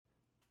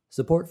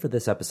Support for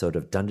this episode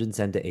of Dungeons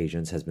and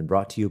Asians has been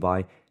brought to you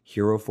by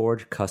Hero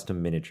Forge Custom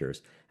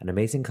Miniatures, an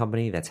amazing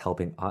company that's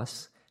helping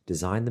us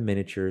design the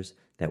miniatures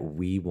that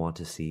we want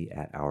to see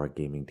at our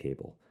gaming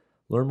table.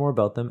 Learn more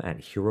about them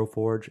at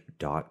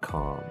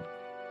heroforge.com.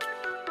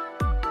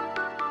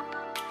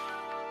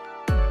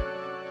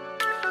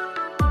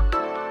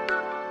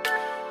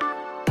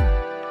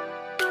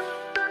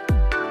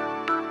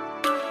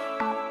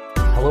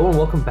 Hello and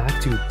welcome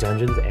back to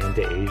Dungeons and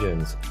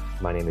Asians.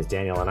 My name is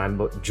Daniel and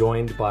I'm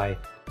joined by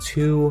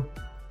two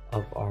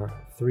of our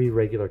three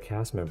regular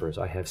cast members.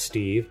 I have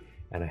Steve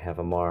and I have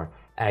Amar.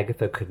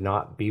 Agatha could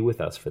not be with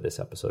us for this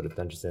episode of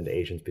Dungeons and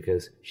Asians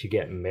because she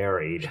get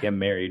married. She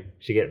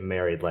get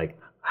married. Like,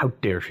 how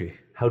dare she?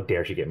 How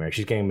dare she get married?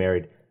 She's getting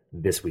married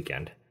this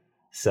weekend.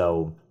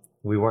 So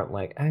we weren't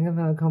like,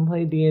 Agatha, come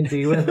play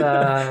D&D with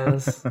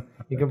us.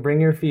 You can bring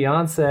your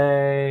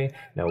fiance.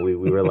 No, we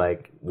were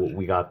like,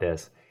 we got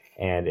this.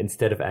 And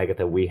instead of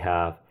Agatha, we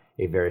have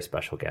a very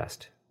special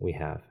guest. We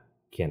have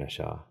Kiana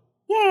Shaw.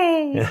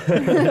 Yay! We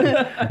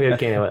have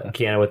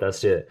Kiana with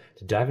us to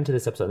dive into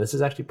this episode. This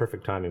is actually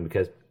perfect timing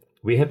because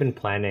we have been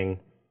planning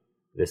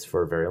this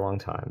for a very long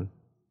time.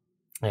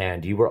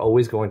 And you were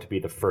always going to be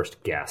the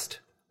first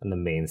guest in the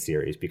main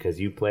series because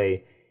you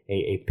play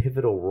a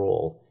pivotal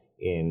role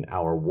in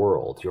our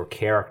world, your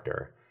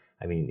character.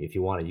 I mean, if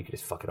you wanted, you could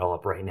just fuck it all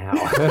up right now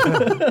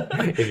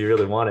if you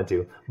really wanted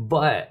to.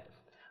 But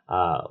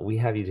we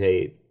have you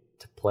today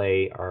to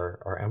play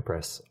our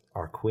empress,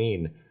 our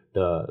queen,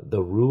 the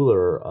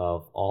ruler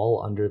of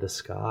all under the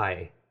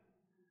sky,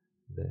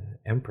 the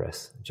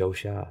empress,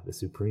 Zhouxia, the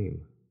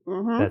supreme.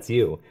 Mm-hmm. That's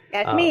you.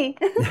 That's me.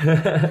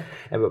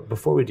 But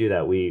before we do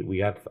that, we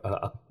have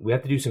to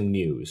do some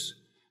news.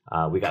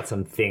 We got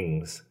some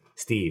things.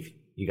 Steve,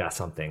 you got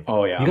something.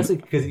 Oh, yeah.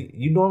 Because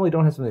you normally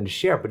don't have something to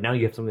share, but now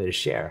you have something to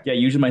share. Yeah,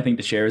 usually my thing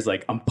to share is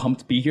like, I'm pumped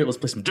to be here. Let's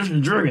play some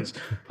Dungeons & Dragons.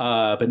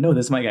 But no,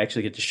 this might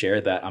actually get to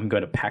share that I'm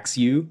going to PAX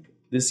U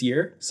this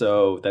year.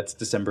 So that's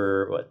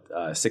December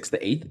 6th to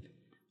 8th.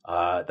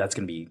 That's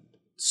going to be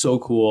so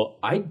cool.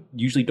 I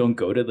usually don't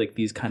go to like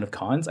these kind of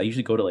cons. I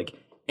usually go to like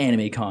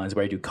anime cons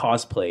where I do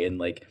cosplay and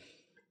like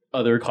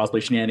other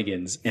cosplay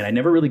shenanigans, and I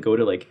never really go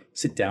to like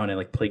sit down and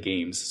like play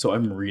games. So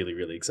I'm really,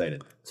 really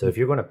excited. So if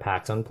you're going to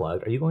PAX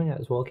Unplugged, are you going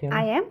as well, Kiana?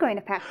 I am going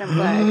to PAX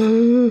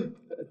Unplugged.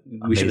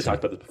 We should have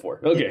talked about this before.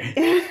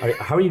 Okay.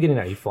 How are you getting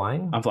there? Are you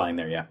flying? I'm flying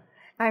there, yeah.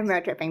 I'm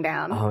road tripping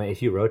down.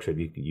 If you road trip,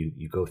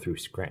 you go through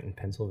Scranton,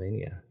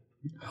 Pennsylvania.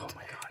 Oh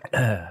my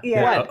god!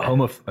 Yeah.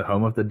 Home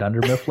of the Dunder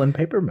Mifflin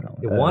paper mill.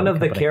 One of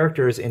the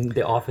characters in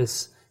the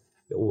office,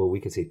 well, we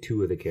could say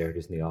two of the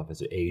characters in the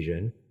office are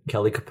Asian.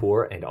 Kelly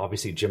Kapoor and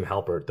obviously Jim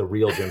Halpert. The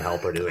real Jim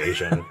Halpert is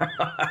Asian.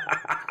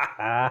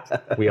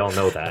 We all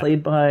know that.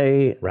 Played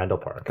by Randall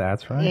Park.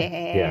 That's right.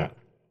 Yeah.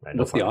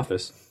 What's The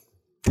Office?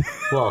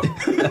 Well,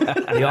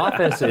 The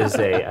Office is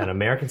an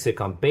American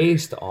sitcom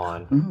based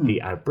on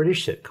the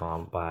British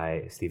sitcom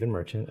by Stephen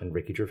Merchant and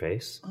Ricky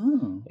Gervais.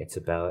 It's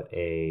about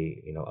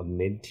a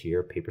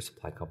mid-tier paper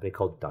supply company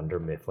called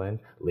Dunder Mifflin,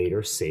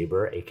 later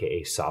Sabre,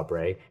 aka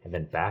Sabre, and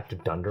then back to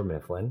Dunder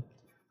Mifflin.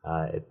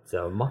 It's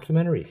a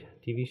mockumentary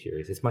TV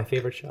series. It's my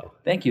favorite show.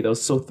 Thank you. That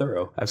was so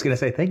thorough. I was going to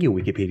say thank you,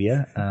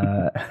 Wikipedia.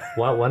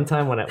 One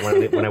time when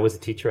I was a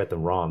teacher at the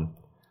ROM,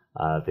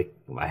 I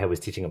was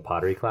teaching a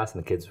pottery class,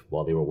 and the kids,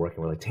 while they were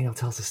working, were like, Daniel,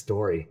 tell us a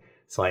story.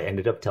 So I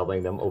ended up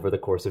telling them over the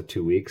course of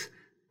 2 weeks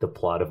the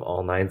plot of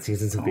all 9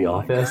 seasons of The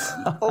Office.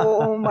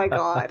 Oh my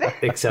god.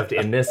 Except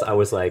in this, I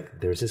was like,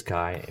 there's this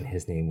guy, and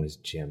his name was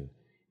Jim,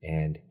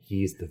 and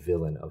he's the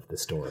villain of the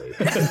story.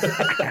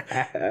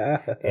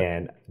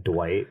 And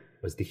Dwight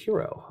was the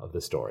hero of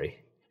the story.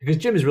 Because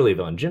Jim is really a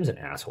villain. Jim's an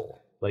asshole.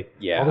 Like,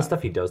 all the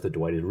stuff he does to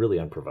Dwight is really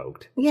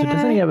unprovoked. Yeah. So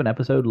doesn't he have an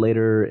episode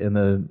later in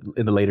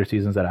the later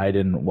seasons that I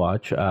didn't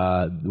watch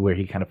where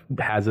he kind of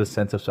has a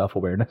sense of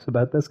self-awareness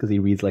about this because he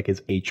reads like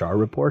his HR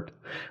report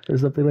or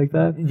something like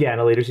that? Yeah, in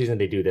a later season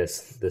they do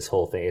this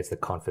whole thing. It's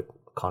the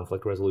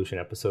conflict resolution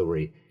episode where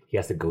he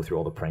has to go through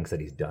all the pranks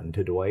that he's done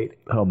to Dwight.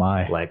 Oh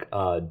my. Like,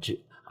 I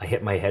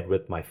hit my head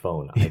with my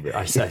phone.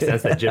 I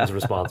sense that Jim's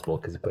responsible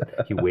because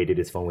he weighted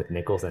his phone with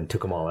nickels and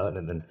took them all out,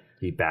 and then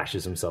he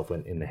bashes himself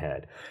in the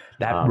head.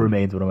 That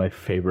remains one of my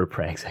favorite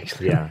pranks,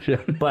 actually. Yeah.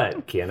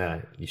 But,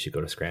 Kiana, you should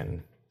go to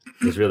Scranton.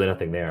 There's really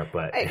nothing there,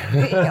 but...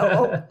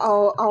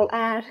 I'll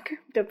ask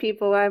the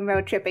people I'm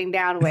road tripping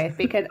down with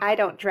because I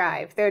don't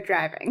drive. They're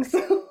driving,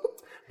 so...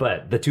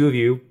 But the two of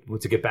you,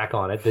 to get back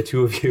on it, the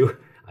two of you...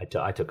 I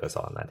took us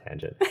on that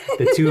tangent.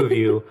 The two of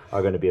you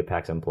are going to be at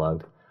PAX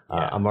Unplugged.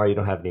 Amar, you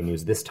don't have any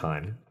news this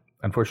time.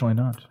 Unfortunately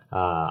not.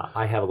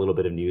 I have a little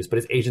bit of news, but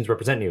it's Asians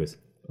Represent news.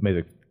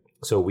 Amazing.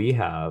 So we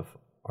have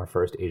our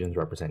first Asians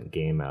Represent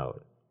game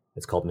out.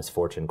 It's called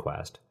Misfortune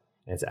Quest,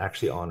 and it's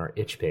actually on our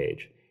itch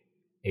page,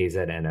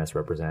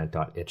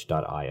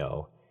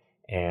 aznsrepresent.itch.io.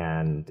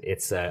 And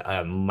it's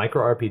a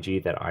micro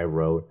RPG that I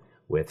wrote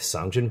with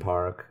Sungjin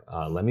Park,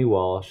 Lemmy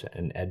Walsh,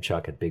 and Ed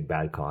Chuck at Big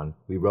Bad Con.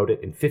 We wrote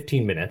it in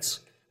 15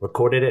 minutes.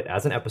 Recorded it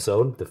as an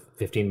episode, the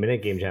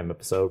 15-minute Game Jam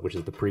episode, which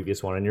is the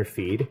previous one on your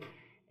feed,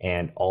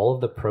 And all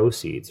of the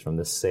proceeds from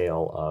the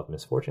sale of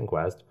Misfortune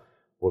Quest,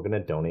 we're going to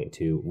donate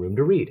to Room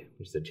to Read,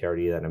 which is a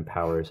charity that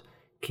empowers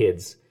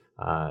kids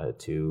for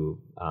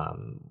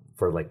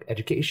like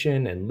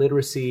education and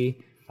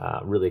literacy.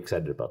 Really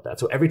excited about that.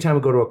 So every time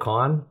we go to a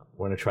con,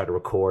 we're going to try to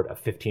record a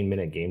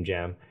 15-minute game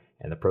jam,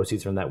 and the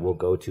proceeds from that will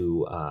go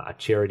to a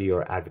charity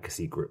or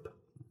advocacy group.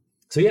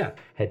 So yeah,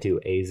 head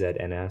to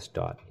azns.itch.io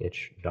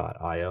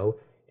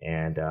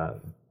and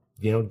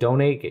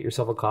donate, get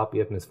yourself a copy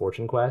of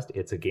Misfortune Quest.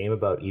 It's a game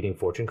about eating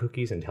fortune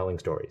cookies and telling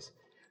stories.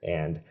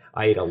 And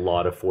I ate a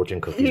lot of fortune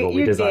cookies when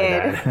we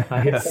designed that.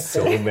 I ate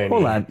so many.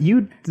 Hold on,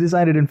 you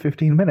designed it in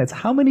 15 minutes.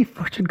 How many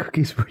fortune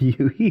cookies were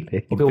you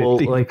eating? Okay, well,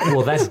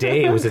 that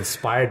day it was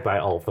inspired by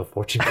all of the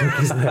fortune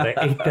cookies that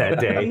I ate that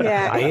day.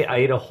 Yeah. I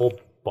ate a whole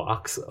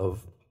box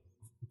of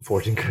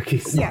fortune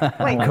cookies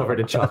covered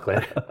in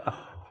chocolate.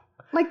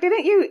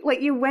 Didn't you,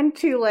 you went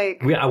to,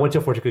 I went to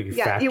a fortune cookie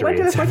factory. Yeah, you went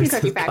to the fortune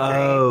cookie factory.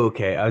 Oh,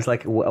 okay. I was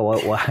like,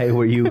 why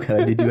were you,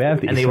 did you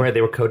have these? And they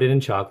were coated in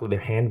chocolate. They're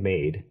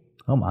handmade.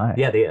 Oh, my.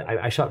 Yeah,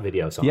 I shot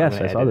video. So yes,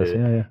 I saw this.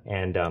 Yeah.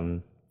 And,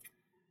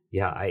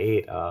 I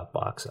ate a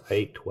box. I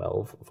ate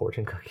 12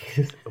 fortune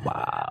cookies.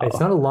 Wow. It's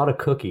not a lot of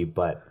cookie,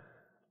 but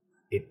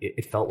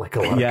it felt like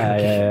a lot of cookie.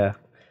 Yeah.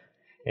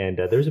 And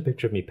there's a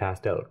picture of me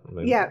passed out.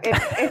 Yeah,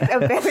 it's a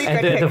very good and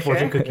picture. The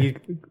fortune cookie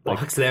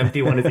box, the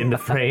empty one, is in the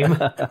frame.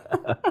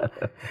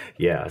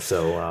 Yeah,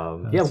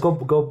 so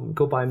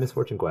go buy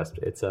Misfortune Quest.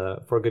 It's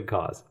for a good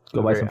cause.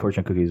 Go buy some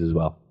fortune cookies as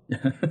well.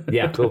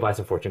 Yeah, go buy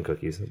some fortune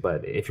cookies.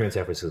 But if you're in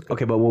San Francisco,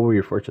 okay. But what were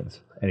your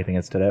fortunes? Anything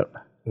that stood out?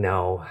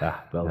 No.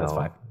 That's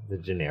fine. The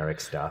generic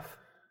stuff.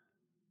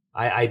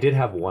 I did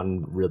have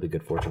one really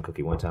good fortune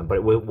cookie one time, but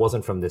it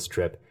wasn't from this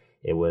trip.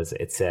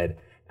 It said,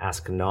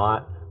 "Ask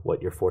not what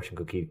your fortune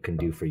cookie can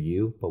do for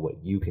you, but what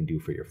you can do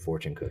for your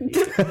fortune cookie."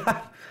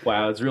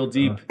 Wow, it's real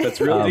deep. That's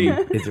real deep.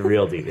 It's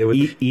real deep. It was,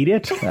 eat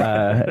it?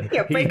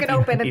 Yeah, break it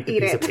open and eat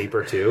piece of it.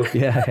 paper too.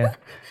 Yeah.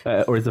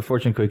 Or is the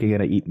fortune cookie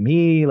going to eat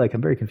me?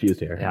 I'm very confused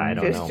here. Yeah, I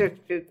don't know.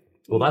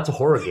 Well, that's a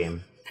horror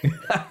game.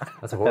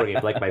 That's a horror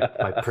game, like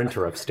my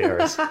printer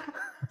upstairs. Oh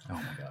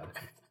my god.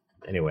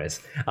 Anyways,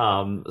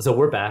 so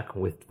we're back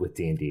with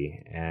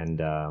D&D,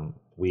 and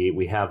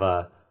we have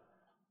a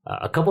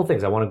couple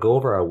things. I want to go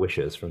over our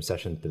wishes from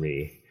session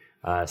 3.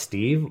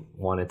 Steve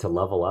wanted to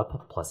level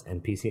up plus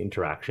NPC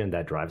interaction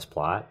that drives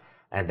plot,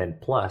 and then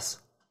plus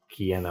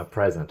Kiana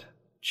present.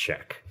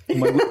 Check.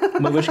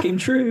 My wish came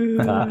true.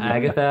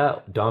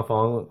 Agatha,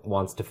 Dongfeng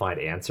wants to find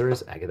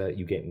answers. Agatha,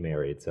 you get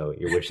married, so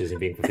your wish isn't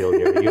being fulfilled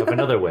here. You have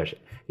another wish.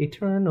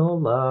 Eternal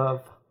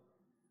love.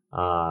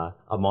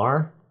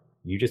 Amar,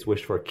 you just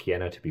wished for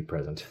Kiana to be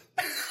present.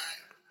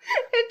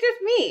 It's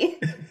just me.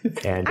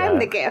 And I'm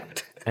the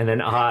gift. And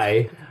then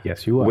I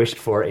Yes, you are. wished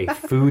for a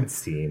food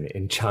scene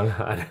in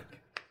Chang'an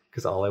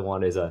because all I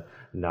want is a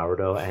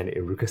Naruto and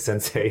Iruka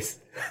Sensei's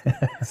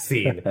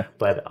scene.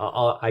 But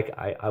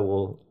I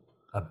will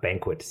a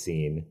banquet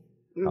scene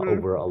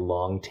over a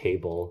long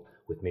table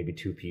with maybe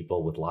 2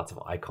 people with lots of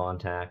eye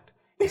contact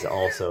is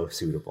also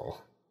suitable.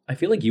 I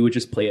feel like you would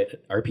just play an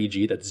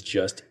RPG that's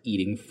just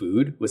eating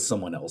food with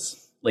someone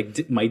else.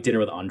 Like My Dinner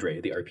with Andre,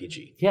 the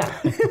RPG. Yeah.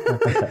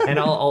 And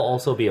I'll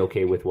also be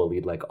okay with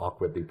Waleed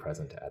awkwardly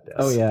present at this.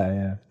 Oh,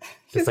 yeah.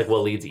 Just like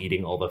Waleed's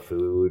eating all the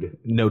food.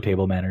 No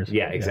table manners.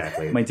 Yeah,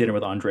 exactly. My Dinner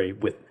with Andre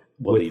with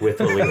Waleed. With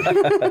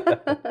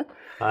Waleed.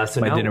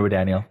 So My now, dinner with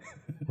Daniel.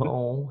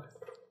 Oh,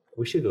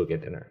 we should go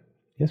get dinner.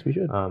 Yes, we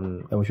should.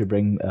 And we should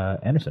bring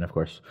Anderson, of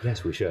course.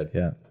 Yes, we should.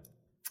 Yeah.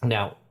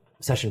 Now,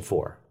 session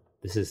 4.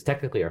 This is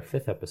technically our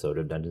 5th episode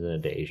of Dungeons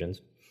and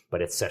Asians,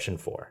 but it's session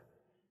 4.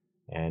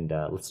 And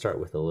let's start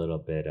with a little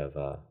bit of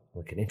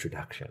an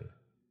introduction.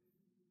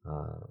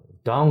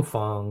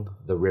 Dongfeng,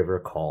 the river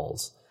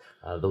calls.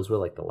 Those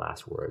were the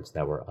last words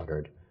that were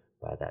uttered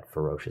by that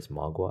ferocious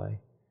Mogwai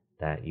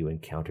that you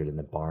encountered in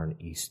the barn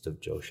east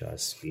of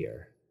Zhouxia's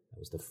spear. That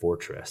was the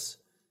fortress.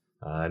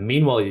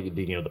 Meanwhile,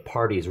 the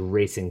party is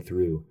racing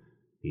through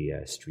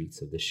the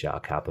streets of the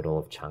Xia capital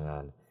of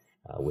Chang'an,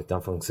 with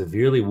Dongfeng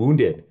severely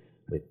wounded,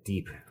 with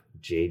deep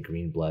jade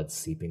green blood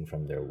seeping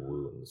from their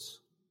wounds.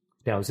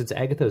 Now, since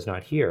Agatha is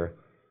not here,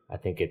 I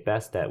think it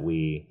best that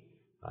we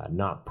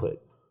not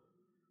put,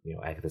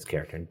 Agatha's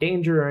character in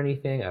danger or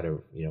anything out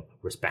of,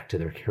 respect to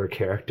her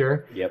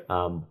character. Yep.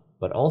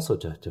 But also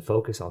to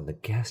focus on the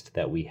guest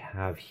that we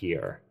have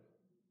here.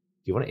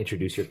 Do you want to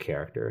introduce your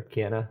character,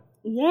 Kiana?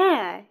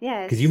 Yeah,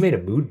 yes. Because you made a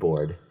mood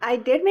board. I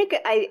did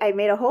I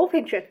made a whole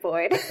Pinterest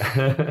board.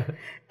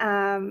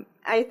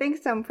 I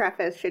think some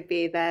preface should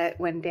be that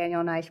when Daniel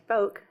and I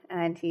spoke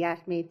and he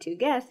asked me to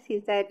guess,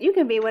 he said, "You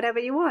can be whatever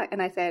you want."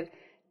 And I said,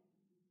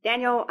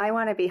 "Daniel, I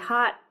want to be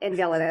hot and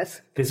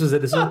villainous." This was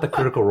at the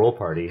Critical Role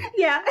party.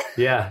 Yeah.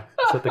 Yeah,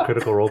 it's at the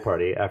Critical Role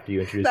party after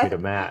you introduced me to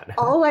Matt.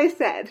 All I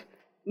said.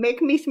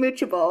 Make me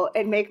smoochable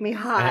and make me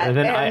hot. And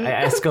then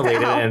I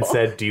escalated and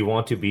said, "Do you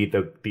want to be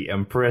the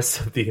empress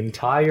of the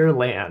entire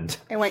land?"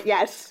 I went,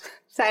 "Yes,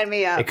 sign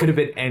me up." It could have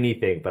been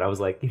anything, but I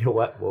was like, you know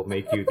what? We'll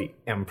make you the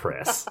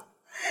empress.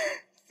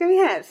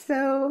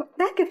 So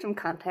that gives some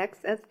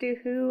context as to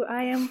who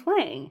I am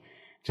playing.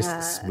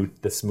 Just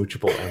the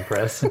smoochable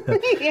empress.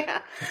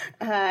 Yeah.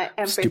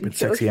 Empress Stupid,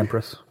 sexy Zhouxia.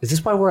 empress. Is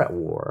this why we're at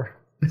war?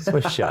 This is why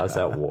Xia's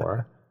at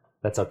war.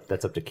 That's up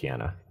to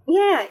Kiana.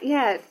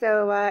 Yeah.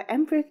 So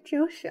Empress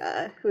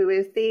Zhouxia, who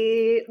is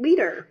the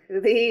leader,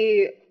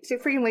 the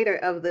supreme leader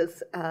of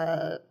this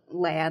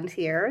land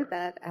here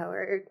that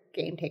our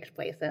game takes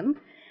place in,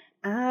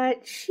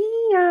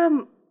 she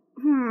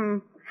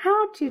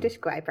how to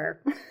describe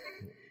her?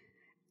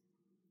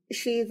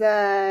 She's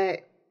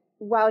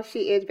while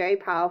she is very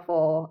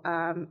powerful,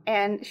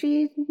 and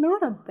she's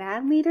not a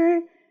bad leader,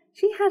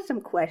 she has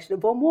some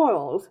questionable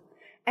morals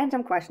and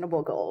some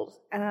questionable goals.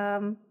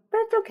 But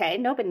it's okay.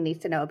 Nobody needs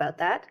to know about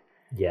that.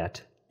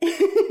 Yet.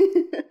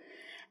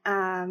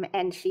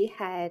 And she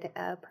had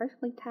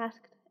personally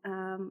tasked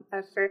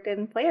a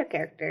certain player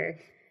character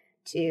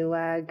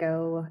to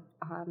go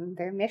on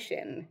their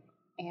mission.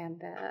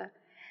 And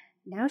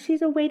now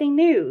she's awaiting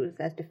news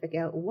as to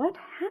figure out what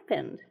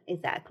happened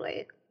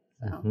exactly.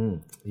 So.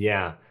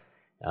 Yeah.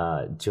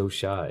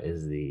 Zhouxia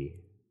is the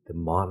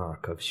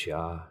monarch of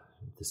Xia,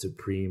 the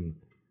supreme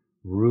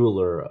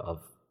ruler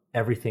of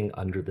everything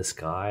under the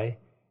sky,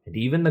 and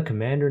even the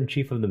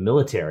commander-in-chief of the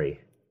military.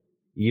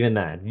 Even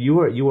that. You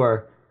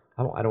are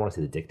I don't want to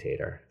say the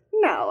dictator.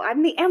 No,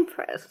 I'm the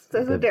empress.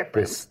 There's a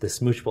difference. The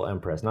smoochable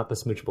empress, not the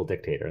smoochable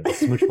dictator, the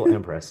smoochable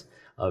empress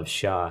of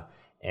Xia.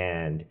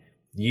 And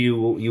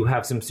you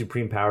have some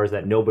supreme powers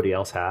that nobody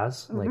else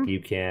has. Like you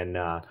can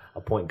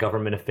appoint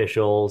government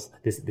officials.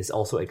 This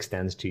also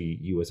extends to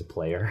you as a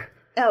player.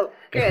 Oh,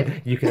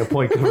 good. You can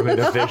appoint government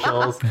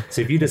officials.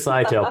 So if you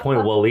decide to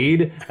appoint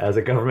Waleed as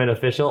a government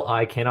official,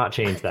 I cannot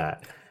change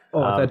that.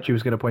 Oh, I thought she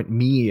was going to appoint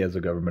me as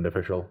a government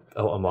official.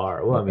 Oh,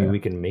 Amar. Well, I mean, we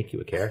can make you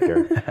a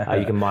character.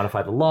 You can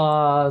modify the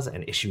laws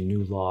and issue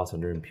new laws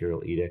under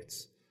imperial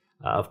edicts.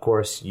 Of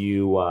course,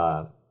 you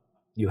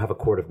have a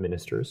court of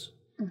ministers.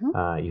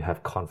 You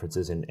have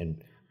conferences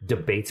and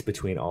debates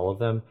between all of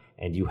them.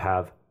 And you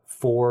have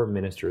 4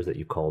 ministers that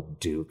you call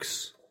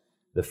dukes.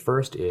 The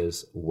first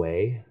is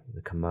Wei,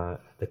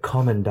 the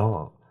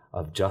commandant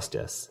of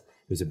justice,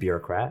 who's a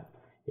bureaucrat,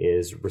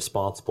 is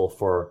responsible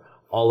for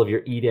all of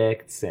your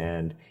edicts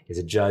and is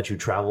a judge who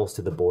travels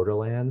to the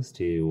borderlands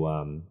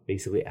to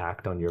basically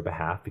act on your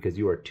behalf because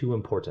you are too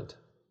important.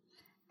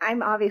 I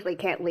obviously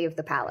can't leave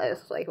the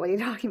palace. Like, what are you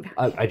talking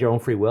about? At your own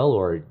free will,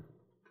 or?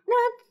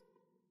 No,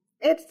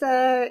 it's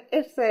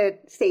a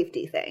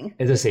safety thing.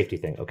 It's a safety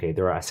thing. Okay,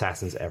 there are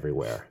assassins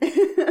everywhere.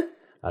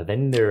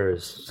 Then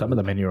there's... Some of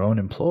them in your own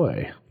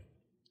employ.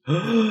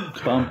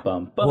 Bum,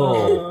 bum, bum.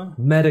 Whoa,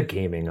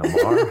 metagaming,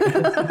 Amar.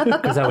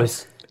 Because I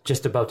was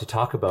just about to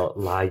talk about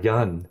La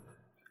Yun,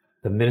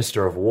 the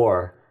Minister of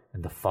War,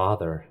 and the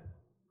father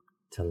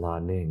to La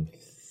Ning,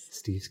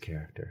 Steve's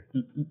character.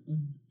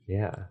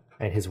 Yeah.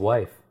 And his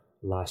wife,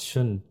 La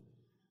Shun,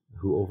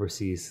 who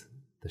oversees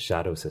the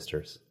Shadow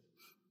Sisters.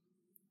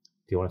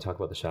 Do you want to talk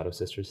about the Shadow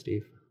Sisters,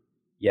 Steve?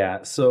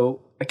 Yeah,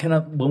 so I kind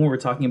of, when we were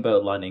talking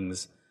about La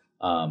Ning's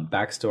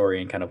backstory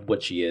and kind of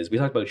what she is, we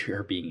talked about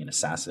her being an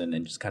assassin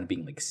and just kind of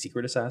being like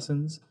secret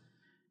assassins.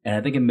 And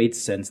I think it made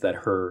sense that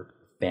her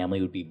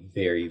family would be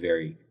very,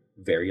 very,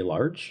 very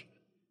large.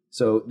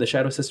 So the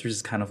Shadow Sisters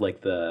is kind of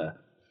like the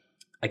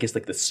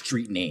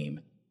street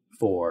name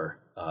for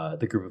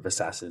the group of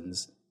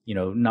assassins. You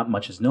know, not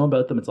much is known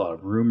about them. It's a lot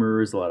of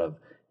rumors, a lot of,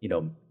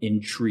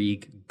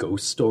 intrigue,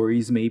 ghost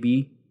stories,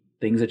 maybe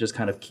things that just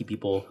kind of keep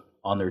people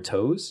on their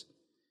toes.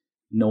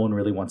 No one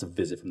really wants a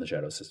visit from the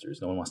Shadow Sisters.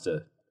 No one wants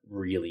to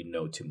really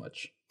know too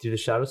much. Do the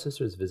Shadow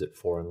Sisters visit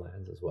foreign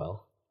lands as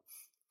well?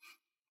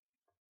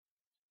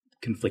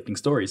 Conflicting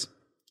stories.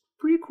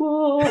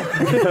 Prequel!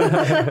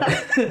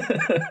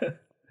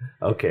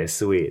 Okay,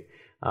 sweet.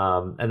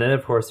 And then,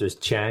 of course, there's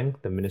Chang,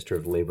 the Minister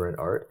of Labor and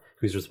Art,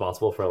 who's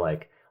responsible for,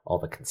 like, all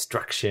the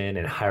construction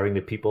and hiring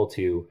the people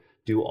to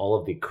do all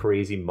of the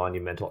crazy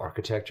monumental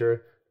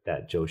architecture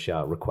that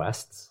Zhouxia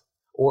requests.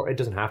 Or it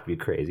doesn't have to be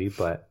crazy,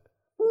 but...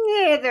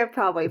 Yeah, they're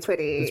probably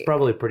It's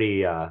probably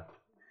pretty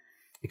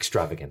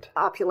extravagant.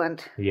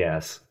 opulent.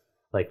 Yes.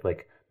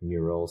 Like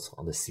murals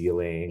on the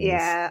ceilings.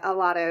 Yeah, a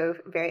lot of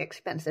very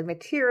expensive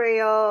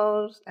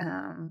materials.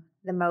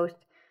 The most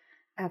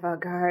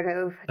avant-garde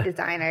of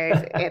designers.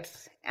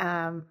 It's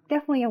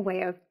definitely a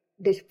way of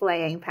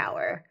displaying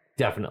power.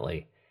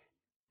 Definitely.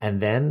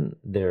 And then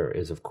there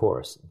is, of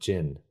course,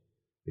 Jin,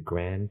 the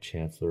Grand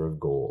Chancellor of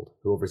Gold,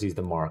 who oversees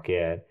the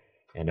market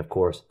and, of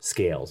course,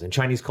 scales. In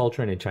Chinese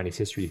culture and in Chinese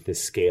history, the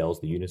scales,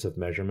 the units of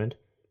measurement,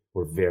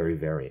 were very,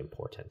 very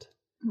important.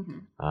 Mm-hmm.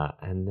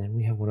 And then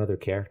we have one other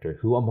character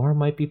who Amar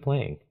might be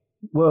playing.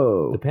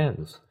 Whoa.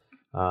 Depends.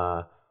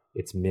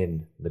 It's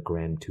Min, the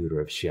Grand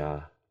Tutor of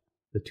Xia.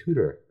 The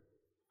tutor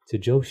to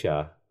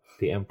Zhouxia,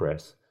 the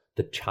Empress,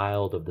 the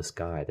child of the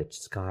sky, the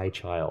sky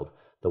child,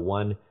 the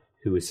one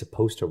who is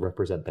supposed to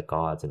represent the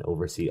gods and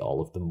oversee all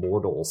of the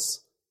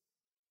mortals.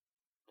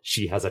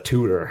 She has a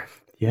tutor.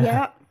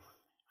 Yeah.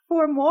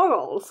 For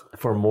morals.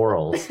 For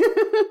morals.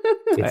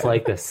 It's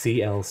like the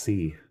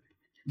CLC.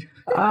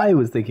 I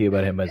was thinking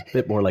about him as a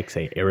bit more like,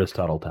 say,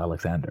 Aristotle to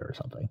Alexander or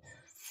something.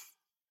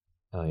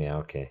 Oh, yeah,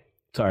 okay.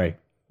 Sorry.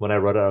 When I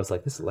wrote it, I was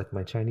like, this is like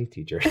my Chinese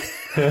teacher.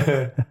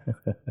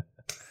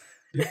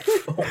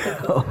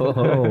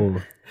 Oh.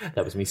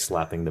 That was me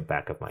slapping the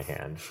back of my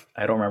hand.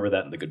 I don't remember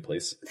that in The Good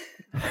Place.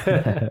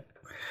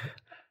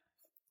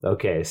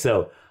 Okay,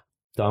 so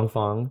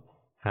Dongfang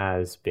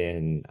has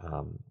been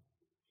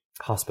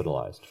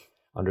hospitalized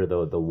under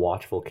the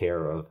watchful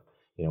care of,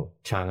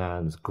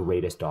 Chang'an's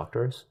greatest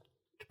doctors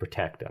to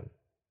protect them,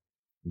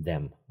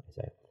 I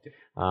say.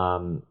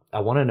 I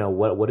want to know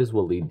what is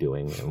Walid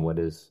doing and what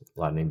is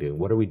Lan Ning doing?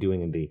 What are we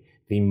doing in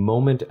the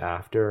moment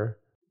after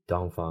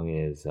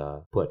Dongfang is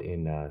put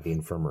in the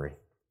infirmary?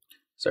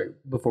 Sorry,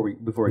 before we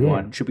go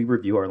on, should we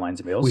review our lines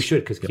and veils? We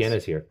should, because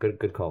Kiana's here.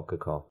 Good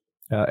call.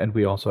 And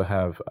we also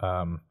have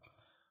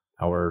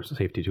our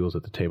safety tools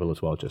at the table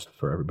as well, just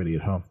for everybody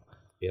at home.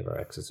 We have our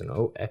X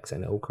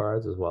and O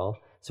cards as well.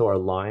 So our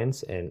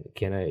lines, and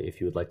Kiana, if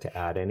you would like to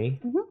add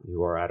any,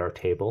 you are at our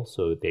table,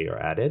 so they are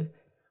added.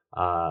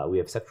 We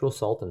have sexual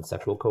assault and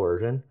sexual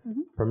coercion,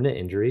 permanent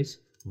injuries,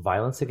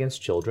 violence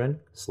against children,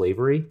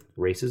 slavery,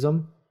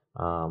 racism.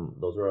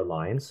 Those are our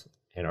lines.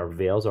 And our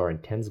veils are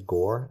intense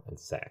gore and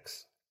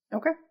sex.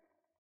 Okay.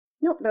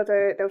 Nope,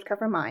 those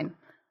cover mine.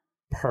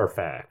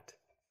 Perfect.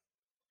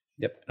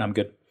 Yep, and I'm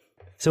good.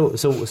 So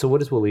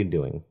what is Walid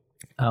doing?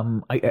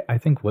 I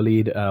think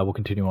Walid will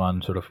continue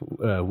on sort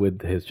of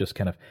with his just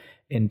kind of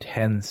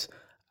intense,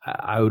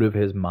 out of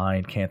his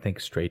mind, can't think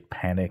straight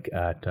panic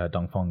at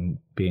Dongfang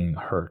being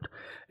hurt.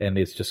 And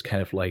it's just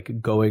kind of like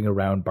going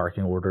around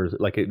barking orders.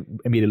 Like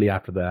immediately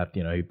after that,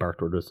 he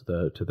barked orders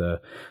to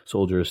the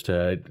soldiers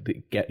to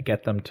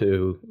get them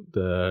to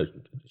the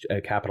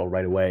capital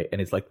right away. And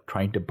it's like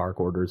trying to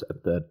bark orders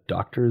at the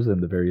doctors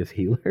and the various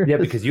healers. Yeah,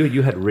 because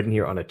you had ridden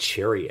here on a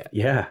chariot.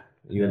 Yeah.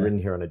 You had ridden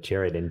here on a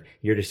chariot, and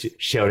you're just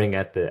shouting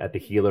at the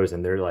healers,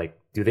 and they're like,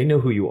 "Do they know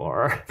who you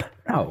are?"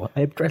 No,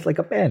 I'm dressed like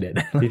a bandit.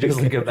 You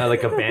just like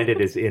a bandit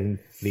is in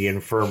the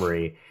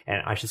infirmary,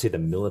 and I should say the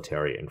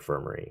military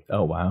infirmary.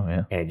 Oh wow,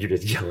 yeah. And you're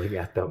just yelling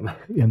at them.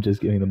 I'm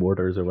just giving them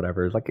orders or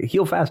whatever. It's like,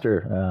 heal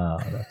faster. Oh,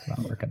 that's not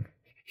working.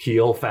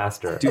 Heal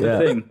faster. Do the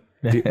thing.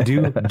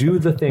 Do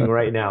the thing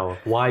right now.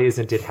 Why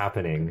isn't it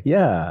happening?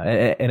 Yeah,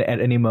 and at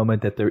any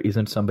moment that there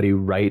isn't somebody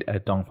right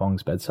at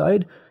Dongfang's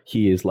bedside,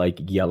 he is like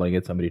yelling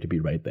at somebody to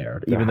be right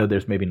there, even though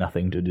there's maybe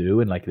nothing to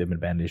do and like they've been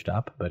bandaged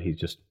up, but he's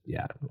just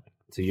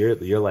So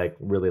you're like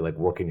really like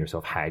working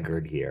yourself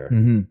haggard here.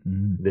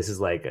 This is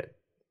like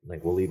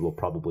Walid will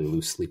probably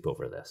lose sleep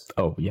over this.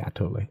 Oh yeah,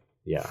 totally.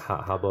 Yeah.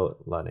 How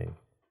about Lan Ning?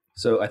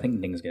 So I think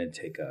Ning's going to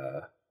take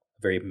a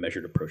very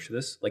measured approach to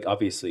this. Like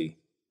obviously,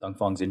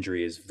 Dongfang's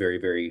injury is very,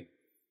 very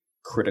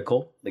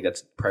critical. Like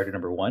that's priority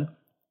number one.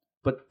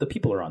 But the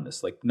people are on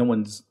this. Like no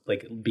one's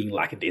like being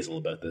lackadaisical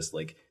about this.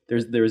 Like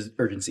there's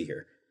urgency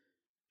here.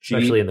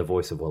 Especially in the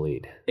voice of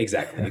Walid.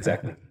 Exactly.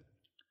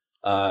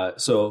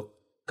 So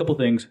a couple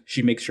things.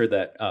 She makes sure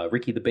that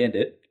Ricky the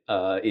Bandit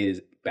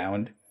is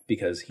bound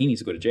because he needs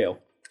to go to jail.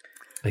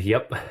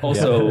 Yep.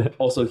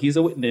 Also he's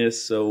a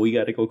witness, so we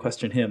got to go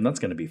question him. That's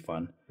going to be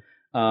fun.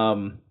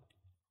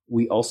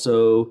 We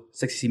also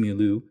Sexy Simu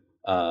Liu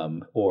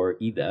or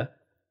Ida.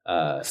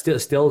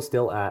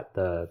 Still at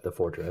the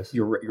fortress.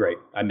 You're right.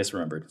 I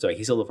misremembered. Sorry,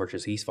 he's still at the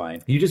fortress. He's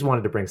fine. You just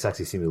wanted to bring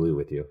Sexy Simu Liu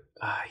with you.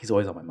 He's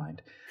always on my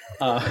mind.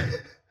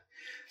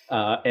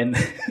 And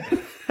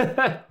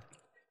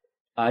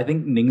I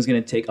think Ning's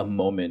gonna take a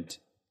moment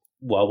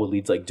while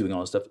Walid's like doing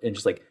all this stuff and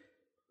just like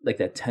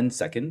that 10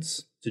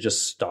 seconds to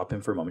just stop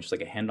him for a moment, just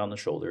like a hand on the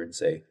shoulder and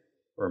say,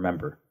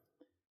 "Remember,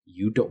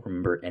 you don't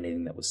remember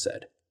anything that was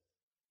said."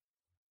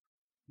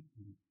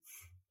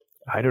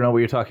 I don't know what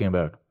you're talking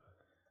about.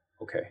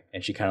 Okay.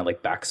 And she kind of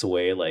like backs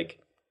away, like,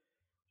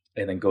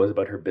 and then goes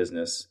about her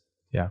business.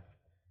 Yeah.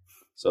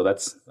 So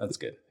that's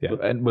good. Yeah.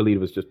 And Walid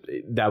was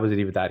that wasn't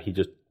even that. He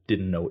just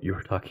didn't know what you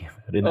were talking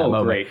about in that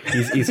moment. Great.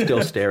 He's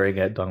still staring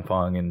at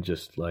Dongfang and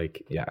just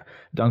like, yeah.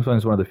 Dongfang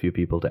is one of the few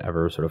people to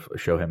ever sort of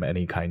show him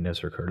any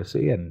kindness or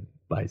courtesy, and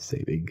by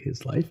saving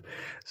his life.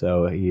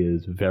 So he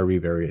is very,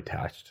 very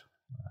attached.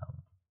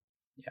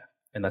 Yeah.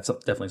 And that's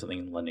definitely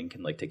something London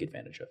can like take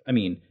advantage of. I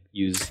mean,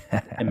 use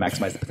and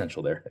maximize the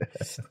potential there.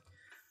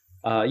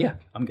 Yeah,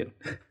 I'm good.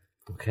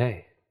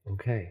 Okay.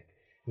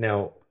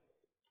 Now,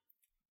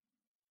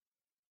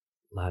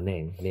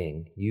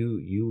 Ning,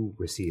 you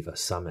receive a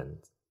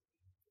summons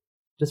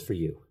just for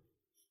you.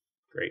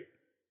 Great.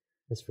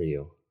 Just for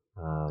you.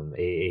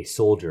 A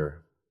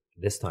soldier,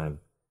 this time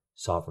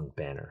Sovereign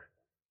Banner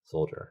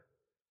soldier,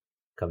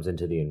 comes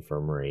into the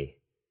infirmary,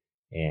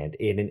 and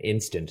in an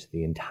instant,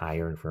 the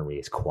entire infirmary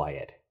is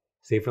quiet,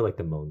 save for like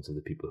the moans of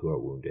the people who are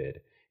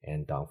wounded,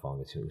 and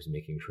Dongfang is who's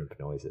making shrimp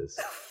noises.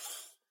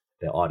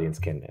 The audience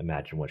can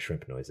imagine what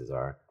shrimp noises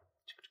are.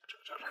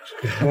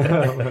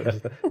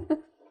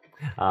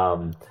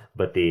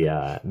 But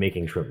the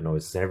making shrimp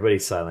noises,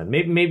 everybody's silent.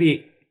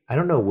 Maybe I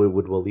don't know.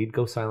 Would Walid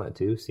go silent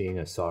too, seeing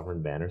a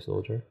Sovereign Banner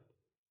soldier?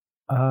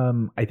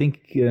 I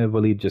think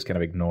Walid just kind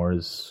of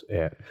ignores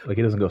it. Like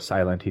he doesn't go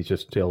silent. He's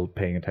just still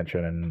paying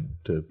attention and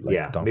to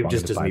like maybe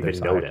just doesn't even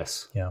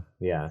notice.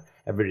 Yeah.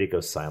 Everybody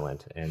goes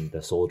silent, and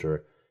the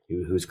soldier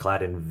who's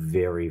clad in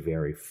very,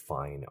 very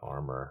fine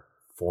armor,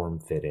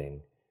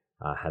 form-fitting,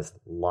 has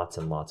lots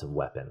and lots of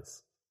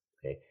weapons.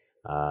 Okay,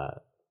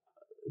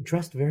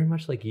 dressed very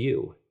much like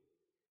you,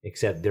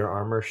 except their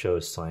armor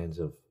shows signs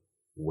of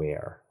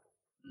wear.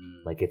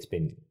 Like it's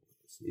new.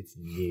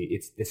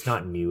 It's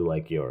not new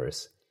like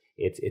yours.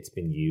 It's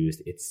been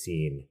used. It's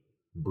seen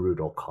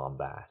brutal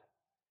combat.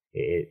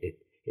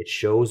 It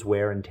shows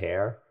wear and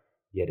tear,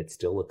 yet it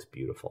still looks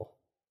beautiful.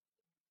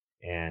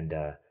 And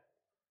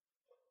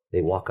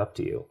they walk up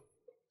to you,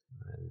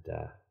 and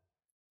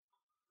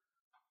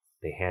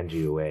they hand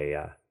you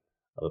a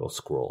little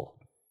scroll.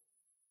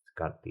 It's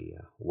got the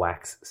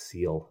wax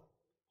seal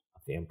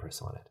of the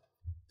Empress on it.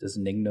 Does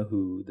Ning know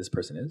who this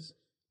person is?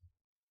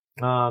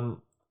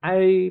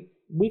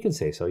 We can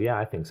say so. Yeah,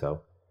 I think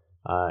so.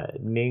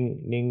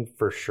 Ning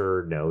for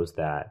sure knows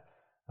that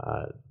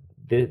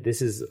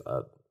this is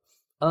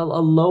a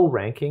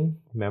low-ranking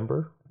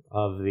member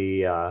of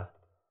the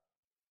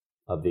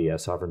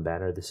Sovereign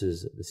Banner. This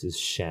is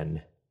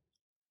Shen,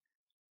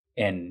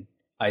 and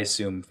I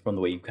assume from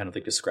the way you kind of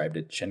like described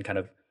it, Shen kind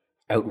of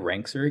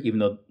outranks her, even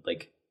though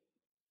like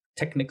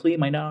technically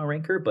might not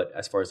outrank her, but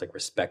as far as like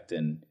respect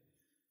and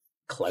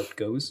clout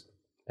goes,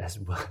 as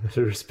well as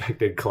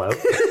respected clout.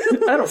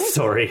 I don't.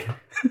 Sorry.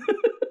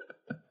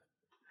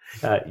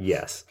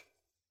 Yes.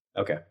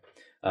 Okay.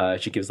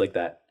 She gives like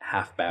that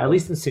half bow. At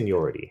least in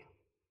seniority.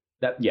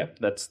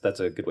 That's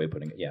a good way of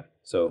putting it. Yeah.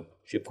 So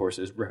she of course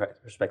is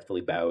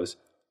respectfully bows,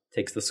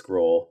 takes the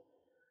scroll,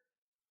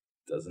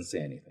 doesn't say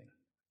anything.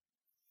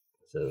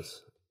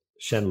 Says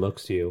Shen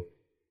looks to you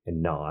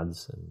and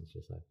nods and is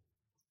just like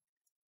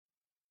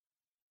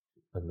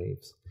and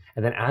leaves.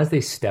 And then as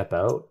they step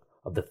out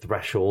of the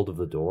threshold of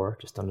the door,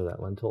 just under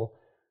that lintel,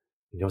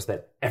 you notice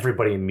that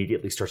everybody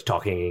immediately starts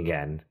talking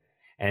again,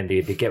 and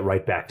they get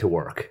right back to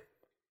work.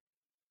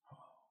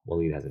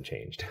 Waleed hasn't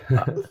changed.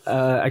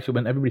 Actually,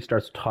 when everybody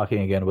starts talking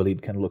again,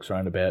 Waleed kind of looks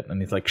around a bit,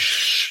 and he's like,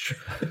 "Shh,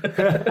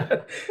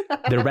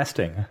 they're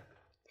resting."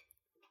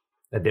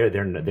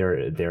 They're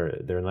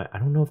not. I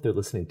don't know if they're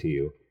listening to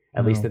you.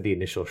 At least at the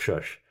initial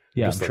shush.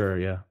 Yeah, I'm sure.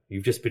 Yeah,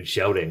 you've just been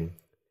shouting,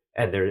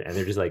 and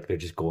they're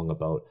just going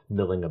about,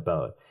 milling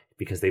about,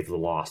 because they've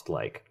lost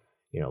like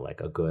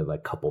a good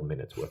like couple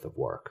minutes worth of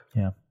work.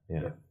 Yeah.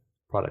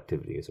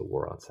 Productivity is a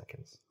war on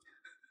seconds.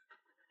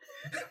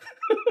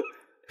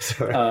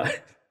 Sorry.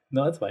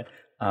 No, that's fine.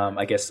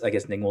 I guess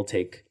Ning will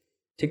take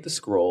the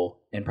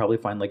scroll and probably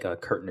find like a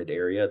curtained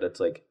area that's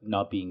like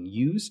not being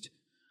used.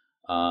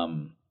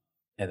 And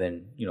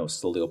then,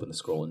 slowly open the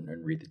scroll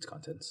and read its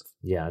contents.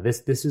 Yeah,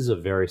 this is a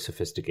very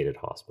sophisticated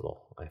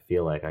hospital. I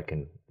feel like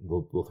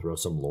we'll throw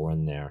some lore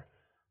in there.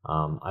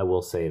 I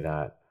will say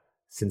that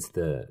since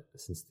the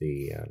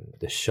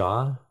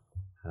Shah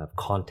have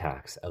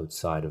contacts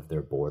outside of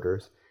their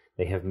borders,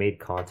 they have made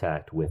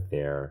contact with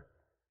their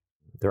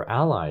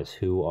allies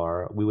who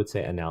are, we would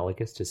say,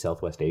 analogous to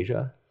Southwest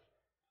Asia,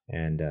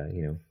 and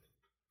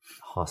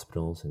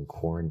hospitals and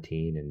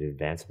quarantine and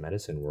advanced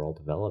medicine were all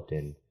developed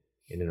in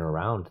and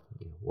around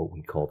what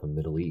we call the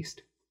Middle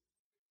East.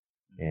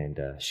 And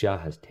Shah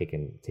has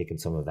taken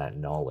some of that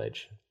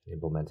knowledge,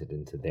 implemented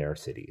into their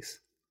cities.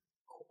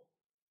 Cool.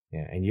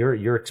 Yeah, and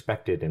you're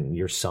expected and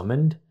you're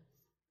summoned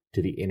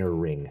to the inner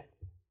ring.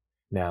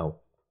 Now,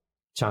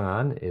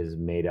 Chang'an is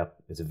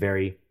a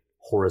very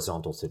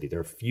horizontal city. There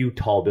are few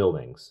tall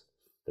buildings.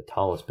 The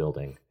tallest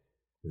building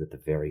is at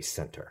the very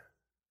center.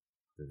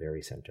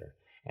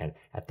 And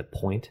at the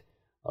point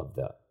of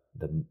the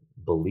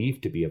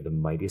believed to be of the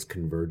mightiest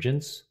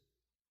convergence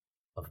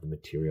of the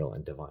material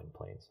and divine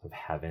planes of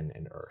heaven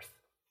and earth.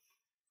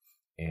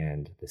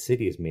 And the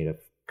city is made of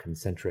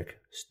concentric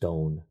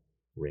stone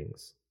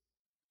rings.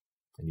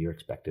 And you're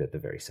expected at the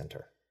very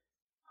center.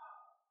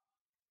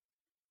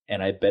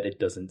 And I bet it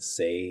doesn't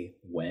say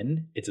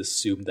when. It's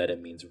assumed that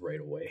it means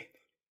right away.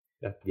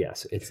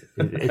 Yes,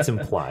 it's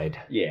implied.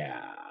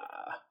 Yeah.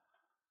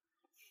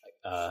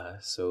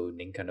 So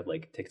Ning kind of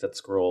like takes that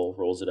scroll,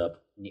 rolls it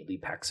up, neatly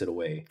packs it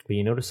away. But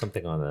you notice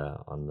something on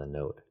the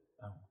note.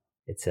 Oh.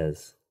 It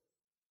says,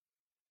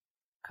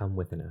 "Come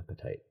with an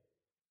appetite."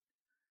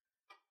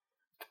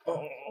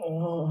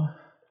 Oh.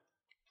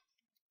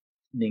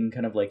 Ning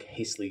kind of like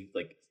hastily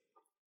like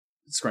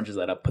scrunches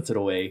that up, puts it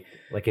away,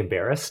 like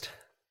embarrassed.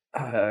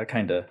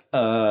 Kinda.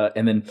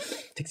 And then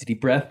takes a deep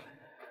breath.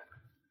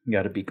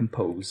 Got to be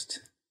composed.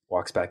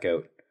 Walks back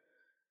out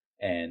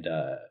and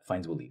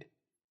finds Waleed.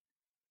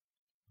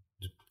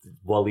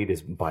 Waleed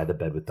is by the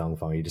bed with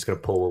Dongfang. Are you just gonna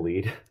pull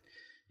Waleed?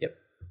 Yep.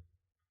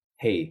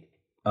 Hey,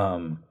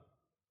 I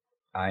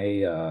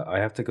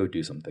have to go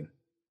do something.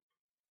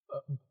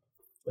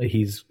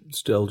 He's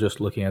still just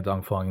looking at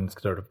Dongfang and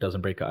sort of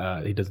doesn't break.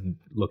 He doesn't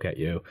look at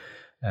you,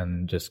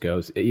 and just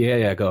goes,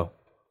 "Yeah, go."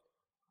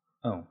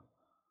 Oh,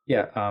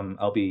 yeah.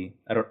 I'll be.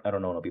 I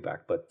don't know when I'll be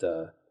back, but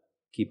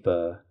keep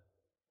an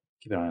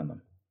eye on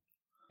them.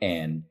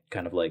 And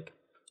kind of like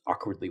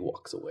awkwardly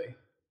walks away.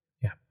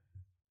 Yeah.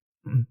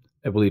 Mm-hmm.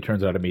 I believe it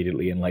turns out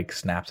immediately and like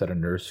snaps at a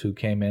nurse who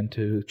came in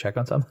to check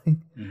on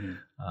something.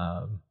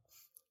 Mm-hmm.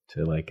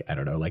 To like, I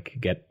don't know, like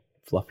get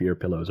fluffier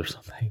pillows or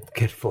something.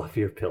 Get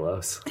fluffier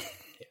pillows.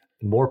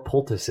 More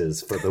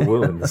poultices for the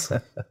wounds.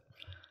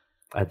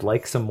 I'd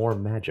like some more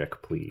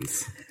magic,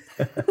 please.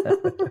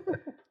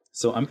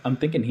 So I'm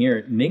thinking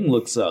here, Ning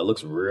looks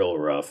real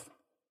rough.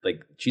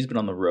 Like, she's been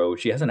on the road.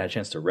 She hasn't had a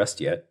chance to rest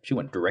yet. She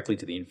went directly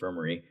to the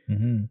infirmary.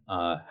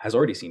 Has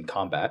already seen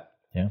combat.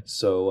 Yeah.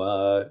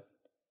 So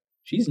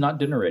she's not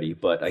dinner ready,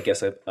 but I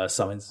guess a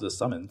summons the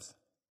summons.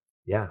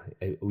 Yeah,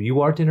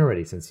 you are dinner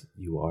ready since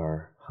you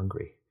are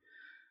hungry.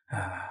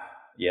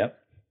 Yep.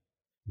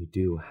 You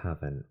do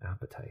have an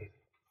appetite.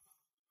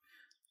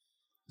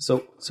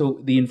 So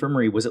the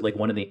infirmary, was it like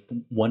one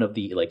of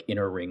the like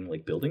inner ring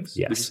like buildings?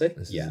 Yes. Would you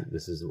say?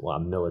 This is a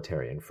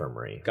military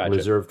infirmary. Gotcha.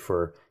 Reserved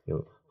for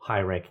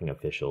high-ranking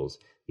officials.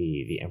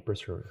 The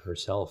Empress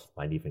herself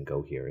might even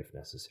go here if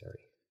necessary.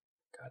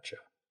 Gotcha.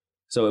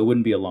 So it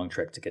wouldn't be a long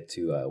trek to get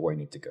to where I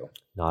need to go.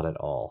 Not at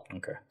all.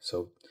 Okay.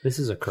 So this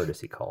is a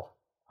courtesy call.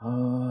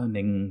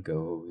 Ning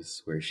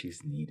goes where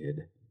she's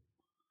needed.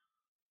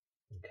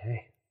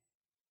 Okay.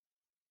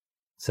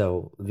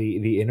 So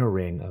the inner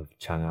ring of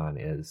Chang'an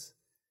is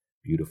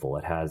beautiful.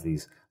 It has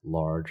these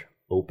large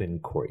open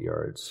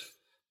courtyards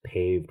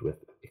paved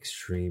with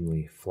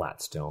extremely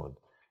flat stone.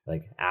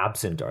 Like,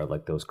 absent are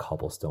like those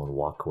cobblestone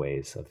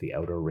walkways of the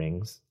outer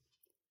rings.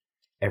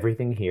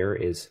 Everything here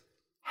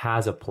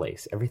has a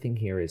place. Everything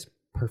here is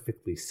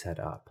perfectly set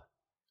up.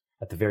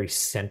 At the very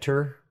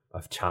center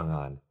of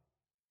Chang'an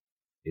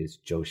is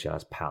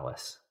Zhouxia's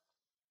palace.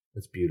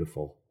 It's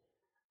beautiful.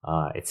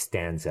 It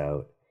stands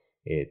out.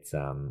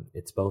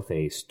 It's both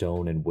a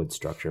stone and wood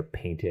structure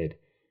painted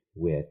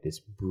with this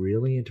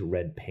brilliant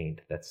red paint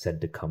that's said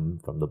to come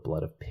from the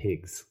blood of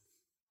pigs.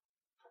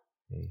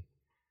 Okay.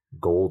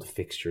 Gold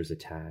fixtures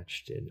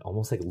attached, and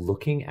almost like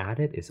looking at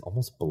it is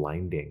almost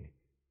blinding.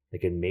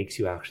 Like, it makes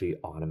you actually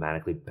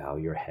automatically bow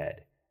your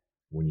head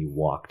when you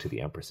walk to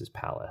the Empress's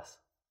palace.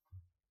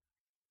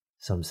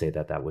 Some say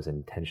that was an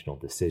intentional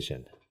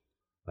decision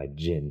by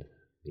Jin,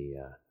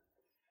 the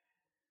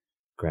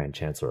Grand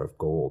Chancellor of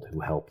Gold,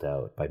 who helped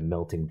out by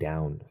melting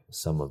down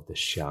some of the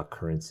Xia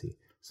currency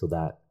so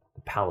that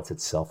the palace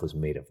itself was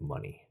made of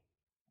money.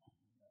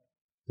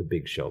 It's a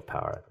big show of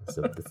power.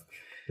 So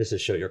this to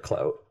show your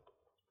clout.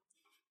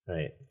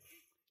 Right.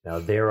 Now,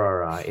 there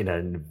are in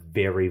a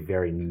very,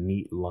 very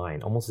neat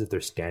line, almost as if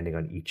they're standing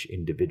on each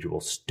individual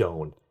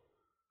stone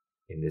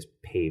in this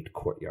paved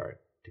courtyard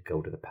to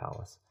go to the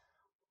palace,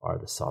 are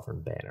the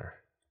sovereign banner.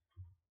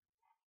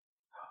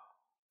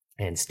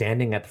 And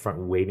standing at the front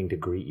waiting to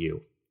greet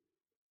you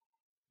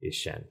is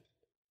Shen.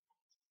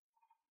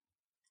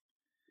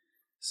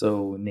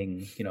 So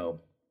Ning,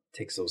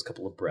 takes those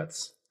couple of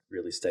breaths,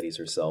 really steadies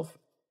herself.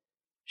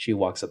 She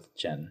walks up to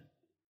Chen.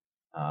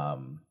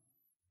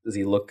 Does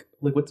he look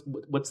like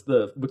what's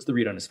the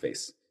read on his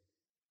face?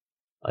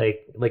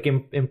 Like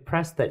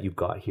impressed that you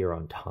got here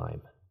on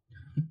time.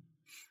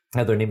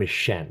 Their name is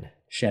Shen.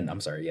 Shen, I'm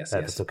sorry. Yes,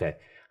 yes. That's okay.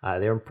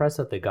 They're impressed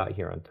that they got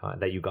here on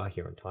time. That you got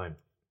here on time.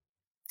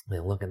 They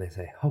look and they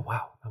say, "Oh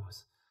wow, that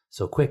was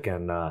so quick."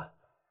 And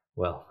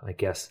well, I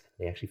guess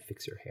they actually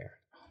fix your hair.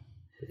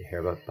 Put your hair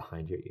about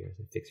behind your ears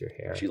and fix your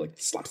hair. She like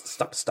stop.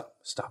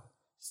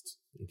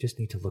 You just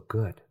need to look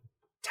good.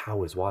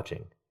 Tao is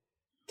watching.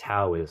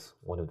 Tao is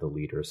one of the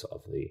leaders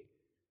of the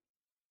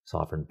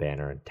Sovereign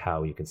Banner, and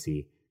Tao, you can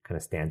see, kind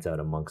of stands out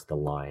amongst the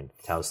line.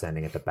 Tao's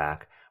standing at the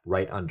back,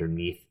 right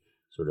underneath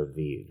sort of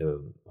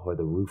where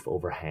the roof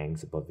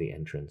overhangs above the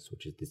entrance,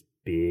 which is this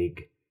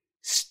big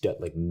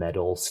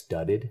metal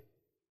studded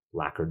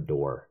lacquered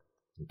door.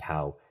 And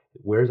Tao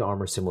wears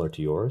armor similar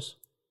to yours,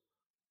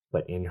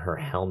 but in her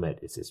helmet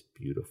is this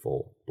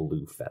beautiful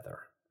blue feather.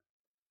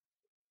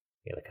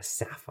 Yeah, like a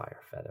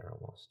sapphire feather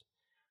almost.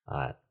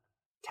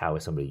 Tao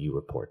is somebody you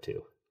report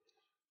to.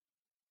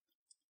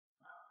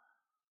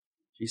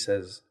 She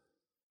says,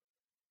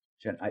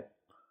 "Jen, I've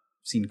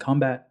seen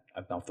combat.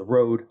 I've been off the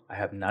road. I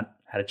have not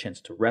had a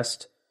chance to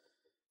rest.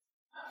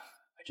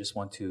 I just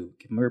want to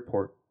give my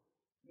report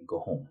and go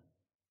home."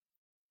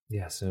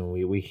 Yes, and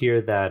we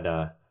hear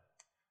that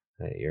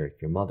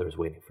your mother is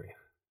waiting for you.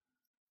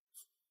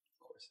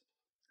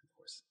 Of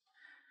course.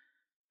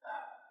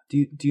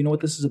 Do you know what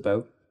this is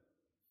about?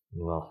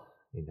 Well,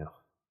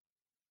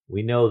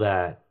 we know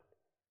that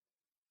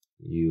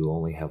you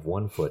only have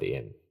 1 foot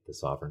in the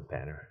Sovereign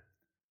Banner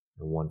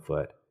and 1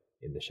 foot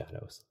in the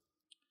shadows.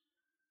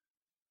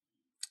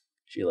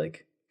 She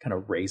kind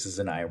of raises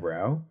an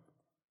eyebrow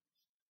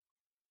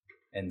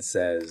and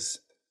says,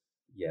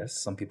 "Yes,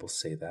 some people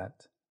say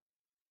that.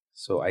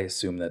 So I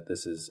assume that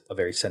this is a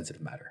very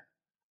sensitive matter."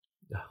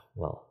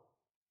 Well,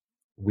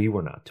 we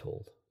were not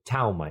told.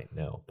 Tao might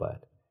know,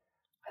 but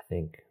I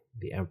think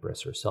the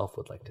Empress herself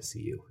would like to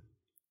see you.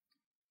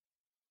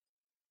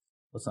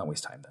 Let's not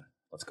waste time then.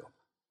 Let's go.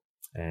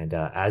 And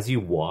as you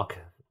walk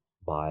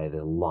by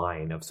the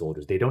line of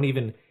soldiers,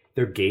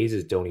 their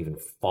gazes don't even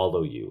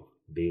follow you.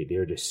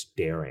 They're just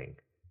staring.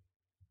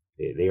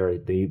 They are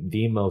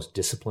the most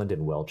disciplined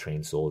and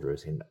well-trained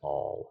soldiers in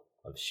all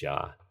of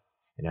Xia.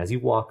 And as you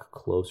walk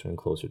closer and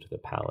closer to the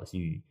palace,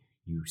 you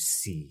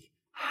see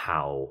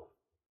how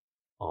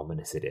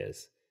ominous it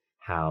is,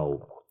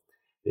 how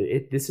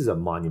This is a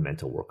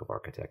monumental work of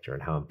architecture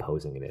and how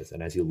imposing it is.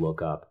 And as you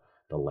look up,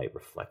 the light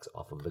reflects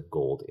off of the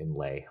gold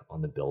inlay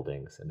on the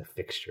buildings and the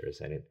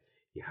fixtures, and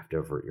you have to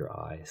avert your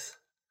eyes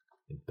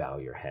and bow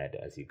your head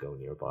as you go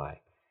nearby.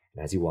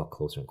 And as you walk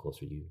closer and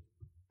closer,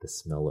 the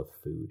smell of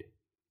food,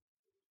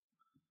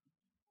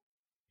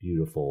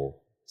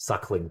 beautiful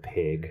suckling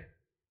pig,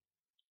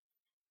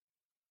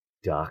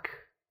 duck,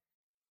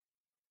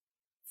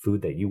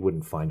 food that you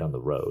wouldn't find on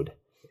the road,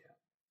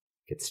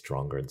 gets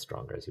stronger and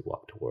stronger as you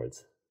walk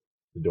towards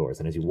the doors.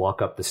 And as you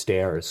walk up the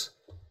stairs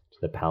to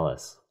the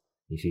palace,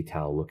 you see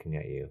Tao looking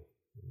at you,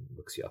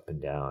 looks you up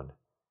and down,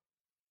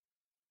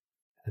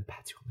 and then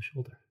pats you on the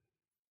shoulder.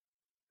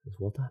 Says,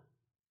 "Well done."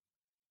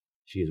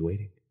 She is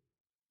waiting.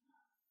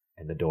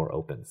 And the door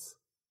opens.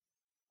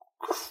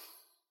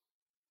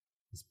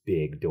 These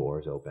big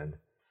doors open.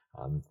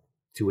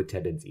 2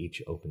 attendants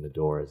each open the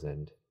doors,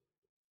 and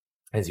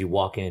as you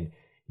walk in,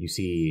 you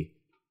see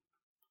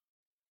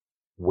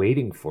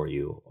waiting for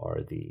you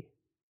are the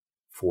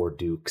 4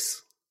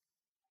 dukes,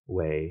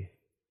 Wei,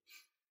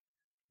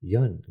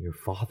 Yun, your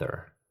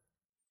father,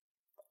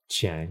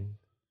 Chang,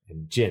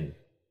 and Jin.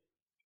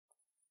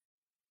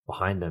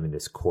 Behind them in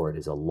this court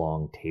is a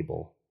long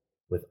table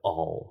with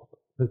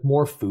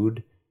more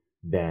food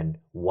than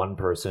 1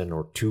 person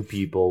or 2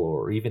 people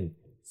or even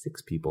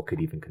 6 people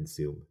could even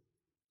consume.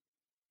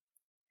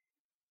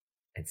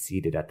 And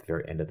seated at the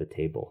very end of the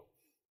table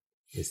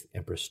is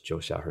Empress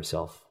Zhouxia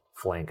herself,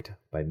 flanked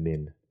by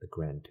Min, the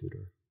Grand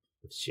Tutor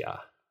of Xia.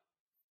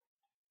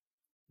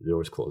 The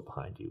doors close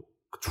behind you.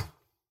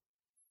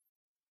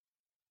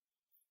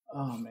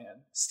 Oh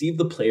man, Steve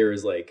the player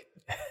is like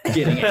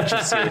getting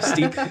anxious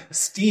here.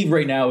 Steve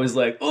right now is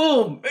like,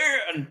 oh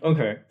man.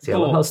 Okay. See,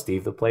 cool. I love how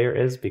Steve the player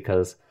is,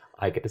 because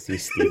I get to see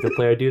Steve the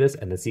player do this,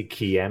 and then see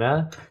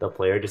Kiana the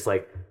player just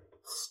like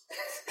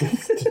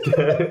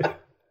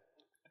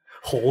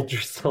hold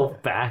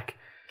yourself back.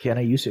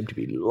 Kiana, you seem to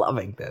be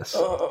loving this.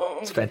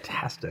 It's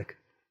fantastic.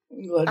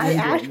 I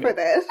asked for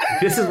this.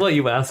 This is what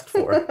you asked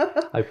for.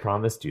 I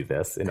promised you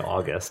this in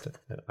August.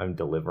 I'm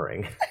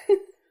delivering.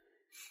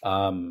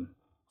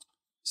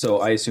 So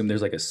I assume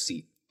there's like a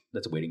seat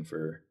that's waiting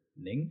for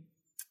Ning.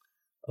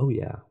 Oh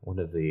yeah, one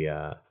of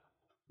the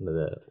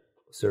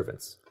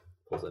servants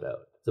pulls it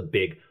out. It's a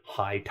big,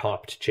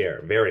 high-topped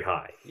chair, very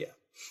high. Yeah,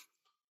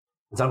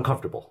 it's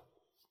uncomfortable.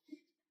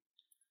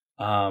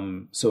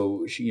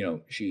 So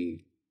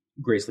she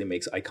gracefully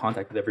makes eye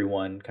contact with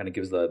everyone, kind of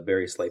gives the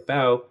very slight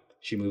bow.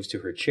 She moves to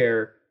her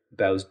chair,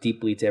 bows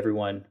deeply to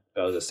everyone,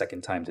 bows a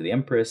second time to the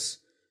Empress,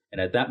 and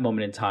at that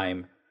moment in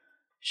time,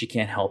 she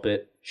can't help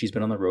it. She's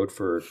been on the road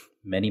for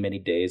many, many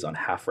days on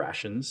half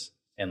rations,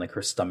 and like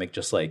her stomach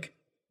just like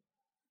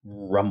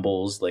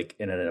rumbles like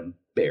in an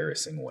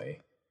embarrassing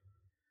way.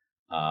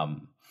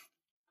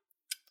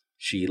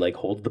 She like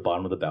holds the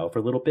bottom of the bow for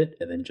a little bit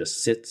and then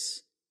just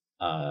sits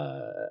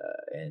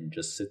and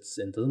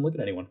doesn't look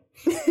at anyone.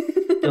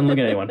 Doesn't look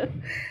at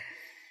anyone.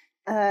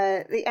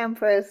 The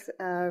Empress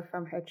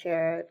from her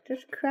chair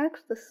just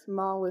cracks the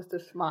smallest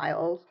of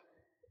smiles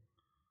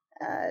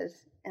as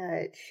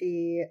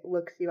she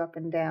looks you up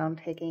and down,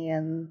 taking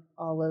in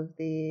all of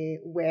the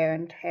wear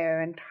and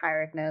tear and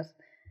tiredness,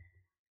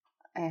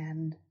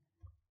 and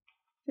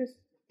just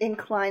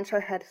inclines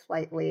her head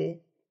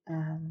slightly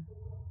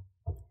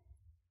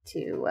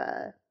to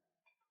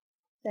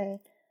say,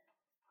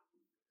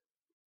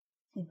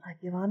 "Seems like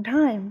you're on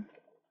time."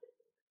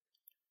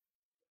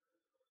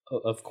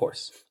 Of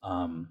course,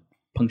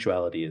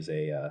 punctuality is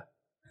a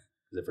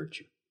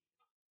virtue.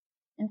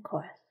 Of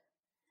course.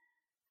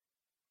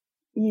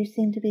 You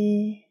seem to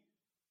be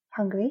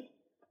hungry.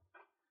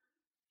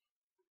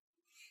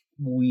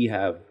 We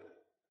have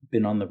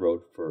been on the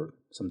road for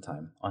some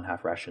time on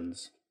half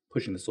rations,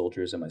 pushing the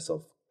soldiers and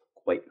myself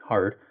quite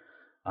hard.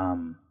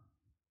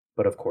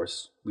 But of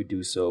course, we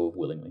do so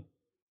willingly.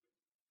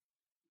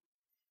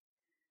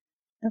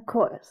 Of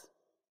course.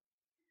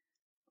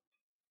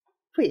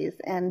 Please.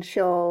 And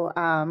she'll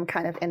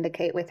kind of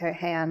indicate with her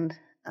hand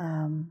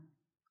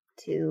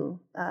to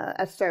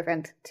a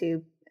servant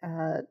to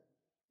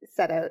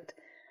set out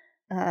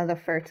the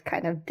first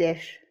kind of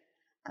dish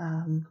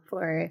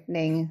for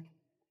Ning.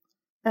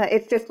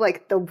 It's just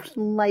like the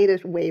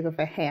slightest wave of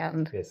a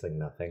hand. It's like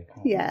nothing.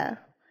 Yeah.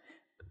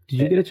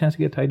 Did you get a chance to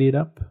get tidied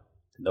up?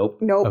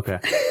 Nope. Okay.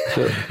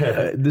 So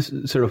this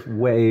sort of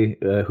Wei,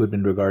 who had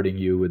been regarding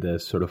you with a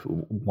sort of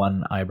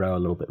one eyebrow a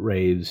little bit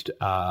raised,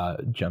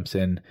 jumps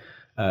in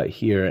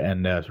here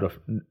and sort of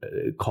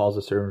calls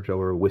the servant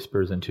over,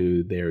 whispers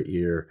into their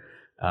ear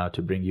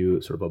to bring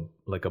you sort of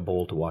a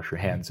bowl to wash your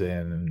hands in,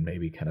 and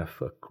maybe kind of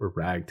a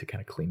rag to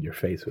kind of clean your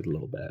face with a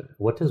little bit.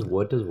 What does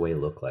Wei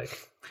look like?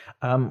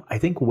 I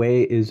think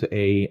Wei is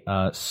a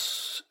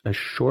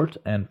short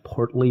and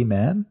portly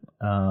man.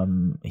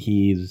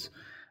 He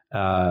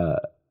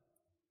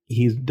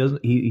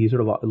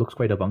sort of looks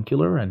quite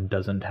avuncular and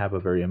doesn't have a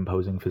very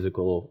imposing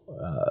physical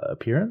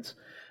appearance.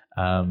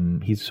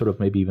 He's sort of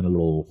maybe even a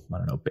little, I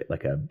don't know,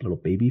 like a little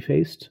baby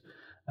faced.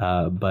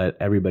 But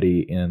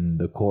everybody in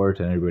the court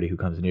and everybody who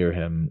comes near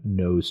him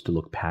knows to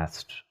look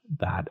past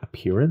that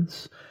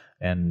appearance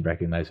and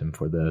recognize him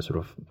for the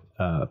sort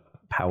of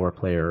power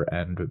player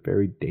and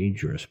very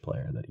dangerous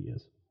player that he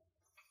is.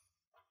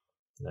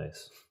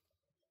 Nice.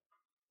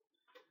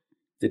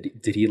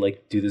 Did he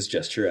like do this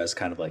gesture as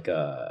kind of like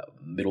a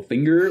middle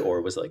finger,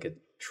 or was it like a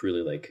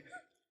truly like?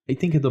 I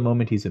think at the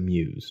moment he's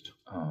amused.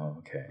 Oh,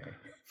 okay.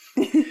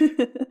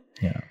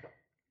 Yeah.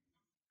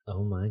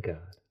 Oh my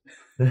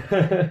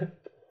god.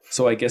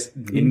 So I guess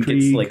Ning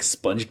gets like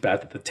sponge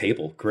bath at the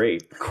table.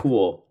 Great,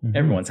 cool. Mm-hmm.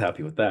 Everyone's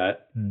happy with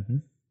that. Mm-hmm.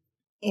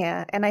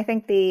 Yeah, and I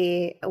think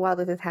while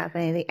this is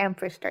happening, the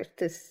Empress starts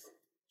to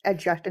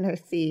adjust in her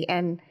seat,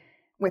 and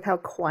with how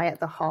quiet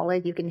the hall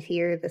is, you can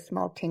hear the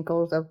small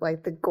tinkles of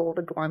like the gold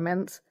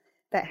adornments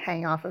that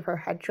hang off of her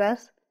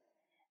headdress.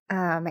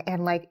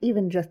 And like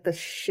even just the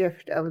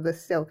shift of the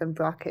silk and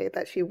brocade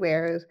that she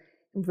wears,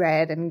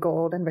 red and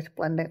gold and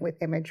resplendent with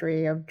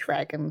imagery of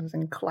dragons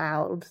and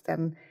clouds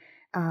and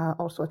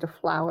all sorts of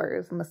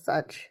flowers and the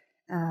such.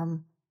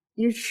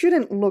 You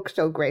shouldn't look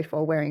so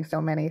graceful wearing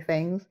so many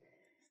things,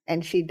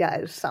 and she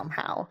does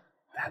somehow.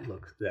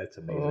 That's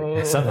amazing.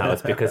 Oh. Somehow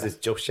it's because it's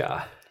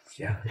Zhouxia.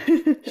 Yeah.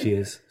 She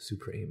is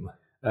supreme.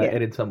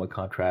 And in somewhat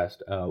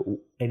contrast,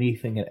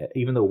 anything,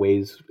 even though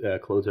Wei's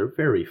clothes are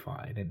very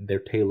fine and they're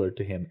tailored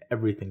to him,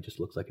 everything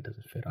just looks like it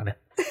doesn't fit on him.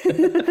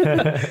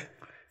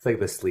 It's like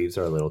the sleeves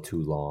are a little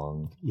too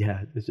long.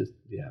 Yeah, it's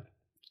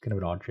kind of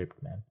an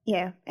odd-shaped man.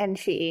 Yeah, and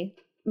she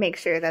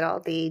makes sure that all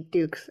the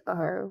dukes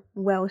are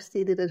well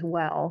seated as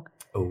well.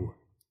 Oh.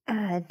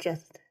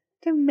 Just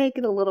to make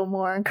it a little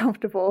more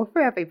uncomfortable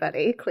for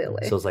everybody,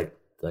 clearly. So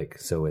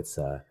it's so it's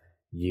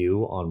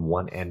you on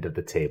one end of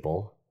the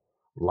table,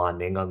 La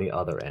Ning on the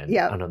other end,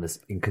 and on this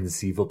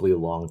inconceivably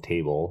long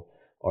table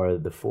are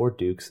the four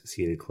dukes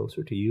seated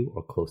closer to you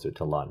or closer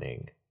to La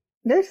Ning?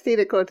 They're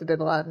seated closer to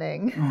La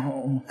Ning.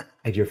 Oh.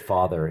 And your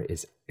father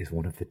is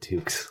one of the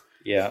dukes.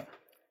 Yeah.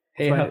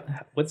 Hey,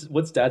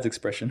 what's Dad's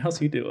expression? How's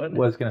he doing?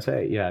 Well, I was going to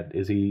say,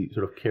 is he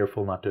sort of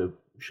careful not to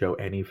show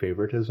any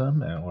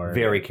favoritism? Or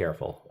Very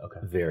careful. Okay.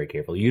 Very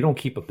careful. You don't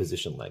keep a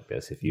position like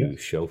this if you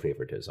show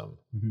favoritism.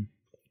 Mm-hmm.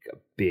 Like a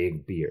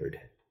big beard,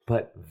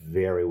 but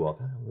very well,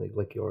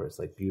 like yours,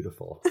 like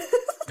beautiful.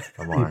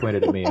 He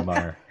pointed at me,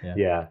 Amar.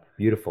 Yeah,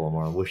 beautiful,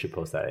 Amar. We should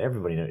post that.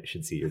 Everybody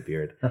should see your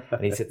beard.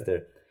 And he sits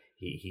there.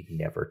 He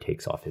never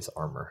takes off his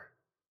armor.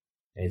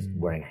 And he's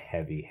wearing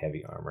heavy,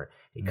 heavy armor.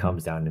 He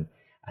comes down, and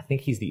I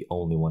think he's the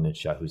only one in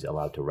Xia who's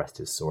allowed to rest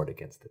his sword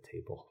against the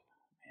table.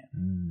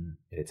 And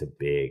it's a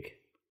big,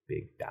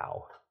 big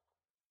Dao.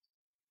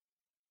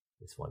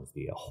 This one's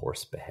the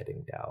horse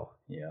beheading Dao.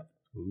 Yeah.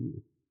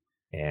 Ooh.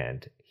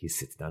 And he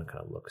sits down,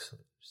 kind of looks,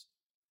 just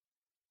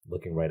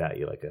looking right at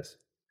you like this.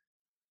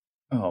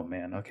 Oh,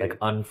 man. Okay. Like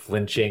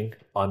unflinching,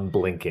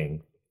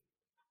 unblinking.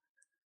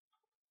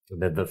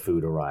 And then the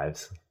food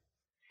arrives.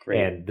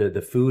 Great. And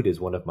the food is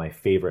one of my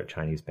favorite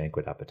Chinese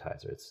banquet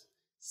appetizers.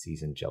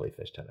 Seasoned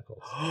jellyfish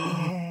tentacles.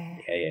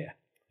 Yeah.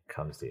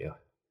 Comes to you.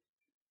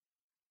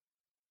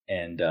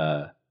 And,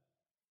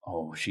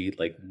 she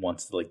like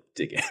wants to like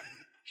dig in.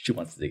 She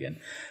wants to dig in.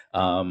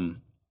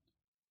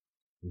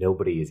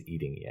 Nobody is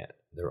eating yet.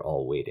 They're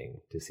all waiting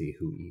to see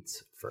who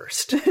eats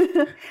first.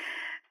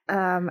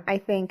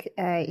 I think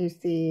you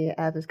see,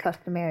 as is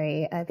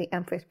customary, the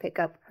Empress pick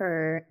up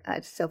her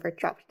silver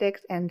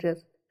chopsticks and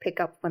just pick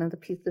up one of the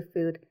pieces of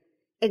food,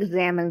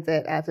 examines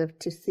it as if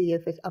to see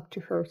if it's up to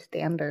her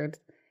standards,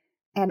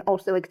 and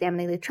also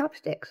examining the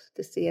chopsticks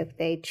to see if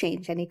they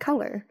change any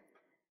color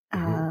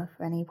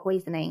for any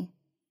poisoning.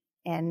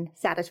 And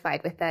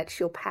satisfied with that,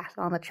 she'll pass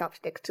on the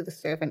chopsticks to the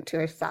servant to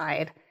her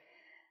side.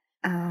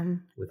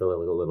 With a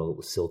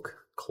little silk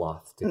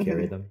cloth to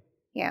carry them.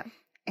 Yeah,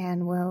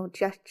 and will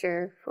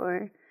gesture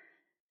for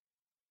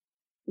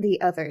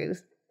the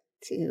others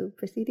to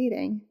proceed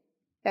eating.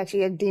 That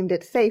she had deemed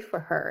it safe for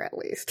her, at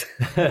least.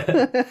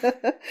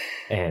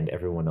 And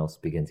everyone else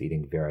begins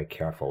eating very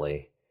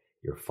carefully.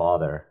 Your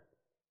father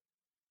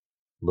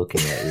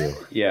looking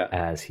at you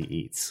as he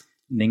eats.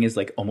 Ning is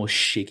like almost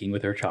shaking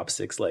with her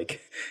chopsticks,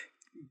 like,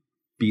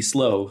 be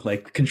slow,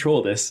 like,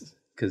 control this,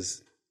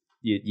 because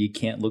you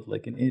can't look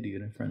like an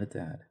idiot in front of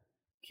Dad.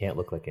 Can't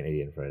look like an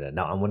idiot in front of Dad.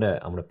 Now I'm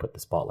gonna put the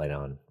spotlight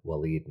on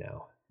Waleed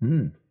now.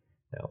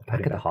 Now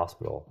back at the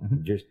hospital,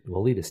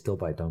 Waleed is still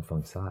by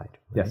Dongfeng's side.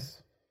 Right?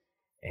 Yes.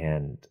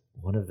 And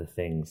one of the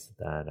things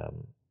that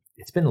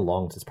it's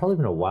probably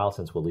been a while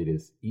since Waleed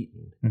has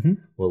eaten.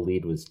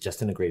 Waleed was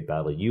just in a great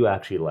battle. You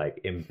actually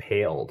like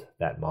impaled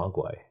that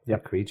Mogwai,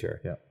 that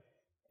creature. Yeah.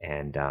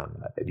 And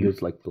it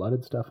was like blood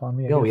and stuff on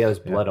me. Yeah, there was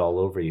blood all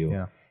over you.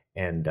 Yeah.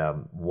 And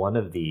one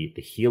of the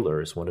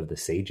healers, one of the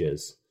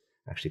sages,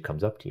 actually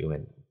comes up to you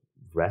and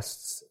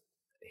rests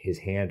his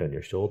hand on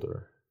your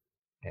shoulder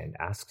and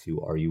asks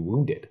you, "Are you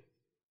wounded?"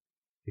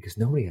 Because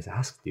nobody has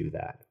asked you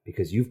that.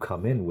 Because you've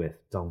come in with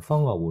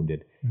Dongfeng all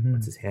wounded.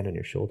 Puts his hand on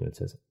your shoulder and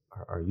says,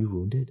 "Are you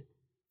wounded?"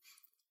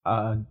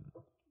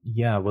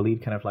 Yeah,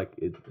 Waleed kind of like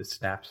it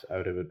snaps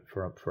out of it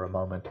for a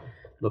moment,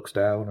 looks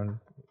down, and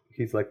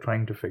he's like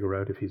trying to figure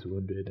out if he's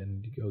wounded,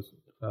 and he goes,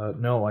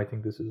 No, I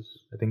think this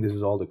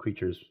is all the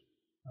creature's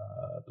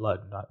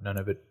blood. None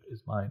of it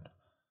is mine.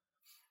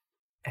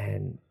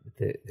 And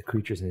the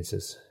creatures, and he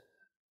says,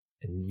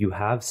 and you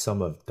have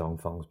some of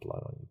Dongfeng's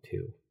blood on you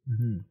too.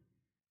 Mm-hmm.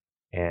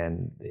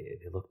 And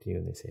they look to you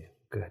and they say,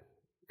 good.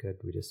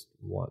 We just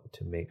want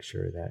to make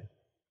sure that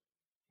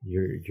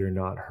you're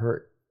not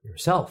hurt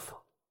yourself.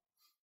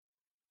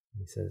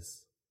 He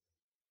says,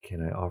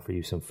 can I offer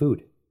you some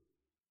food?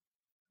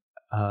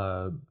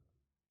 And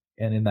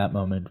in that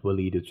moment,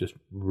 Walid is just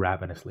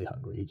ravenously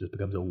hungry. He just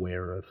becomes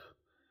aware of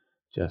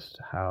just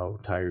how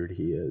tired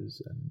he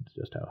is and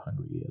just how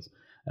hungry he is.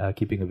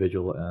 Keeping a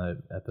vigil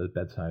at the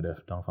bedside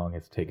of Dongfeng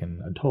has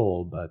taken a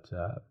toll, but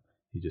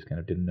he just kind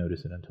of didn't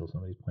notice it until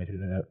somebody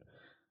pointed it out.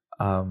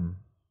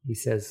 He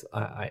says,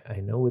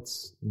 I know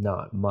it's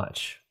not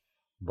much,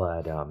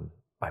 but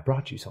I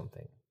brought you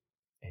something.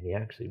 And he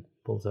actually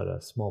pulls out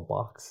a small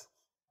box.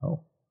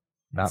 Oh,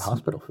 not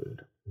hospital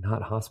food.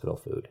 Not hospital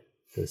food.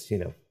 Because,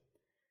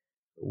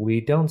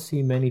 we don't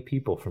see many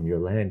people from your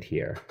land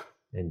here.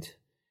 And,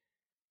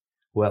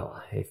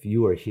 well, if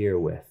you are here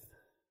with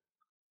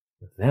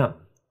them,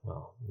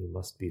 well, you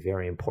must be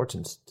very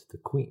important to the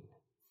queen.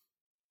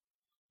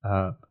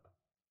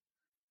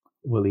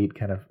 Walid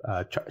kind of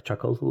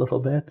chuckles a little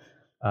bit.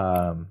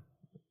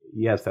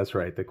 Yes, that's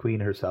right. The queen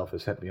herself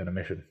has sent me on a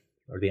mission,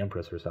 or the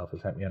empress herself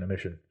has sent me on a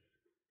mission.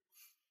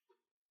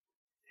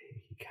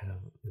 He kind of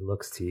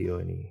looks to you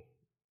and he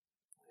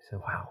says,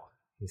 wow.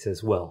 He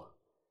says, well,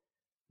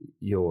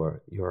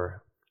 your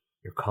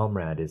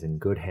comrade is in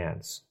good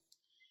hands.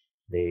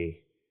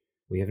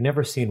 We have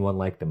never seen one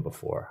like them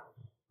before,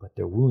 but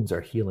their wounds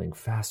are healing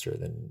faster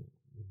than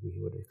we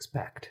would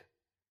expect.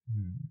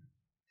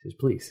 He says,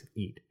 please,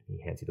 eat.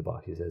 He hands you the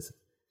box. He says,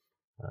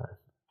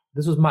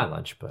 this was my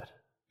lunch, but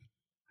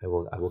I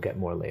will get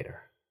more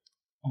later.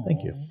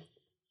 Thank you.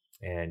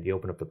 And you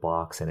open up the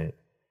box, and it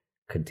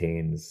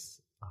contains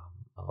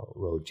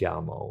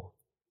rojamo.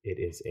 It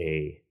is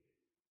a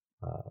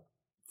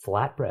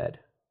flatbread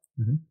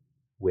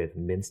with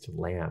minced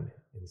lamb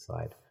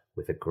inside,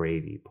 with a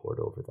gravy poured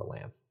over the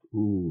lamb.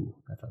 Ooh,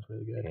 that sounds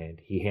really good. And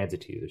he hands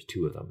it to you. There's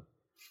two of them.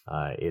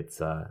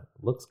 It's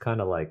looks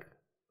kind of like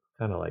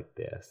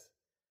this.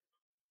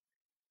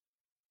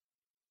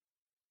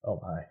 Oh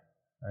my,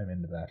 I'm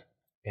into that.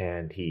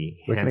 And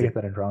he Where can I hands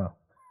get that in Toronto?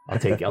 I'll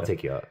take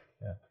you out.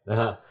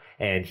 Yeah.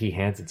 And he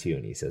hands it to you,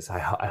 and he says,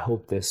 I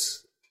hope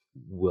this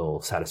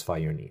will satisfy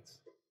your needs.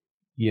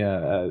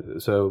 Yeah,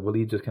 so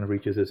Walid just kind of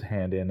reaches his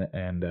hand in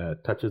and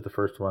touches the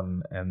first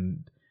one,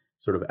 and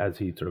sort of as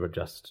he sort of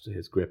adjusts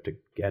his grip to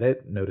get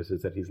it,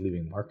 notices that he's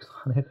leaving marks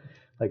on it,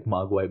 like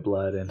Mogwai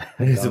blood and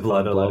there's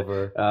blood all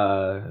over.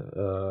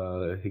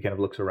 He kind of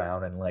looks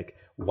around and like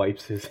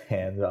wipes his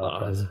hands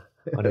off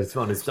on his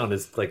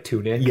like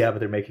tunic. Yeah, but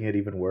they're making it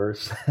even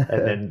worse.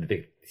 And then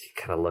he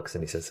kind of looks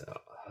and he says,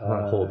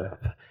 hold up.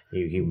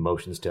 He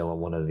motions to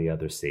one of the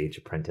other sage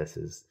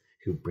apprentices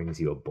who brings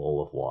you a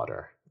bowl of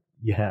water.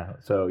 Yeah.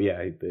 So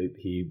yeah,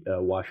 he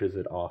washes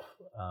it off.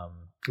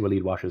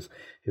 Walid washes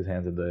his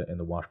hands in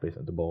the wash basin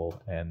of the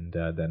bowl, and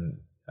then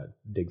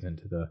digs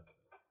into the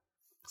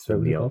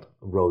meal.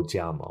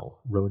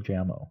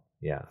 Rojamo.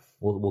 Yeah,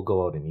 we'll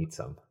go out and eat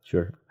some.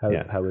 Sure.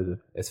 How is it?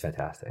 It's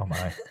fantastic. Oh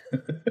my!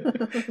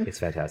 It's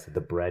fantastic.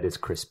 The bread is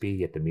crispy,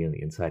 yet the meat on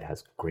the inside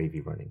has gravy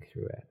running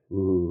through it.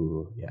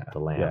 Ooh, yeah. The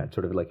lamb. Yeah, it's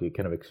sort of like it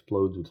kind of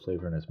explodes with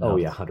flavor in his mouth. Oh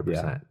yeah,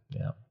 100%.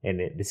 Yeah. And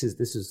this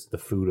is the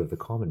food of the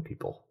common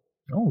people.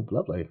 Oh,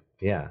 lovely.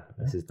 Yeah,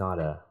 this is not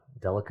a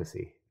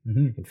delicacy.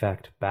 Mm-hmm. In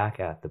fact, back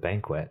at the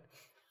banquet,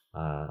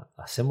 a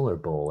similar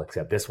bowl,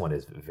 except this one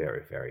is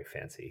very, very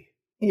fancy.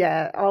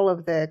 Yeah, all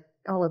of the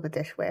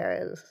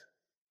dishware is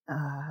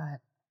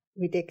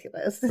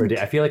ridiculous.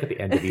 I feel like at the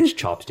end of each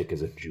chopstick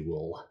is a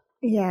jewel.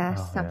 Yeah,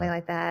 something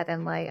like that,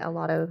 and like a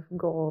lot of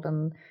gold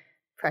and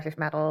precious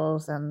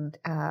metals and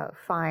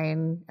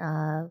fine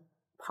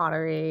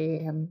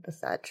pottery and the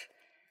such.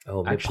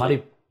 Oh,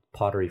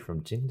 pottery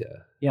from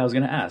Jingda. Yeah, I was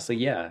gonna ask.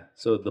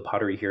 So the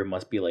pottery here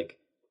must be like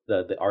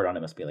the art on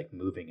it must be like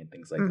moving and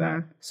things like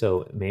that.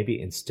 So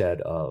maybe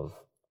instead of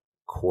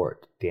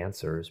court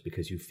dancers,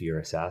 because you fear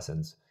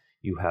assassins,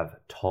 you have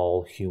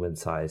tall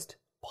human-sized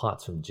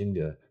pots from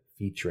Jingda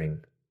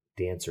featuring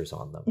dancers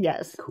on them.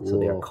 Yes. Cool. So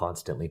they are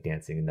constantly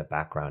dancing in the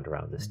background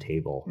around this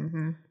table.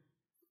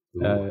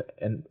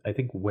 And I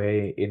think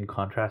Wei, in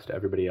contrast to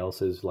everybody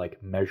else's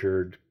like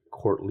measured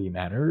courtly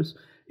manners,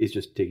 is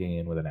just digging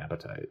in with an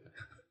appetite.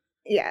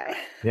 Yeah.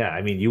 Yeah,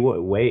 I mean,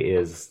 Wei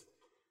is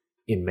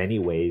in many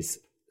ways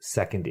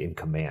second in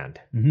command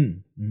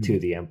to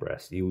the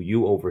Empress.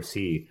 You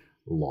oversee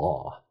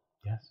law.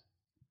 Yes.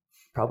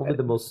 Probably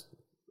the most,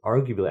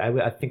 arguably,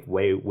 I think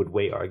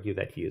Wei argue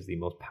that he is the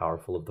most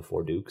powerful of the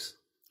four dukes.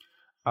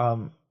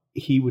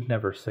 He would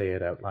never say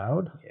it out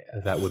loud. Yeah.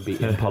 That would be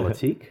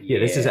impolitique. Yeah,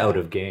 this is out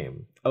of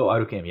game. Oh,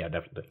 out of game. Yeah,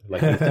 definitely.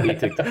 Like,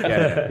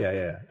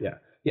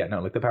 yeah.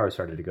 No, like the power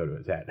started to go to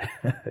his head.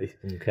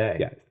 Okay.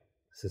 Yeah.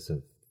 This is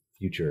some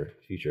future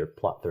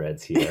plot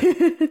threads here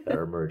that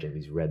are emerging.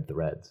 These red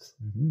threads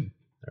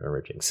are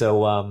emerging.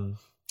 So,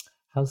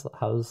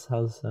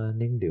 How's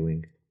Ning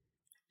doing?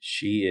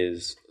 She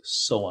is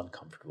so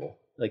uncomfortable.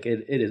 Like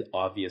it is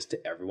obvious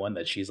to everyone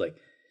that she's like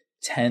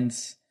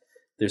tense.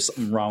 There's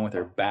something wrong with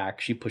her back.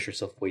 She pushed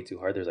herself way too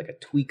hard. There's like a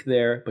tweak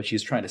there, but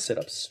she's trying to sit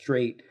up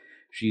straight.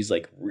 She's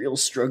like real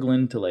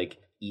struggling to like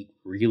eat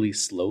really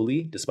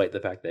slowly, despite the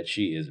fact that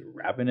she is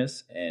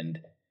ravenous, and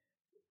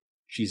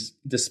she's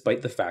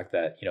despite the fact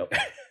that, you know,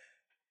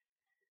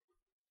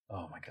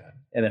 oh my God.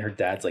 And then her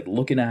dad's like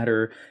looking at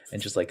her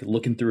and just like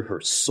looking through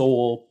her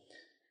soul.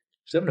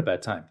 She's having a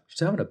bad time. She's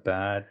having a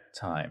bad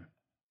time.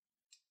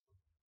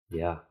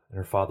 Yeah, and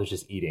her father's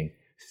just eating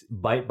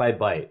bite by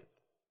bite.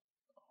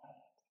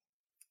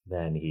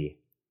 Then he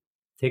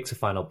takes a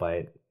final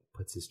bite,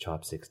 puts his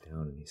chopsticks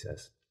down, and he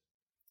says,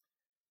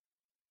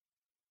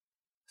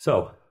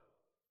 "So,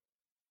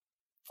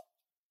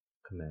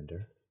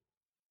 Commander,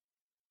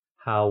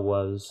 how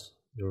was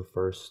your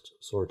first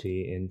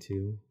sortie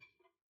into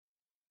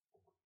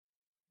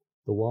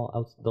the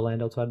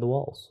land outside the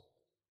walls?"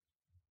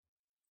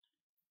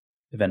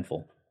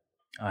 Eventful.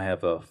 I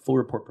have a full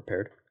report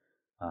prepared.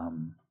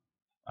 I'm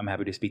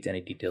happy to speak to any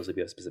details if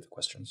you have specific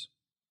questions.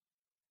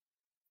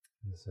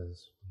 He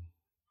says,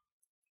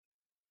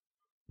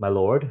 "My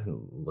lord,"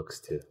 looks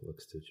to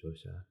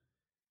Zhouxia.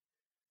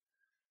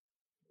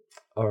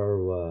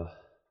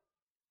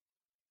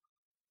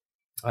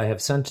 I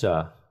have sent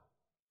some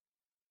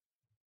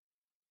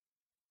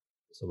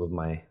of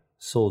my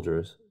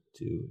soldiers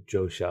to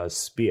Zhouxia's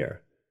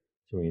spear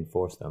to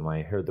reinforce them.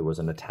 I heard there was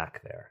an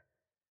attack there.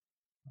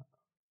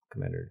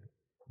 Commander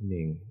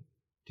Ning,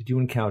 did you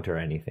encounter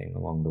anything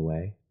along the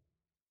way?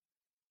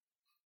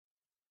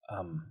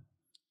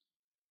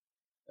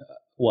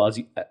 Well,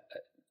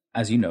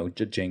 as you know,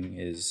 Jing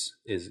is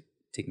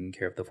taking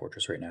care of the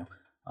fortress right now.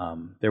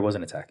 There was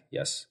an attack.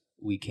 Yes,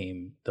 we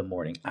came the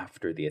morning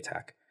after the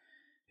attack.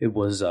 It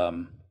was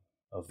a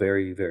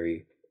very,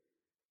 very,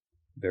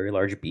 very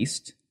large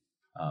beast,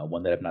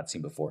 one that I've not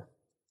seen before.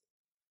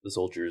 The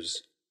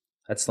soldiers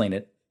had slain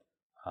it,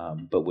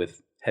 but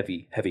with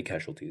heavy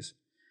casualties.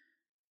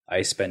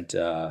 I spent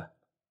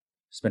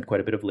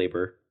quite a bit of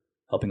labor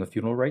helping with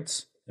funeral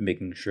rites and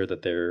making sure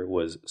that there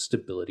was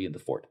stability in the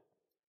fort.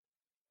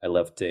 I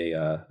left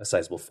a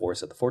sizable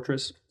force at the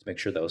fortress to make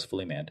sure that was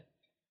fully manned.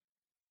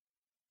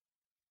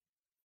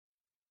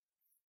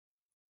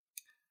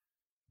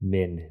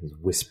 Min is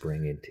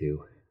whispering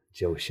into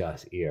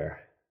Zhouxia's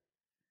ear.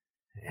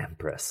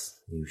 "Empress,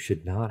 you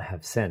should not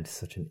have sent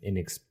such an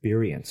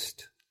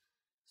inexperienced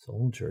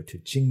soldier to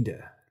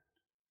Jingde."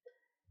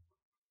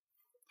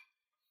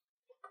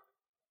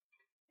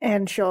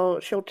 And she'll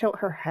tilt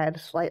her head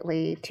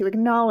slightly to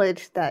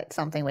acknowledge that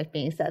something was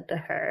being said to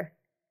her,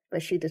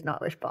 but she does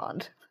not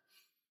respond.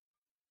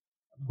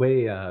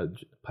 Wei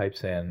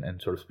pipes in and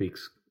sort of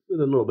speaks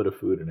with a little bit of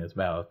food in his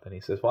mouth, and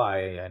he says, "Well,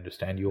 I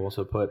understand you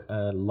also put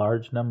a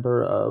large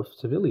number of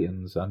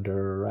civilians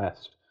under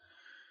arrest.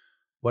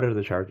 What are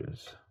the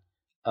charges?"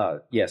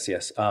 Yes.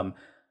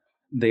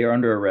 They are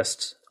under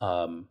arrest.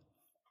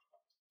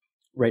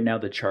 Right now,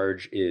 the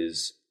charge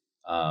is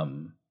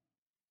all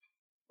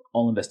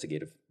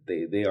investigative.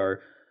 They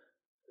are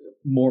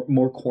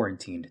more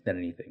quarantined than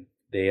anything.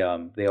 They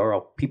are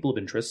all people of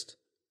interest,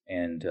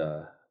 and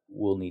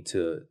we'll need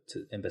to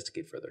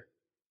investigate further.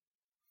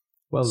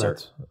 Well, Sir.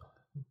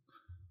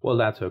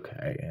 that's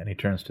okay. And he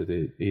turns to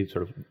he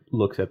sort of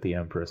looks at the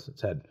Empress and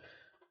said,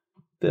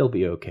 "They'll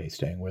be okay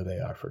staying where they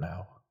are for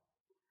now."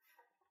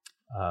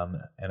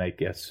 And I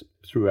guess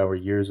through our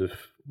years of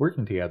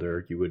working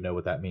together, you would know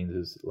what that means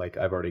is, like,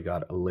 I've already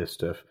got a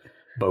list of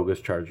bogus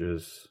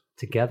charges.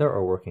 Together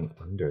or working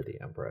under the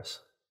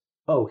Empress?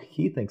 Oh,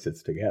 he thinks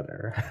it's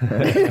together.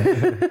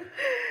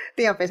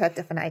 The Empress has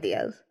different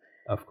ideas.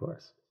 Of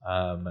course.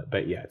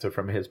 But yeah, so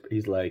from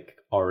he's like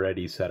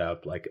already set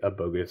up like a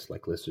bogus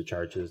like list of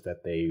charges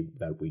that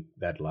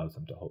allows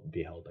them to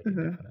be held like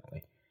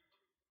indefinitely.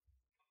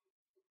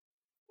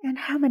 And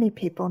how many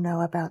people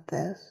know about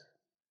this?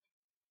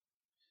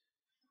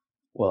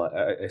 Well,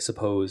 I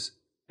suppose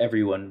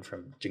everyone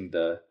from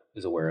Jingde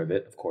is aware of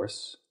it, of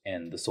course,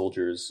 and the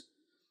soldiers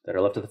that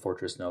are left at the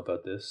fortress know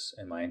about this,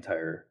 and my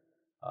entire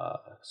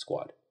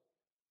squad.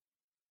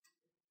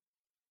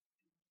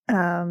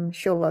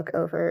 She'll look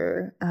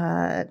over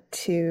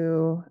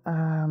to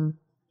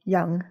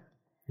Young.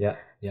 Yeah,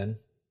 Yen.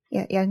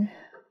 Yeah, Young.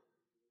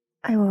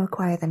 I will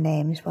acquire the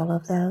names of all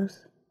of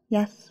those.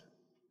 Yes.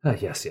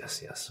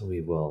 Yes.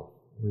 We will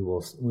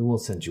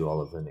send you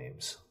all of the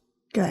names.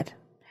 Good.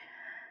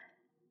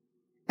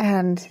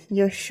 And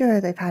you're sure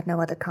they've had no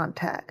other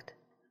contact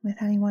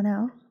with anyone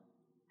else?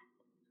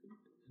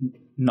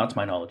 Not to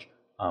my knowledge.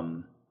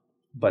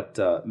 But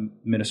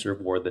Minister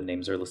of War, the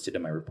names are listed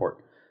in my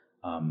report.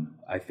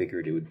 I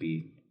figured it would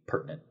be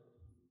pertinent.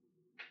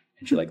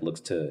 And she looks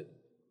to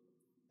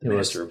the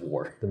Minister of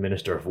War. The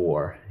Minister of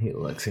War. He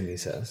looks and he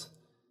says,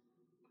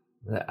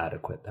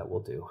 "Adequate, that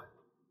will do.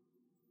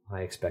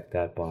 I expect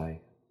that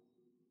by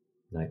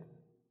night."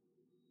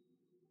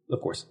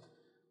 Of course.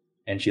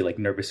 And she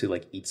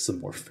nervously eats some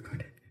more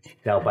food.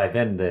 Now by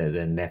then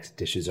the next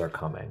dishes are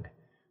coming.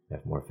 We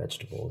have more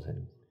vegetables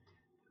and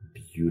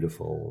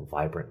beautiful,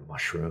 vibrant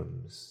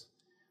mushrooms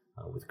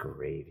with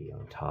gravy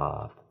on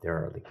top. There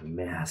are like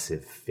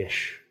massive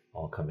fish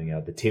all coming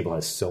out. The table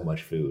has so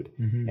much food,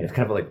 and it's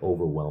kind of like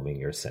overwhelming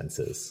your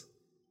senses.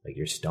 Like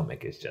your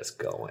stomach is just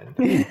going.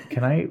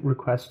 Can I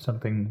request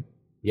something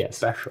Yes.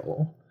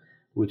 special?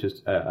 Which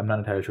is, I'm not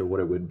entirely sure what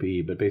it would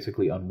be, but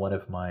basically on one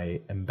of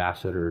my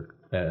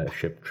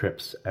ambassadorship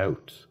trips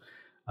out,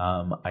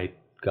 I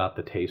got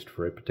the taste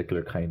for a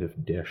particular kind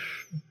of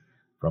dish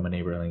from a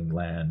neighboring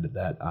land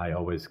that I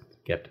always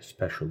get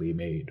specially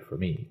made for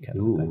me. Kind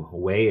of thing. Ooh,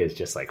 Wei is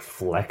just like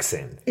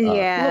flexing. A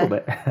Yeah. little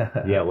bit.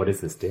 Yeah, what is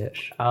this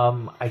dish?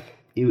 I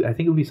think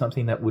it would be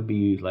something that would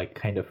be like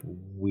kind of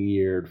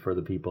weird for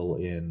the people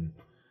in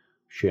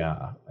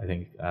Zhouxia. I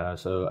think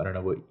so. I don't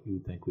know what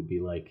you think would be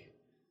like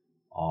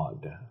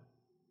odd.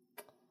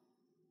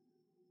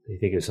 You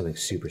think it's something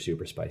super,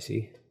 super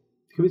spicy?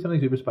 It could be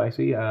something super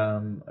spicy. I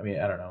mean,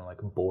 I don't know,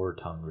 like boar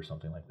tongue or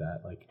something like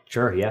that. Like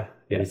Sure, yeah.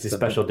 Yeah, It's a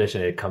something- special dish,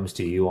 and it comes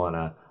to you on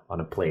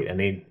a plate.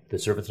 And the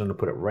servants don't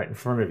put it right in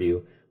front of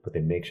you, but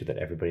they make sure that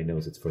everybody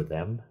knows it's for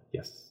them.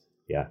 yes.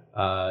 Yeah.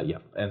 Yeah,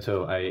 and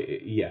so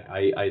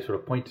I sort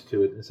of point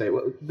to it and say,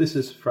 well, this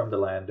is from the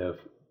land of.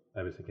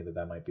 I was thinking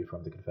that might be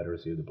from the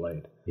Confederacy of the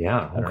Blade.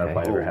 Yeah. I don't know if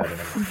I okay. ever had an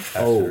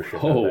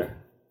ambassadorship out there.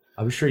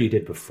 I'm sure you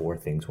did before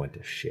things went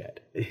to shit.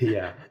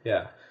 Yeah.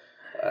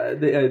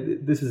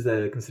 This is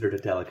considered a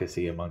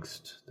delicacy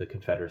amongst the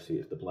Confederacy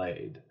of the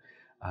Blade.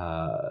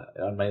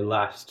 On my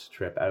last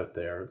trip out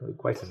there,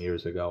 quite some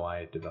years ago,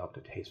 I developed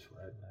a taste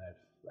for it, and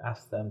I've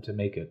asked them to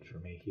make it for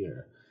me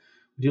here.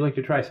 Would you like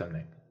to try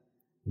something?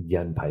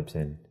 Yun pipes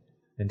in.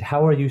 And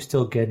how are you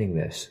still getting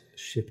this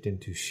shipped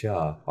into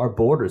Xia? Our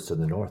borders to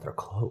the north are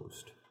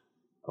closed.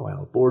 Oh,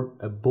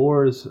 well,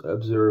 boars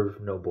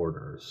observe no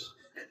borders.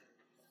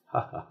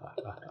 Ha ha ha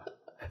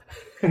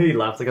ha. He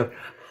laughs like a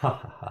ha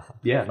ha ha.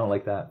 Yeah, no,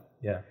 like that.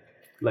 Yeah.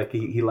 Like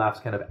he laughs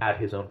kind of at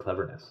his own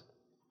cleverness.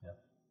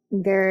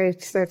 There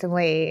is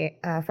certainly,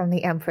 from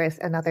the Empress,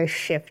 another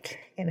shift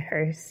in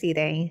her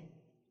seating.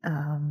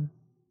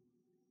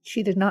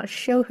 She did not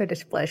show her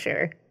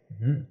displeasure,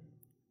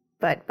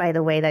 but by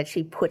the way that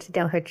she puts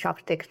down her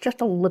chopsticks just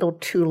a little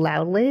too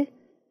loudly,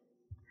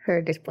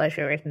 her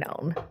displeasure is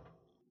known.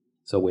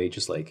 So Wei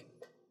just like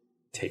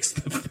takes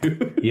the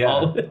food. Yeah.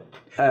 All of it.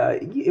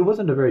 It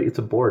wasn't it's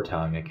a boar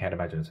tongue. I can't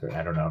imagine it's very,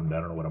 I don't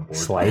know what a boar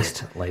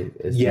Sliced, like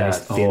it's Yeah. nice,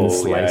 thin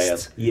sliced. Yeah.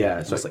 tongue. Yeah,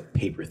 It's so just like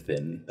paper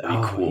thin. That'd be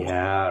oh, cool.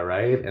 yeah,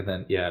 right? And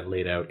then,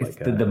 laid out It's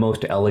like the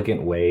most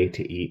elegant way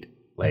to eat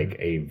like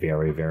a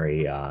very,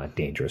 very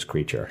dangerous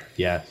creature.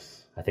 yes.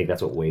 I think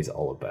that's what Wei's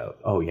all about.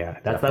 Oh, yeah.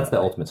 That's the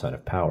ultimate sign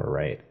of power,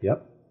 right?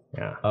 Yep.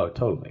 Yeah. Oh,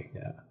 totally.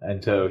 Yeah.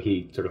 And so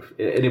he sort of,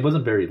 and it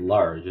wasn't very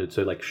large. And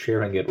so like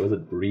sharing it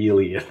wasn't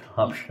really an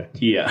option.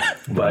 Yeah.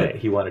 But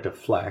he wanted to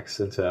flex.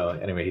 And so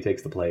anyway, he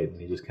takes the plate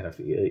and he just kind of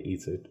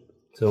eats it.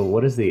 So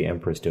what is the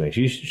Empress doing?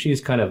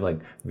 She's kind of like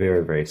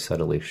very, very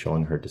subtly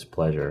showing her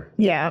displeasure.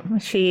 Yeah,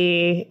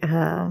 she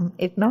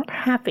is not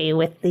happy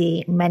with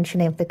the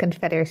mentioning of the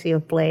Confederacy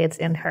of Blades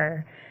in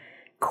her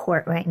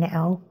court right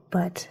now,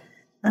 but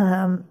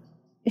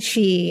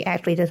she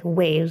actually just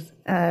waves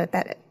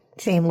that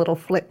same little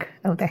flick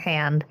of the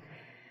hand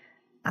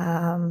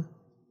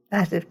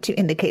as if to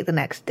indicate the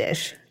next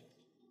dish.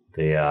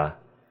 The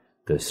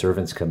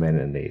servants come in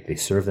and they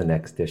serve the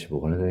next dish, but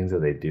one of the things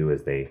that they do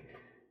is they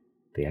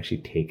actually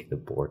take the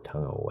boar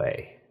tongue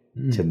away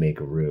to make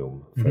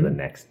room for the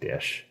next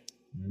dish.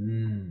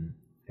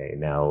 Okay,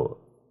 now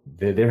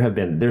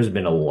there's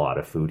been a lot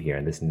of food here,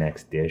 and this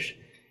next dish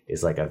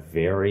is like a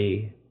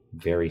very,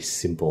 very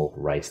simple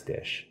rice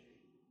dish.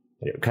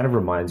 It kind of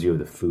reminds you of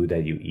the food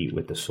that you eat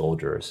with the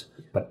soldiers,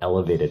 but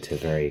elevated to a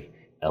very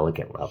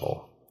elegant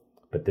level.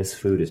 But this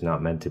food is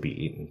not meant to be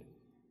eaten.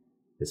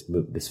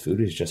 This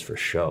food is just for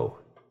show.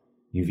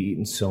 You've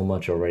eaten so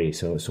much already,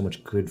 so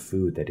much good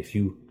food that if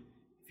you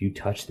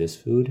touch this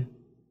food,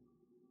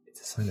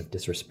 it's a sign of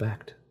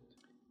disrespect.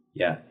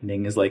 Yeah.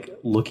 Ning is like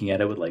looking at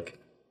it with like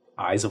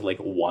eyes of like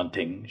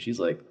wanting. She's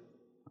like,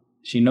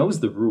 she knows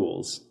the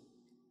rules,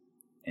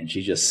 and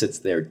she just sits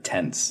there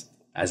tense,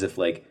 as if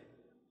like,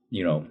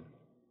 you know,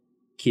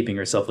 keeping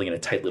herself like in a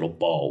tight little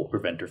ball will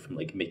prevent her from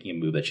like making a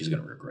move that she's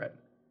going to regret.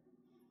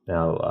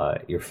 Now,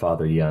 your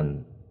father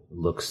Yun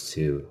looks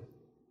to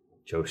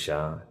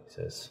Zhouxia. He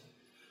says,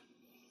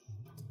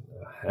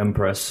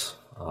 "Empress,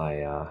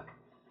 I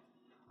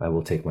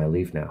will take my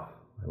leave now.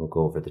 I will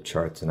go over the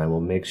charts, and I will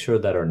make sure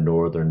that our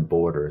northern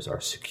borders are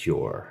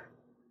secure."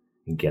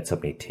 He gets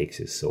up and he takes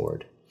his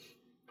sword.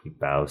 He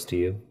bows to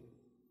you,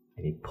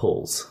 and he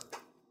pulls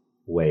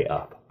way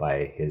up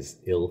by his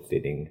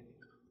ill-fitting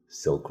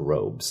silk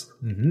robes.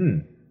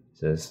 He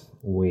says,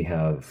 "We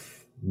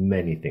have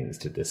many things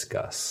to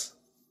discuss,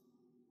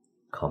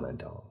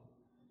 Commandant."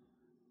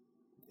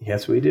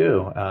 Yes, we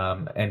do.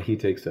 And he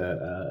takes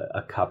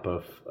a cup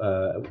of,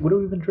 what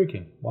have we been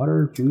drinking?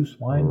 Water, juice,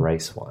 wine?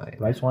 Rice wine.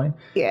 Rice wine?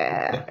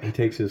 Yeah. He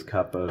takes his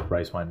cup of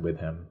rice wine with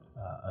him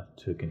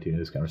to continue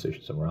this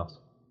conversation somewhere else.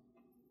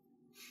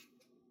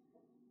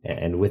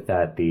 And with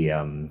that, the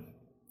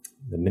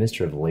the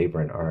Minister of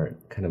Labor and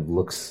Art kind of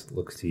looks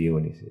to you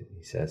and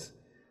he says,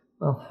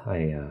 "Well,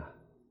 I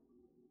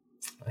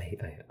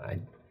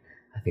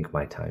think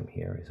my time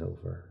here is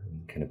over."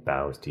 And kind of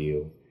bows to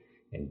you.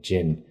 And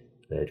Jin,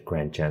 the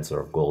Grand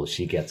Chancellor of Gold,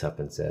 she gets up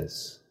and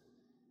says,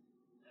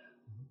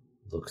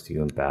 looks to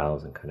you and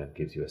bows and kind of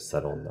gives you a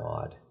subtle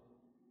nod.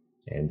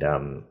 And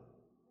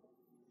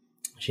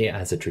she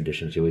has a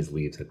tradition. She always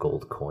leaves a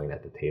gold coin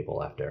at the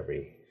table after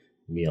every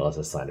meal as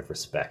a sign of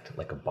respect,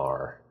 like a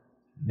bar,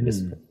 and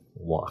just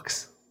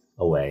walks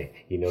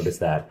away. You notice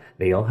that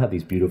they all have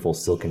these beautiful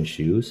silken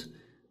shoes,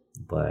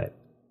 but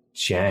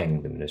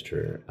Jin, the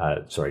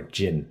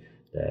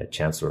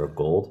Chancellor of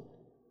Gold,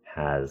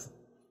 has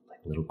like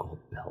little gold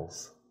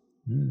bells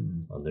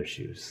on their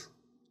shoes.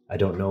 I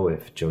don't know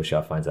if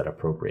Zhouxia finds that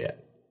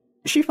appropriate.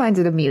 She finds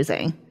it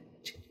amusing.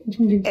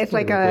 It's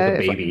like a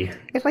baby.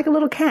 It's like a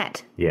little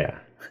cat. Yeah.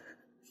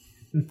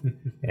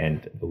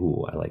 And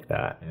I like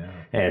that. Yeah.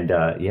 And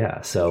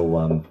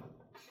so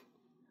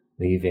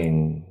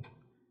leaving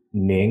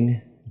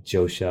Ning,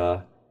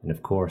 Zhouxia, and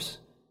of course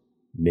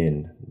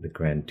Min, the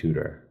Grand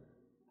Tutor,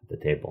 at the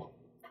table.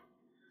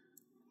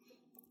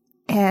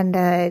 And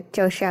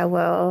Zhouxia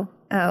will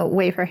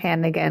wave her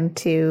hand again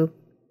to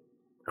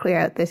clear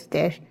out this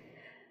dish.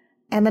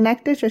 And the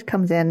next dish just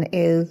comes in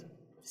is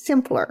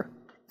simpler.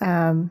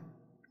 And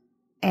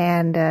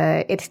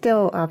it's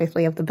still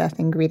obviously of the best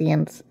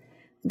ingredients,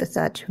 the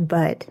such,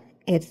 but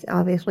it's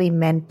obviously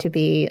meant to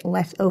be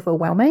less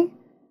overwhelming.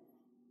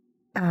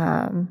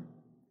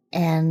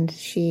 And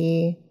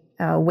she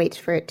waits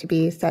for it to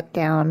be set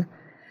down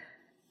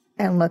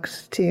and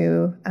looks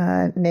to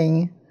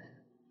Ning.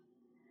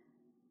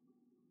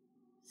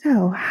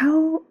 So,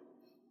 how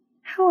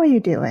are you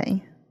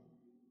doing?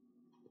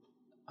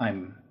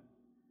 I'm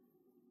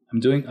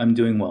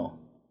doing well,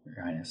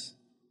 Your Highness,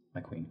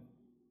 my queen.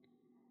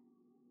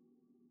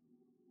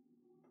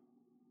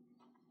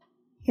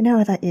 You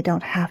know that you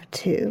don't have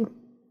to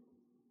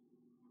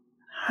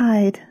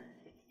hide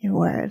your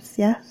words,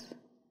 yes?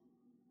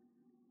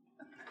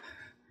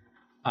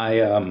 I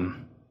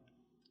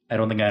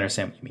don't think I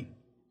understand what you mean.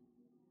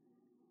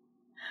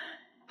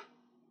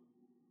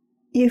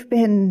 You've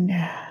been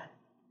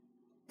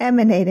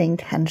emanating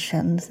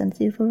tension since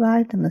you've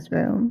arrived in this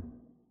room.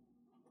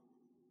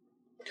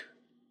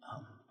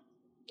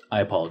 I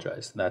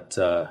apologize. That's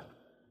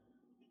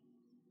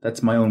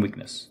my own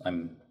weakness.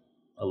 I'm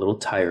a little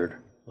tired, a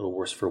little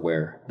worse for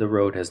wear. The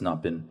road has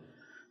not been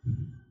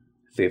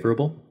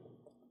favorable.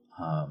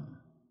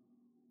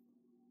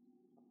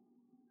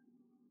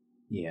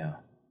 Yeah.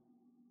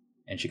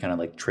 And she kind of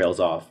like trails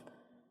off,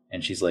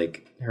 and she's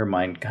like, her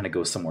mind kind of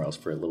goes somewhere else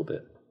for a little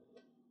bit.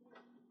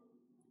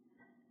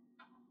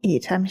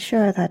 Eat, I'm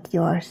sure that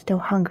you're still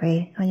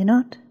hungry, are you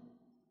not?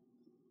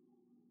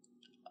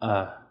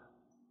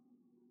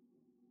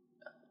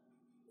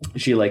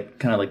 She like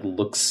kind of like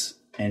looks,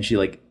 and she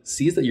like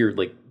sees that you're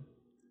like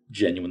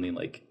genuinely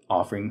like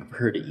offering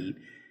her to eat,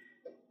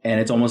 and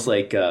it's almost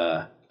like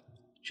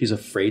she's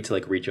afraid to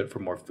like reach out for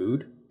more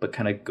food, but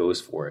kind of goes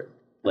for it.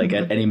 Like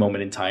at any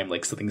moment in time,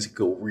 like something's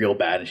go real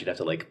bad, and she'd have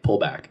to like pull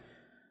back.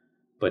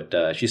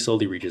 But she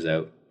slowly reaches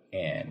out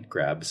and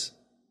grabs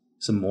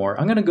some more.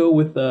 I'm gonna go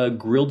with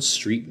grilled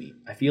street meat.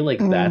 I feel like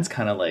that's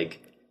kind of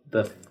like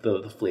the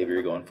flavor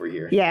you're going for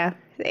here. Yeah,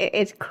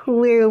 it's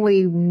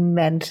clearly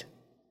meant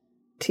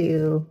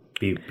to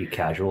be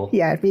casual.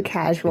 Yeah, be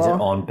casual. Is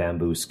it on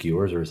bamboo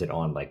skewers or is it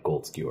on like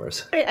gold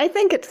skewers? I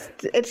think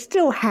it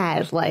still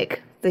has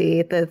like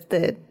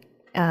the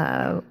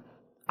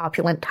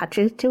opulent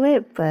touches to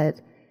it, but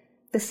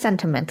the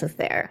sentiment is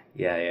there.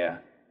 Yeah.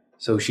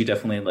 So she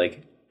definitely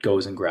like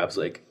goes and grabs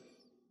like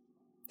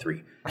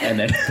 3, and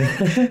then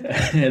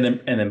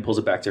and then pulls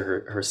it back to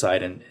her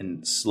side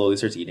and slowly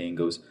starts eating and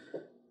goes,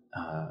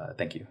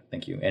 thank you,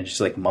 and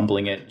she's like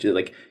mumbling it.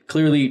 Like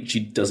clearly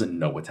she doesn't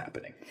know what's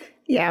happening.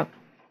 Yeah.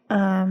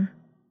 And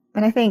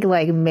I think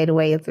like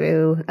midway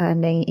through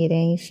Ning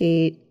eating,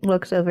 she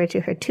looks over to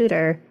her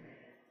tutor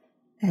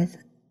as,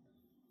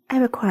 I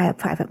require a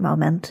private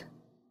moment.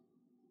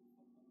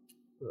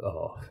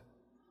 Oh,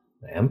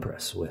 the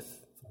Empress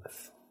with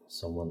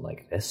someone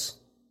like this?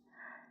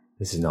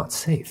 This is not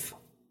safe.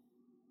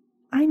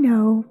 I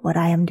know what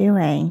I am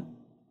doing.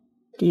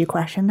 Do you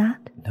question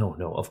that?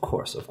 No, of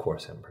course,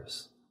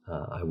 Empress.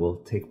 I will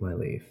take my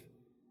leave.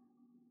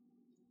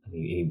 And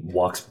he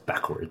walks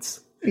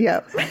backwards.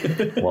 Yep.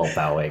 While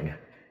bowing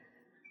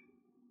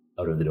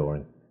out of the door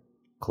and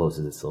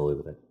closes it slowly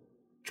with it.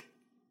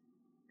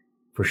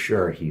 For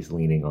sure, he's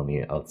leaning on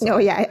the outside. Oh,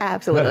 yeah,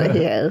 absolutely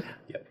he is.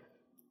 Yep.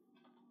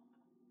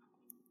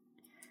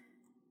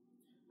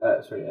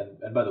 Sorry,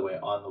 and by the way,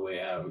 on the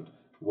way out,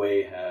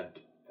 Wei had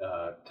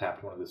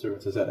tapped one of the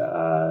servants and said,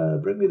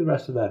 bring me the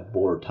rest of that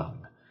boar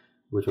tongue,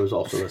 which was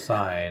also a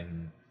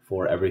sign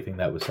for everything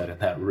that was said in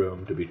that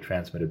room to be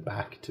transmitted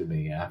back to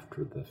me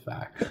after the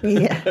fact.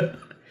 Yeah.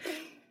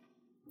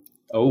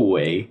 Oh,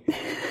 Wei.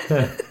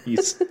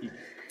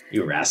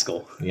 You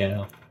rascal. You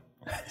know?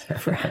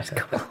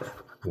 Rascal.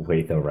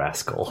 Wait, the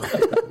rascal.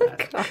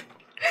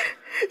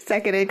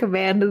 Second in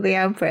command of the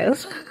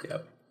Empress.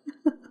 Yep.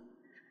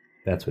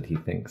 That's what he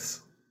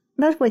thinks.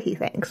 That's what he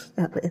thinks.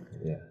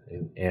 Yeah,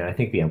 and I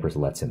think the Empress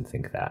lets him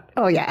think that.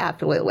 Oh, yeah,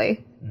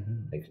 absolutely.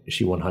 Like,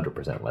 she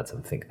 100% lets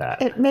him think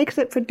that. It makes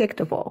it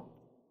predictable.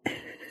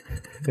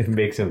 It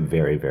makes him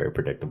very, very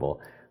predictable.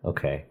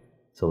 Okay,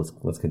 so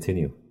let's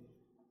continue.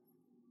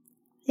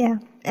 Yeah,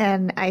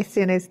 and as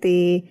soon as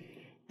the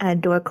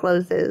door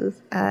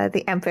closes,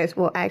 the Empress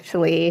will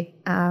actually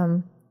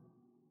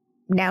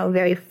now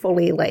very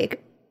fully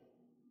like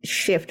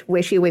shift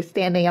where she was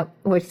sitting up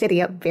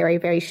very,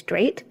 very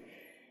straight.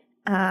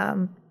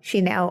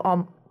 She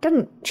now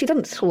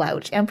doesn't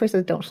slouch.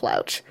 Empresses don't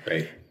slouch.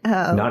 Right.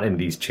 Not in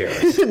these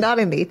chairs. Not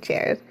in these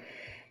chairs.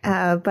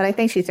 But I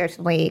think she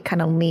certainly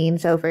kind of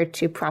leans over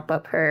to prop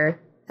up her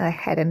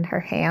head in her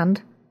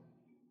hand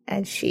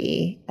as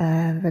she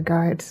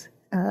regards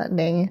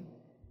Ning.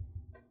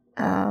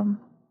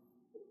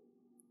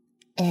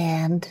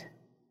 And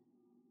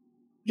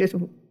just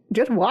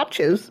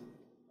watches.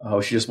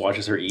 Oh, she just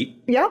watches her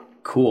eat? Yep.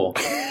 Cool.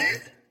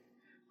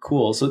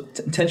 Cool. So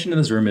tension in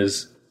this room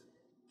is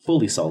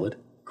fully solid.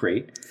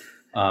 Great.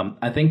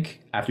 I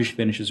think after she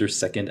finishes her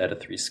second out of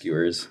 3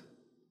 skewers,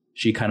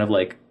 she kind of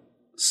like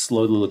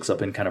slowly looks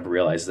up and kind of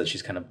realizes that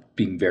she's kind of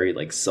being very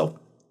like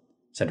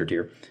self-centered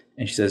here.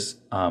 And she says,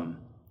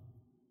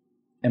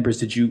 Empress,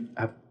 did you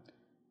have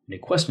any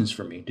questions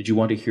for me? Did you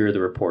want to hear the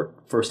report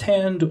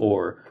firsthand,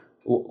 or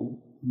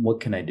what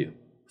can I do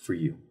for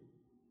you?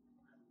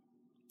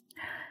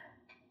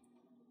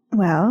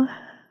 Well,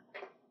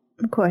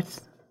 of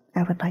course,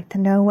 I would like to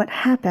know what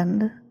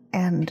happened,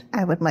 and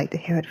I would like to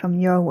hear it from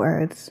your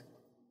words.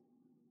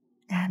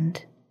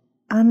 And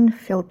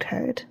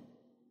unfiltered.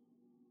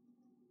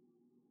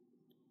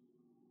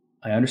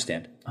 I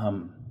understand.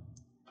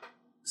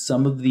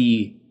 Some of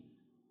the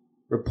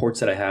reports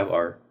that I have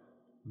are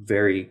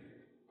very,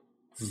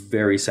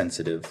 very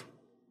sensitive.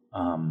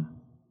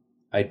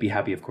 I'd be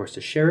happy, of course,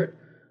 to share it,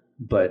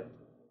 but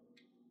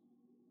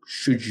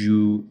should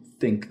you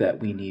think that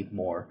we need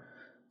more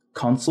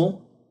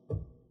counsel,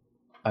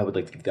 I would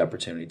like to give the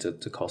opportunity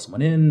to call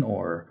someone in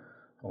or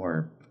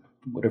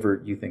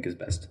whatever you think is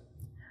best.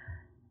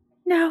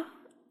 No,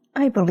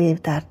 I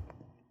believe that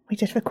we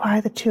just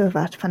require the 2 of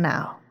us for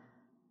now.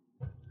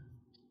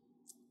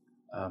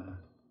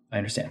 I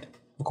understand.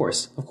 Of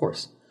course.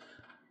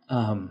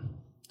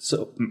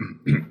 So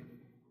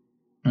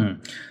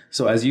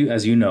as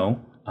you know,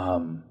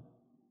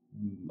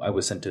 I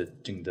was sent to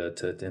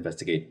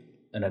investigate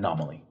an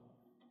anomaly.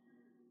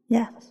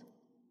 Yes.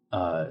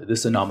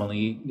 This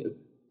anomaly,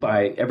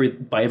 by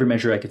every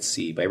measure I could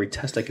see, by every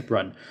test I could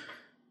run,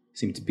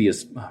 seemed to be a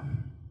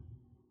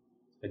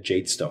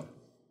jade stone,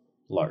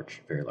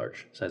 large, very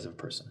large, size of a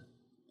person.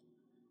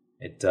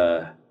 It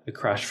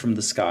crashed from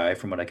the sky,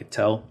 from what I could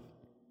tell,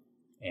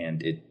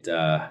 and it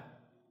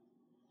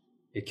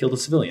killed a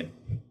civilian.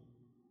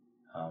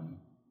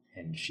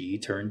 And she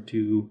turned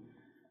to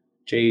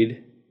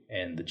jade,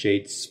 and the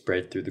jade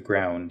spread through the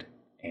ground,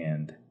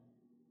 and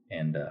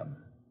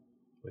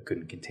we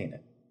couldn't contain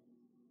it.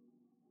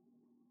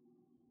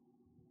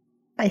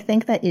 I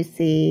think that you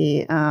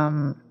see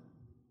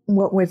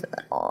what was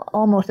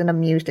almost an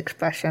amused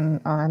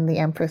expression on the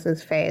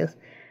Empress's face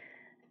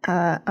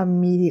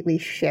immediately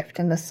shift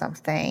into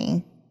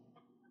something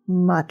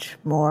much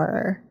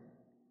more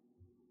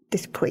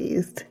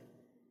displeased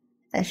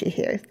as she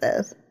hears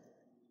this.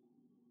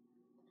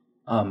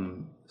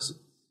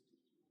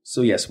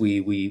 So yes,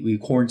 we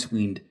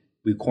quarantined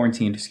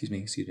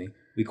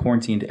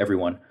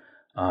everyone.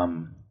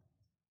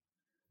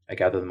 I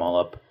gathered them all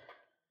up.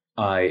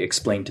 I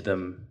explained to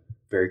them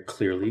very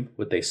clearly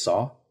what they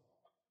saw.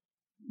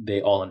 They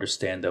all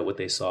understand that what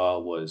they saw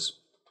was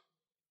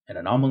an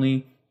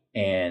anomaly,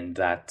 and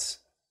that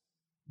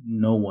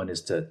no one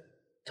is to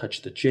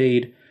touch the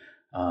jade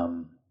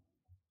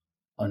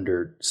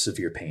under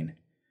severe pain.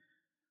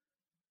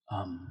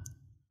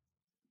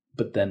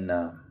 But then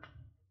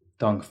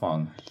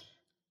Dongfang,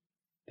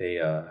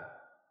 and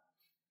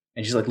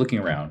she's like looking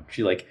around.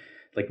 She like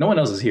no one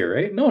else is here,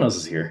 right? No one else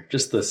is here.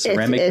 Just the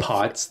ceramic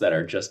pots that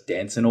are just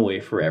dancing away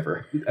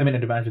forever. I mean,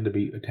 I'd imagine to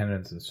be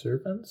attendants and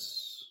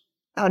servants.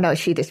 Oh no,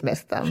 she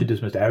dismissed them. She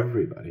dismissed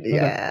everybody.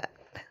 Yeah.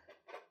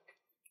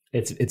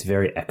 It's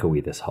very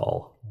echoey, this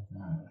hall.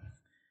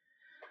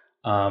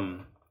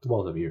 The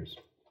walls have ears.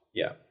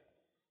 Yeah.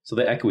 So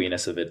the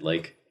echoiness of it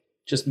like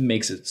just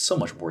makes it so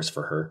much worse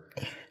for her.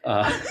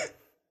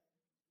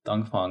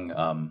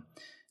 Dongfang,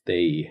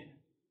 they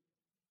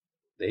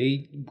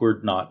were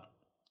not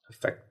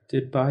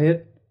affected by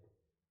it.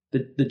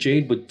 The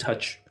jade would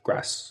touch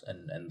grass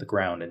and the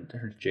ground and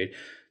turn to jade.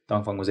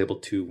 Dongfang was able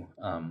to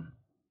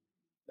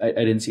I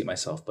didn't see it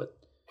myself, but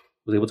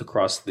was able to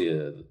cross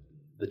the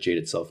jade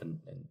itself and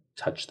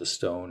touch the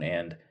stone,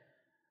 and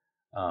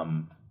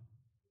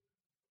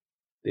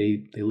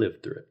they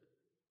lived through it.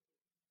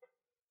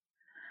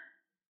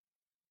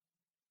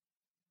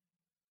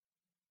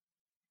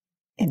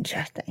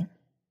 Interesting.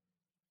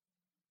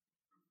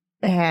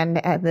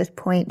 And at this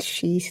point,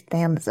 she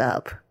stands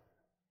up.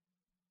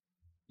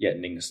 Yeah,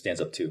 Ning stands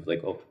up too.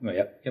 Like, oh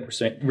yeah,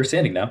 we're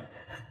standing now.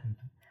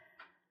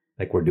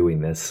 like we're doing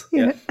this.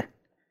 Yeah.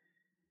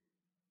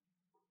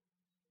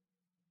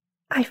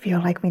 I feel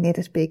like we need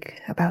to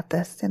speak about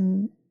this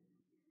in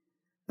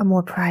a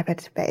more private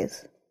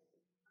space.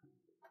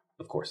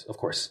 Of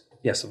course.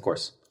 Yes, of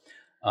course.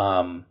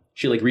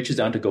 She like reaches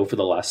down to go for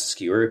the last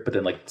skewer, but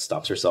then like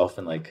stops herself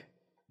and like,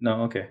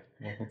 no, okay.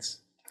 Well,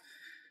 let's...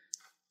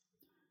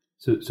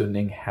 So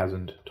Ning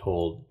hasn't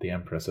told the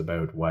Empress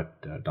about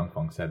what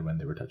Dongfeng said when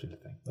they were touching the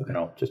thing. Okay,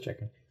 No. just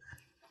checking.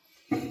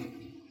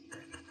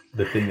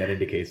 The thing that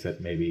indicates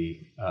that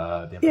maybe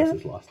the Empress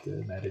has lost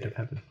the mandate of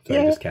heaven. So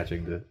I'm just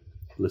catching the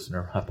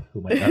listener up who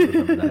might not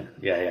remember that.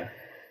 Yeah.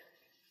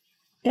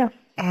 Yeah.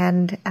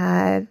 And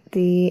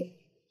the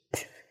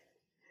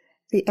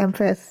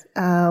Empress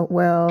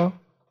will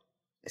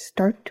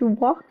start to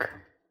walk.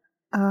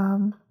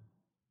 And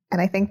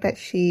I think that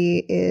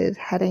she is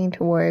heading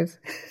towards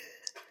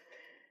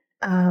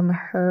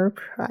her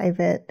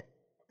private,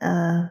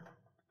 I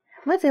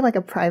would say like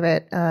a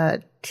private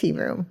tea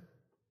room.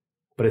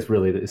 But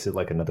is it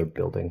like another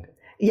building?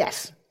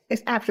 Yes,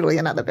 it's absolutely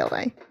another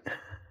building.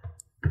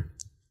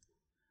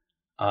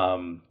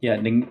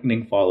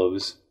 Ning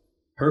follows.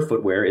 Her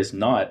footwear is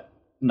not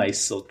nice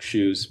silk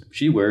shoes.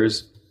 She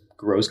wears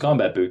gross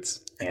combat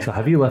boots. And So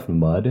have you left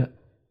mud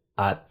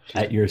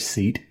at your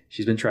seat?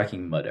 she's been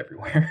tracking mud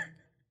everywhere.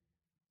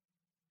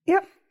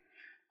 Yep.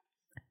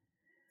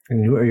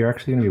 And you're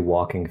actually going to be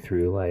walking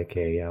through like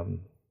a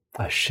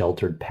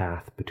sheltered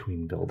path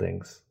between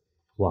buildings.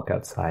 Walk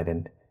outside,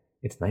 and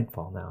it's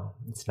nightfall now.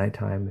 It's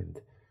nighttime, and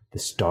the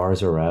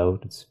stars are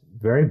out. It's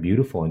very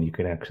beautiful, and you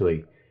can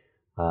actually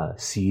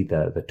see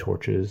the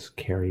torches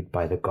carried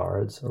by the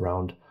guards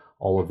around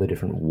all of the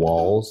different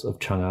walls of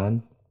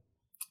Chang'an.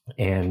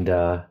 And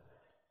I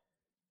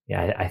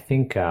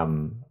think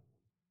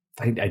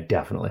I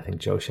definitely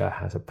think Zhouxia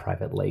has a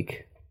private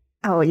lake.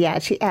 Oh, yeah,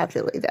 she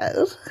absolutely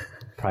does.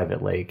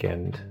 Private lake,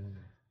 and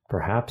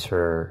perhaps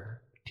her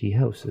tea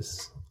house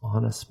is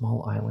on a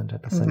small island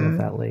at the center of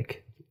that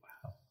lake.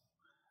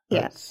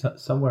 Yeah.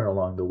 Somewhere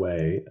along the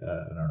way,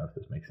 I don't know if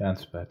this makes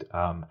sense, but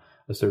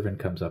a servant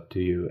comes up to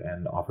you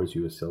and offers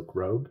you a silk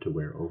robe to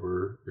wear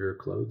over your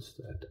clothes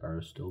that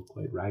are still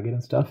quite ragged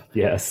and stuff.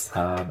 Yes.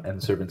 And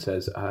the servant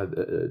says,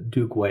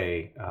 Duke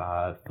Wei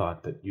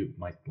thought that you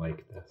might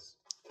like this.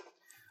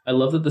 I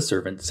love that the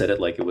servant said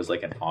it like it was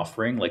like an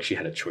offering, like she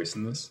had a choice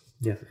in this.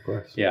 Yes, of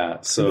course.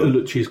 Yeah,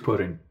 so... She's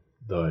quoting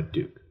the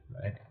Duke,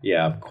 right?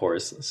 Yeah, of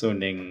course. So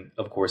Ning,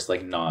 of course,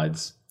 like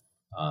nods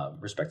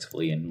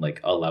respectfully and like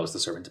allows the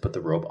servant to put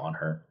the robe on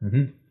her.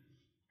 Mm-hmm.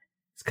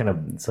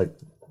 It's like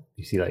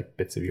you see like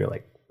bits of your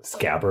like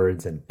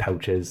scabbards and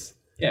pouches.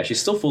 Yeah,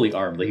 she's still fully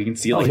armed. Like you can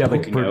see, like like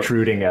poking out.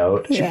 protruding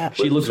out. Yeah.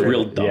 She looks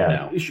real dumb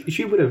now.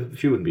 She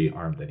wouldn't be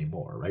armed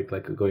anymore, right?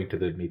 Like going to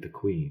meet the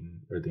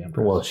Queen or the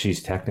Empress. Well,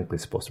 she's technically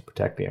supposed to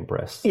protect the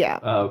Empress. Yeah.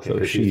 Okay. So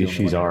 'cause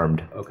she's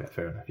armed. Okay,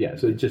 fair enough. Yeah,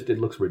 so it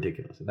looks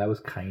ridiculous. And that was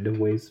kind of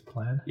Wei's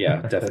plan.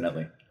 Yeah,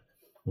 definitely.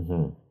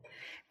 Mm-hmm.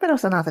 But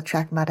also not to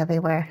track mud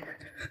everywhere.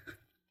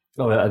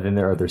 Oh, and then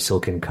there are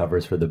silken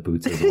covers for the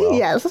boots as well.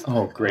 Yes.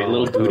 Oh, great.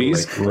 Little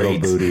booties. Little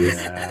booties.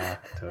 Yeah,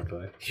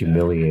 totally.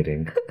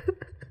 Humiliating.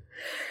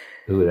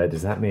 Ooh,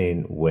 does that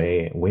mean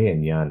Wei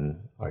and Yun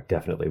are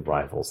definitely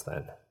rivals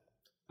then?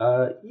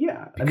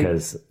 Yeah.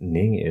 Because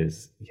Ning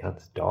is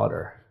Yun's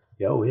daughter.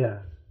 Oh yeah.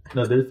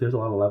 No, there's a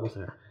lot of levels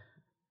there.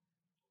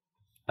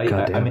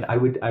 I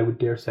would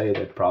dare say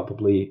that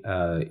probably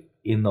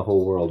in the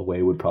whole world,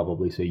 Wei would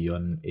probably say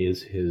Yun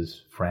is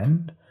his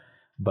friend,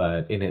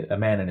 but a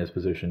man in his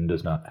position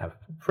does not have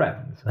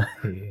friends.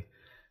 He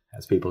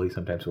has people he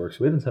sometimes works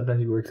with and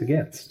sometimes he works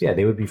against. Yeah,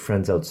 they would be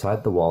friends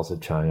outside the walls of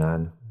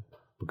Chang'an.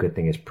 The good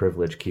thing is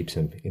privilege keeps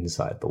him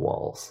inside the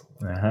walls.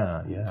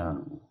 Yeah.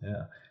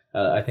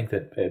 I think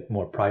that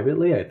more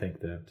privately, I think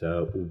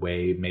that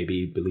Wei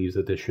maybe believes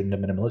that this shouldn't have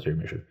been a military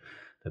mission,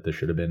 that this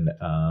should have been,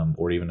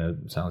 or even a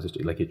silence,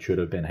 like it should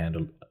have been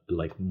handled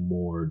like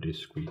more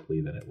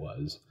discreetly than it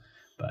was.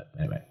 But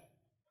anyway,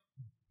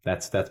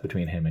 that's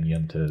between him and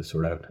Yun to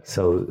sort out.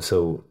 So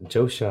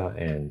Zhouxia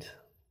and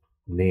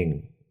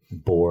Ning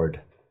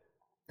board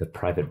the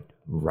private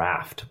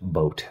raft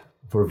boat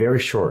for a very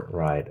short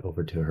ride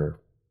over to her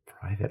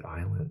private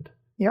island.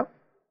 Yep.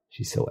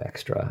 She's so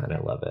extra, and I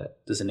love it.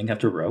 Does Ning have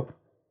to row?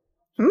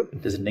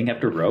 Does Ning have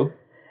to row?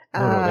 No,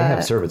 they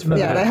have servants for that.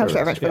 Yeah, they have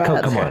servants for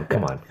that.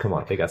 Come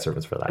on. They got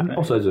servants for that. And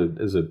also,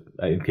 as a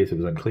in case it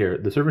was unclear,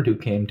 the servant who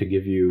came to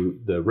give you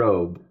the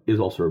robe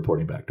is also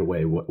reporting back to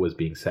Wei what was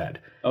being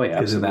said. Oh yeah,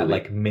 because in absolutely.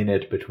 that like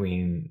minute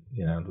between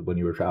when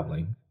you were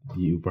traveling,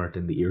 you weren't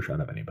in the earshot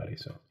of anybody.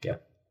 So yeah.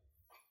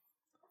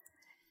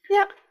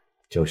 Yeah.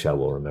 Zhouxia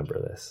will remember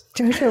this.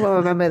 Zhouxia will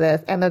remember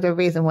this, and there's a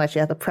reason why she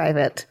has a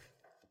private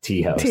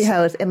Tea house. tea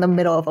house in the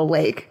middle of a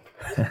lake.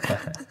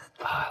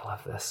 I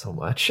love this so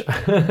much.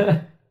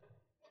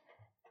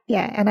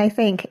 Yeah, and I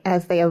think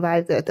as they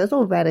arrive there, there's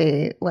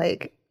already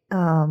like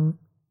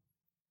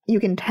you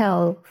can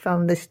tell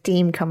from the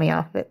steam coming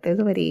off it. There's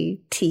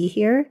already tea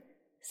here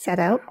set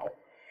out,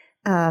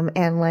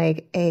 and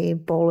like a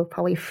bowl of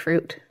probably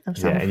fruit of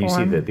some Yeah, and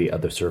form. you see the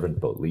other servant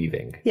boat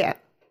leaving. Yeah.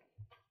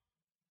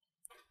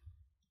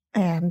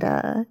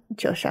 and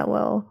Zhouxia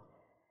will,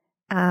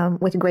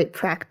 with great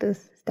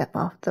practice, step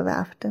off the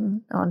raft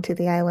and onto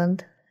the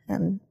island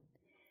and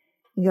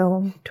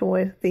go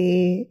towards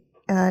the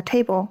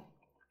table.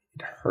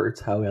 It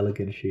hurts how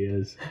elegant she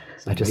is.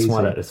 I just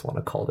want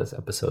to call this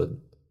episode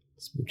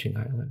Smooching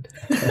Island.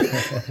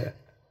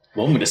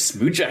 Welcome to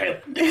Smooch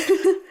Island.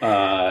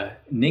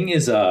 Ning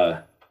is,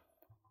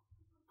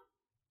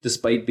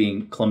 despite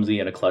being clumsy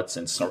and a klutz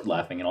and snort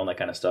laughing and all that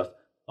kind of stuff,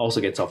 also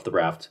gets off the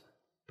raft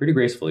pretty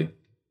gracefully.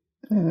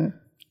 And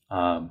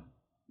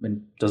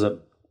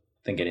doesn't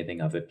think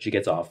anything of it. She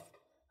gets off,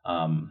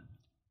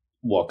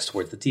 walks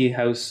towards the tea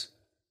house.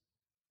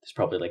 There's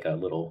probably like a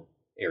little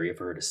area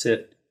for her to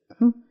sit.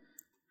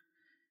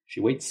 She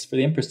waits for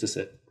the Empress to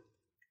sit.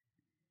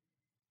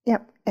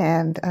 Yep,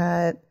 and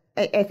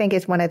I think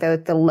it's one of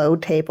the low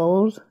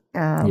tables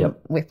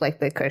with like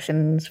the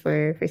cushions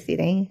for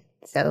seating.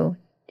 So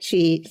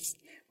she,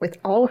 with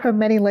all her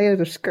many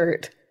layers of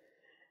skirt,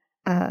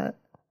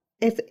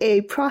 it's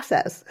a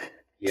process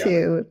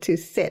to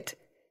sit,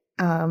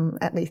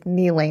 at least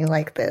kneeling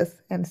like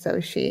this. And so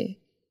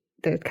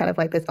there's kind of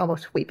like this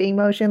almost sweeping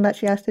motion that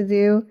she has to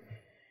do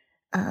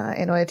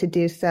in order to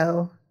do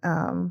so.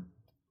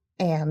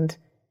 And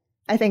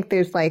I think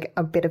there's like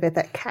a bit of it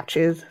that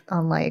catches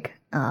on like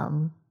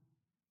the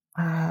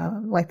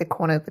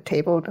corner of the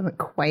table, doesn't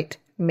quite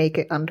make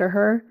it under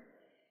her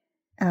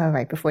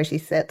right before she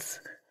sits.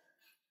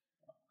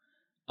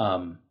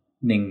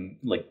 Ning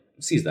like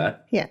sees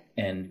that,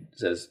 and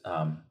says,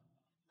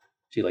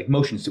 she like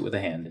motions to it with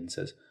a hand and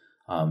says,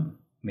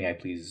 "May I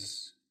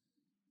please?"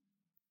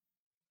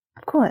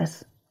 Of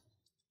course.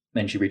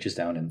 Then she reaches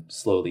down and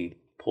slowly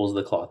pulls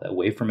the cloth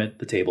away from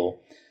the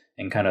table,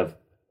 and kind of,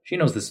 she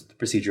knows this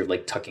procedure of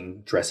like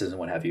tucking dresses and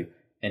what have you,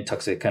 and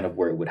tucks it kind of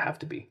where it would have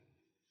to be.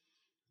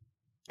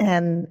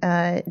 And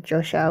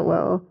Zhouxia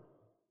will,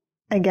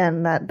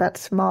 again, that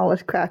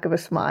smallest crack of a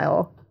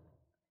smile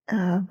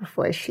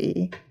before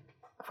she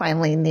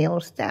finally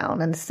kneels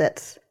down and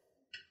sits.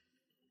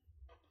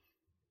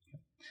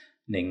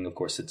 Ning, of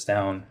course, sits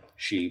down.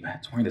 She's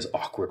wearing this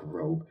awkward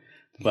robe,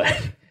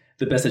 but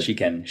the best that she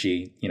can,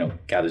 she,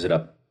 gathers it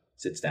up,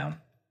 sits down.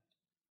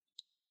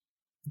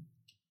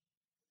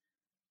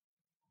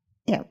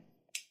 Yeah.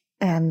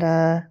 And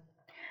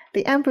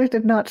the Empress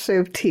did not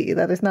serve tea.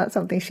 That is not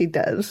something she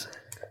does.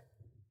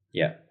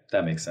 Yeah,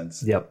 that makes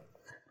sense. Yep.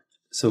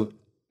 So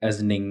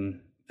as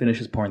Ning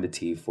finishes pouring the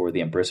tea for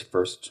the Empress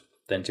first,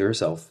 then to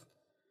herself,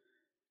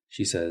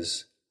 she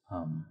says,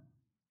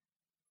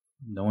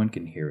 no one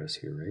can hear us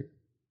here, right?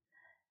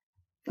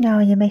 No,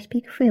 you may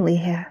speak freely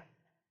here.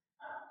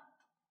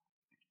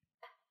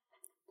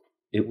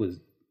 It was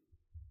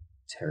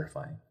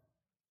terrifying.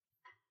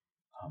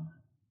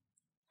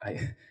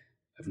 I've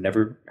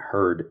never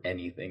heard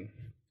anything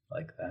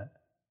like that.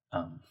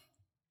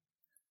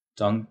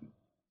 Dong,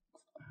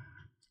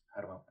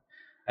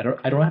 I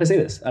don't know how to say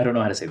this. I don't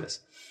know how to say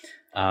this.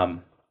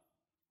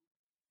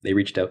 They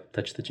reached out,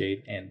 touched the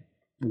jade, and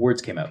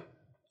words came out.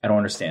 I don't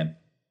understand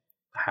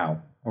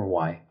how or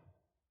why,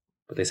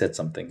 but they said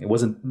something. It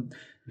wasn't,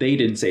 they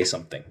didn't say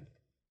something.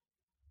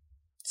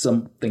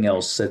 Something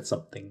else said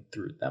something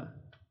through them.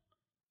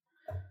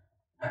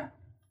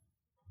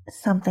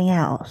 Something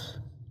else.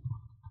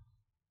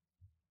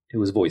 It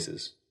was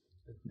voices.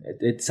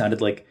 It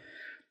sounded like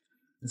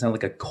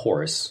a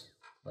chorus,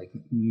 like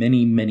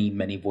many, many,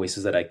 many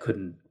voices that I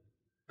couldn't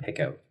pick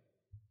out.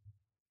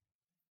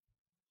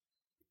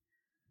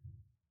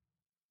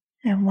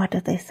 And what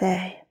did they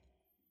say?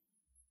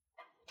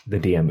 The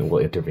DM will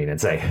intervene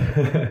and say,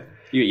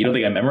 You don't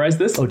think I memorized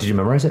this? "Oh, did you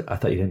memorize it? I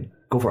thought you didn't.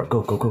 Go for it.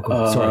 Go.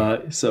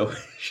 Sorry." So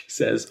she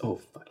says, "Oh,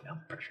 fucking hell,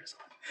 the pressure's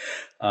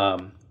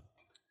on."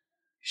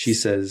 She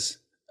says,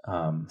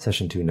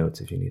 Session 2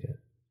 notes if you need it.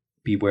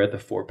 "Beware the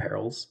 4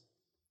 perils."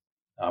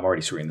 I'm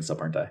already screwing this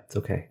up, aren't I? It's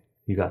okay.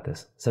 You got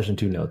this. Session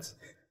 2 notes.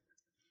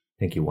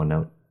 Thank you. 1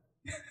 note.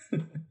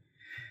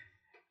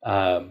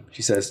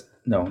 She says,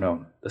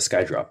 no, the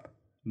sky drop.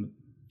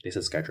 They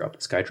said sky drop.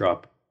 The sky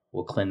drop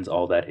will cleanse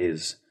all that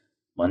is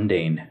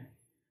mundane.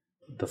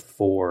 The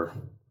four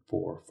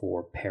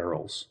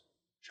perils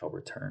shall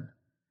return.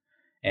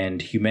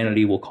 And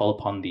humanity will call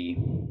upon the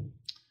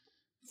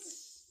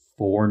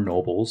 4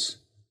 nobles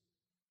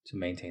to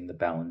maintain the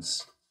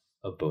balance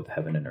of both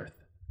heaven and earth.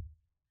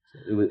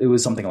 It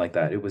was something like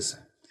that. It was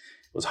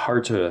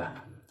hard to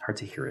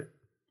hear it.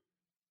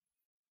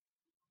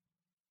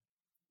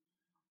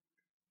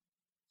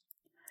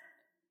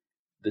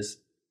 This,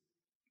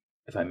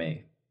 if I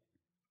may,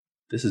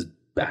 this is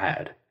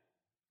bad,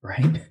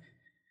 right?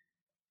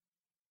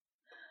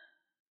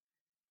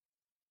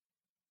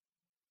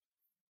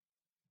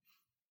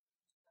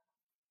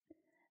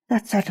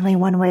 That's certainly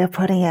one way of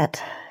putting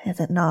it, is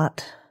it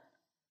not?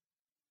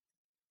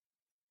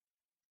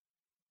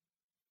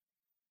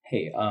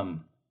 Hey,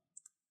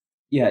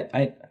 yeah,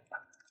 I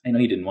know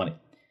you didn't want to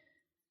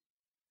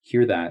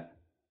hear that,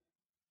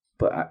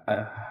 but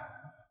I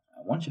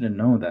want you to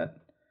know that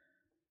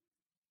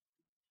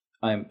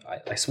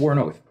I swore an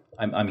oath.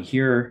 I'm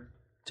here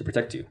to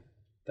protect you.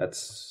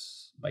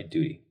 That's my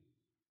duty.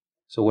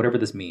 So whatever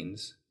this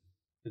means,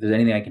 if there's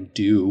anything I can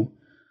do,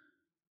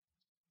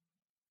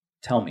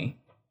 tell me,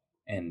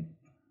 and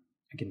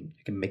I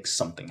can make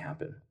something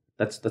happen.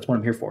 That's what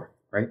I'm here for,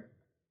 right?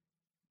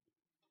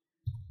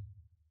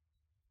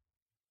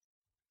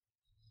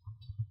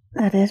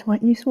 That is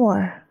what you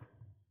swore.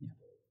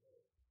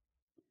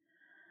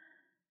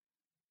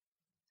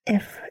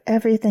 If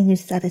everything you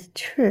said is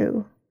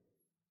true,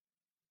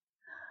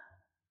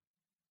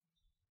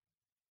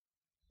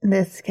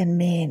 this can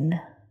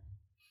mean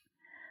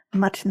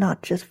much,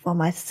 not just for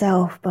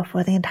myself, but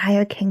for the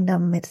entire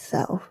kingdom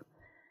itself.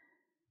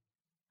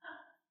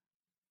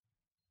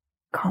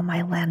 Call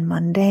my land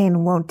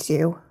mundane, won't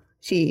you?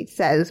 She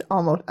says,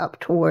 almost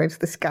up towards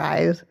the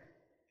skies.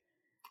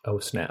 Oh,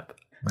 snap.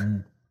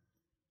 Mm.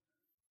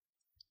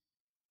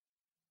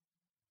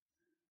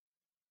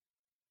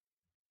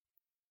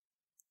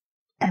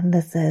 And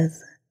this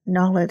is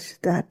knowledge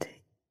that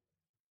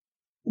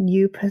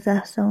you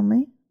possess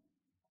only?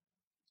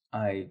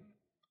 I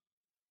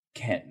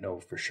can't know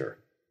for sure.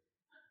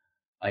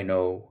 I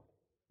know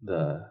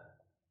the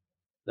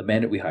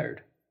man that we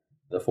hired,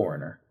 the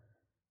foreigner,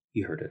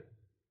 he heard it.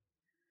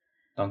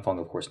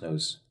 Dongfeng, of course,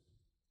 knows.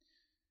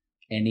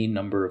 Any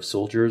number of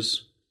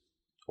soldiers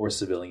or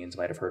civilians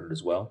might have heard it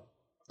as well,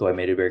 though I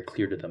made it very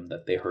clear to them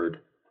that they heard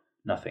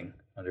nothing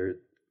under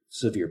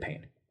severe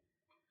pain.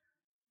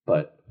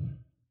 But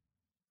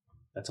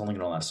that's only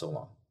going to last so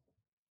long.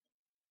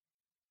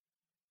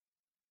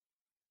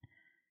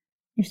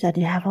 You said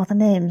you have all the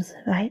names,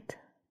 right?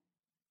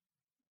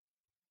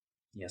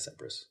 Yes,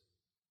 Empress.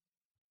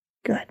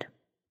 Good.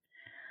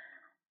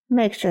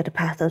 Make sure to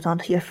pass those on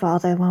to your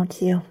father,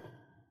 won't you?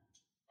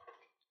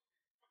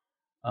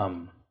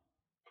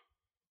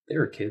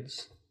 There are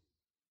kids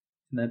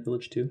in that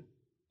village too.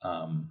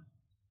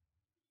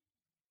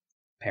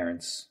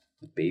 Parents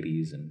with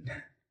babies, and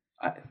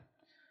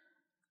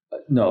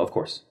no, of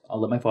course, I'll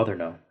let my father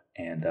know.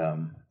 And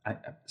I'm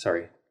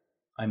sorry,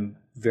 I'm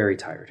very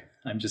tired.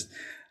 I'm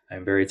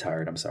very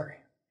tired. I'm sorry.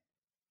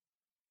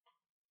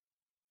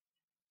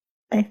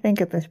 I think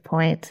at this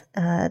point,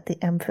 the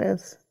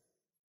Empress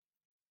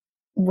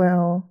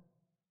will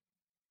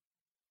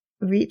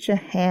reach a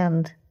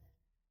hand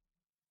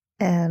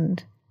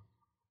and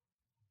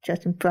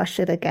just brush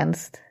it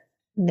against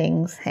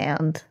Ning's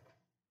hand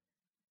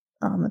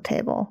on the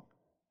table.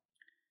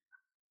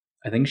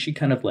 I think she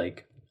kind of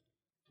like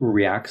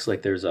reacts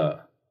like there's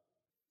a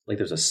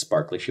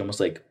spark. Like she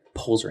almost like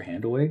pulls her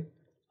hand away,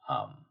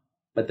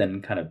 but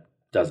then kind of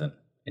doesn't,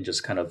 and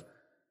just kind of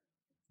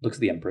looks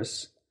at the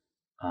Empress,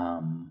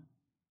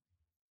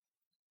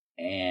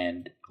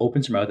 and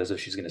opens her mouth as if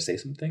she's going to say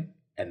something,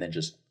 and then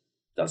just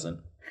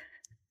doesn't.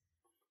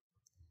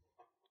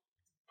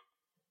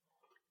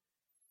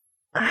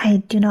 I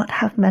do not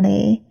have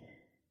many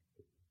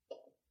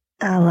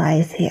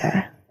allies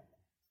here.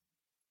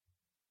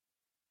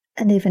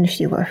 And even if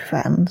you were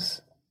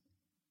friends,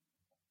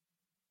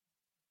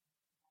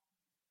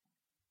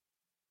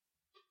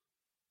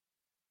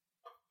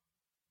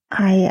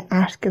 I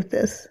ask of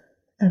this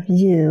of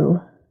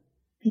you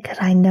because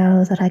I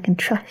know that I can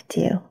trust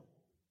you.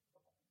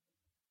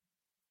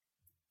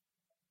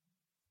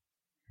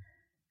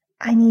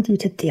 I need you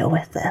to deal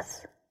with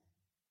this.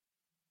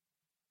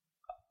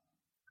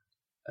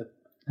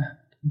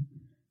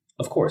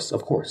 Of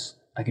course.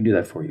 I can do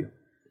that for you.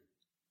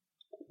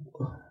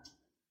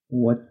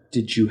 What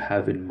did you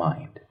have in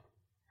mind?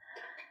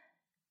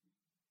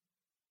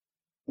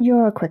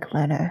 You're a quick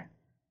learner.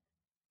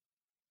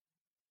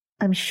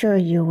 I'm sure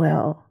you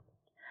will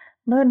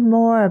learn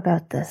more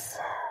about this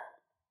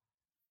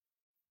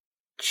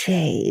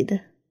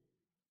jade.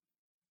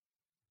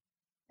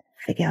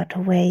 Figure out a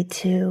way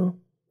to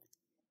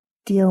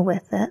deal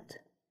with it.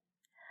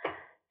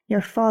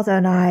 Your father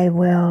and I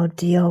will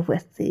deal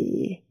with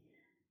the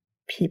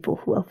people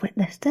who have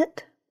witnessed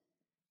it.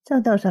 So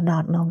those are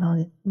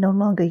no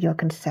longer your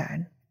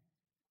concern.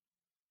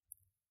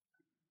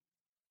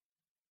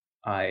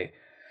 I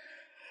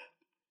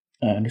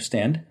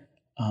understand.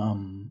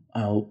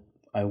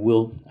 I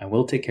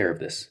will take care of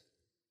this.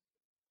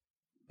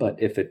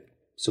 But if it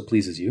so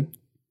pleases you,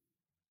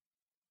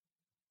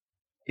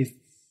 if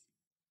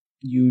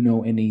you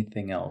know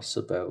anything else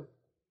about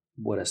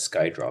what a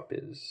skydrop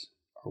is,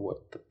 or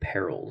what the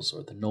perils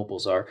or the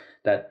nobles are,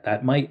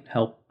 that might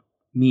help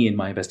me in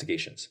my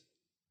investigations.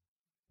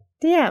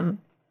 DM,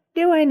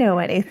 do I know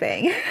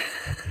anything?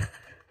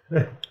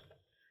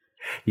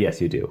 Yes,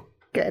 you do.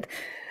 Good.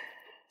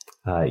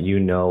 You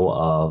know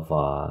of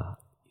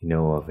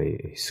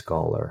a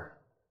scholar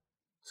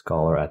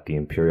at the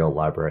Imperial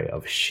Library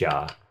of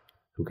Xia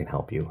who can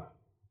help you.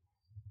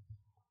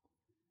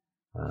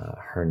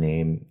 Her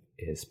name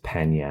is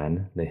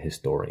Panyan, the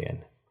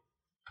historian.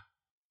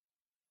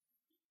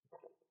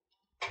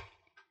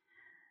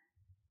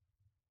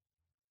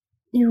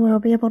 You will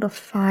be able to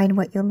find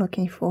what you're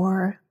looking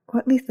for, or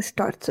at least the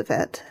starts of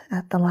it,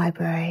 at the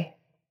library.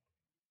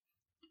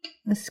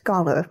 A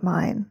scholar of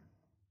mine.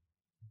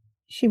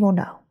 She will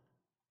know.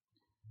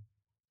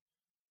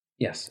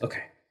 Yes.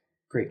 Okay.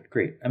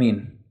 Great. I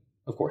mean,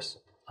 of course.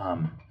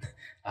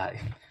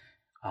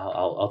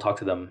 I'll talk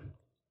to them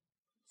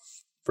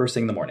first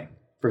thing in the morning.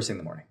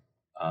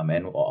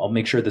 And I'll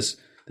make sure this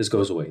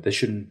goes away. This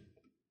shouldn't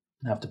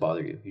have to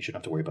bother you. You shouldn't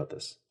have to worry about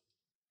this.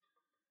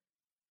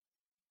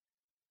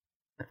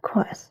 Of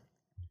course.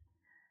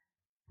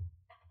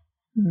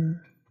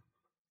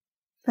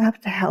 Perhaps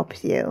to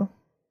help you,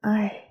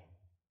 I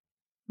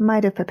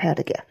might have prepared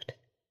a gift.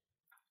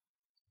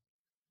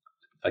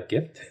 A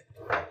gift?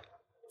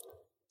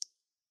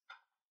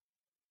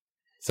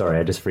 Sorry,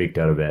 I just freaked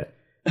out a bit.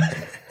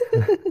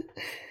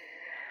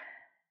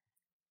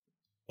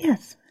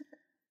 Yes.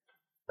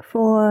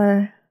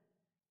 For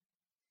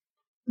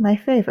my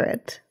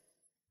favorite.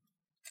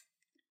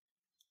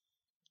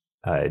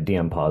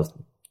 DM pause.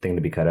 Thing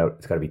to be cut out.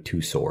 It's got to be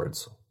 2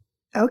 swords.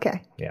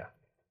 Okay. Yeah.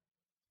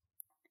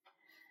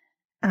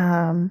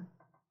 And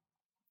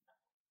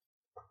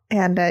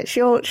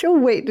she'll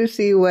wait to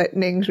see what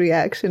Ning's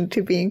reaction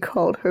to being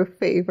called her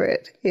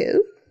favorite is.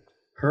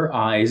 Her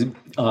eyes.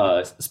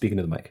 Speaking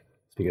to the mic.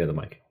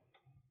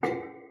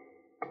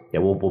 Yeah,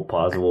 we'll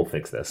pause and we'll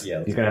fix this.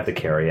 Yeah, he's gonna have to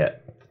carry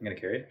it. I'm gonna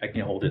carry it. I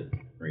can hold it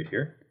right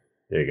here.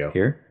 There you go.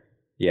 Here.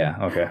 Yeah.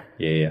 Okay.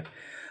 Yeah.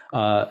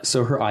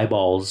 So her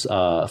eyeballs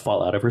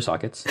fall out of her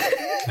sockets.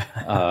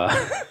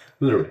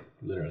 Literally.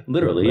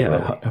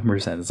 Yeah.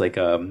 100%. It's like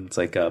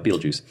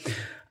Beetlejuice.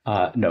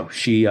 No,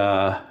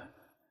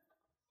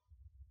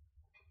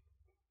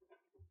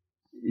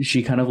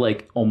 she kind of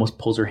like almost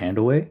pulls her hand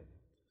away,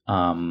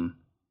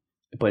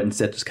 but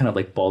instead just kind of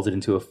like balls it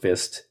into a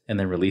fist and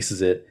then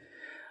releases it,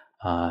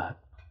 and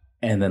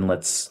then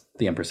lets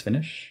the Empress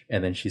finish.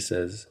 And then she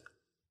says,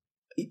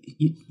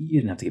 "You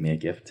didn't have to give me a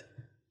gift."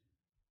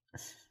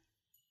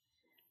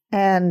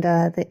 And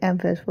the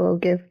Empress will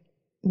give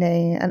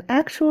Ning an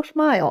actual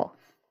smile.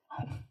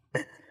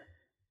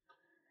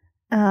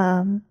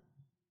 And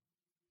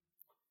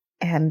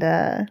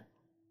I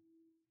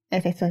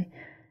think so.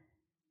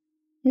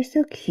 You're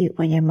so cute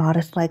when you're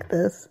modest like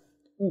this.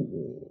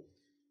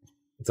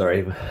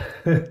 Sorry.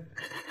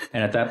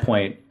 And at that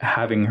point,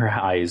 having her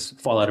eyes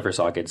fall out of her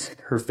sockets,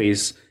 her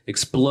face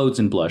explodes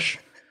in blush.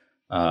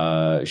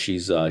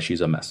 She's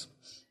a mess.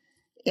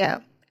 Yeah.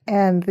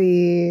 And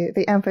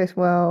the Empress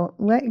will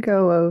let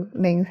go of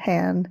Ning's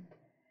hand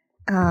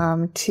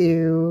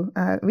to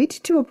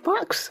reach to a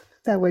box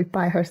that was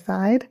by her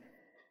side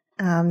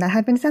that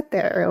had been set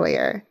there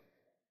earlier.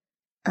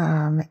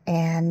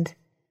 And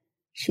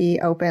she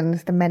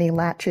opens the many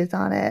latches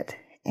on it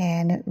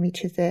and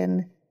reaches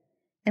in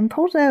and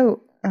pulls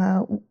out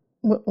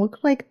what looks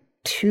like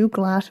 2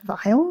 glass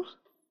vials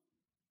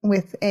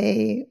with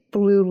a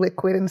blue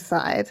liquid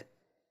inside.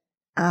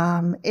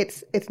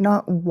 It's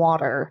not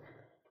water,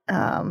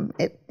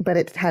 but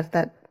it has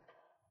that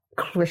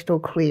crystal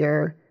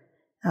clear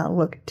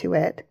look to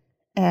it.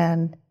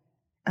 And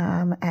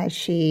as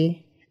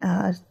she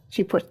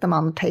puts them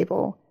on the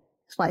table,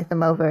 slides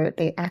them over,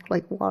 they act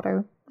like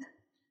water.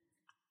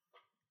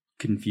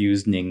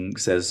 Confused, Ning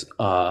says,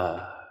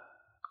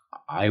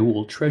 "I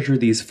will treasure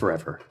these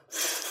forever."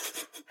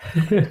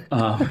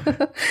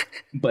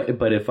 But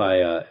if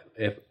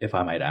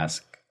I might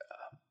ask,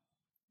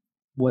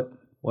 what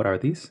are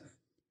these?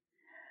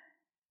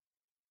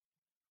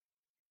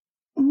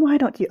 Why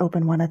don't you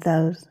open one of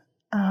those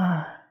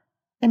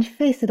and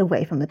face it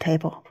away from the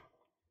table?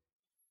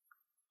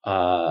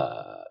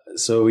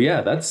 So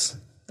yeah, that's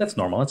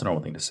normal. That's a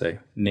normal thing to say.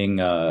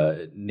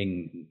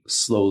 Ning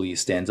slowly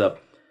stands up,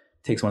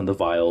 takes one of the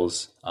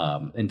vials,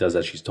 and does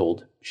as she's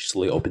told. She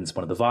slowly opens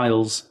one of the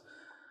vials.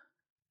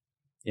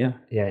 Yeah.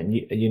 Yeah, and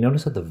you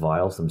notice that the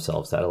vials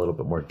themselves add a little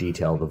bit more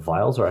detail. The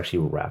vials are actually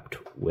wrapped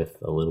with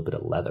a little bit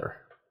of leather.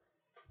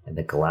 And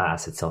the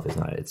glass itself is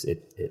not.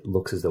 It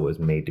looks as though it was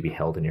made to be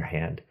held in your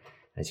hand.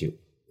 As you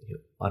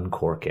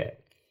uncork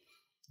it,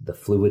 the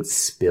fluid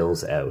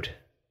spills out.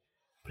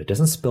 But it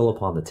doesn't spill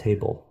upon the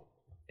table.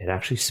 It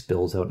actually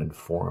spills out and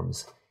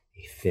forms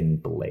a thin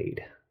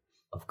blade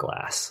of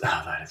glass.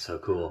 Oh, that is so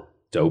cool.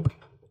 Dope.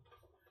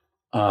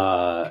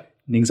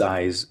 Ning's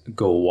eyes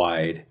go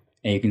wide,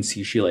 and you can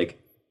see she like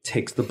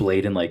takes the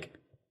blade and like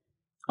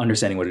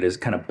understanding what it is,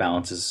 kind of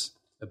bounces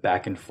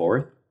back and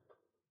forth,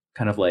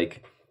 kind of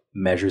like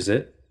measures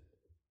it,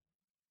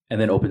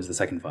 and then opens the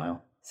second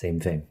vial. Same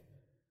thing.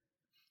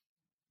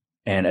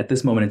 And at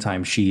this moment in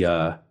time, she's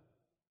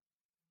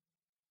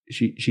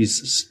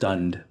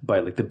stunned by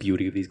like the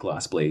beauty of these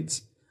glass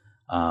blades.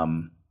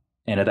 And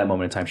at that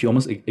moment in time, she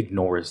almost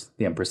ignores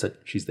the Empress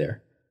that she's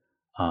there.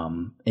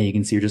 And you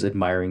can see her just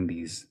admiring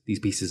these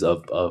pieces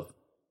of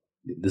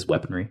this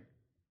weaponry.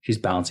 She's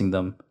balancing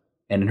them,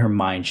 and in her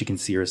mind, she can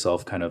see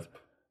herself kind of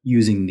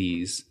using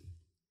these,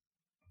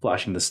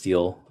 flashing the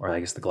steel, or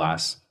I guess the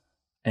glass,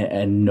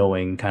 and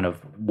knowing kind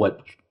of what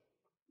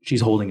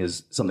she's holding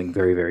is something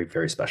very, very,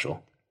 very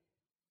special.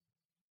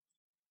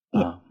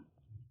 Yeah.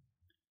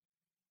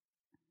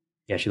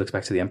 She looks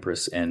back to the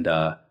Empress, and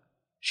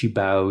she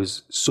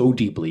bows so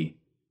deeply,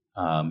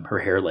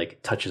 her hair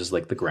like touches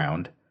like the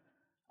ground,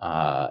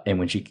 and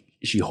when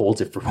she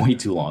holds it for way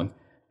too long,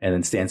 and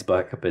then stands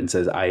back up and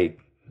says,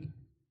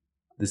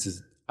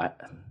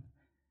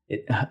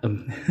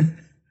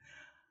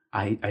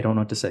 I don't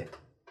know what to say.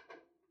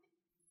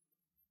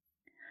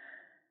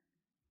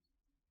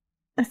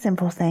 A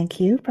simple thank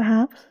you,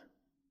 perhaps.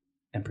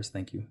 Empress,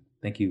 thank you.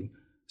 Thank you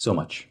so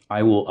much.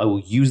 I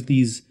will use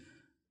these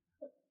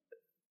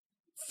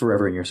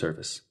forever in your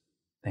service.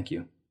 Thank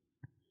you.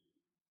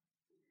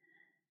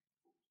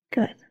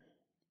 Good.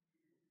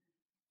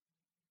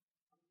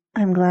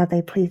 I'm glad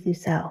they pleased you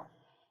so.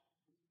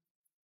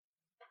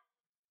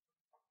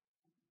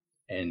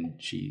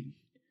 And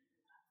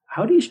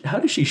how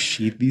does she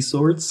sheath these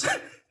swords?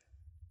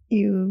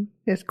 You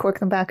just cork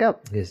them back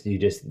up. This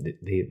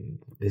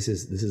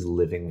is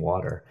living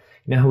water.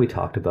 You know how we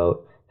talked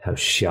about how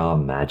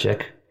Xia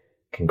magic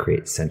can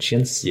create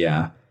sentience?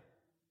 Yeah.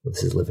 Well,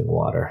 this is living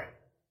water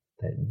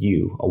that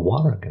you, a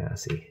water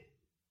genasi,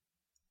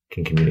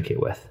 can communicate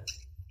with.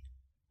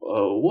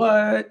 Oh,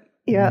 what?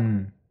 Yeah.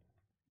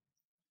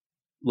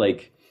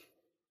 Like,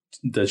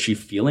 does she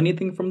feel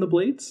anything from the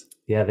blades?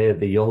 Yeah,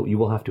 you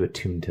will have to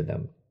attune to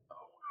them.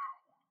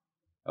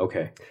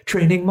 Okay.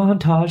 Training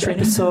montage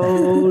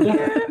episode.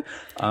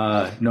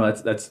 No,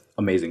 that's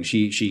amazing.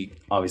 She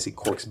obviously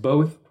corks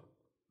both,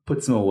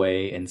 puts them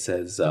away, and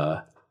says,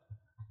 Hi.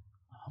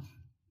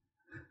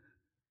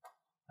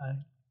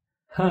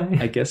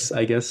 I guess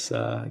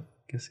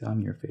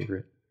I'm your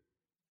favorite.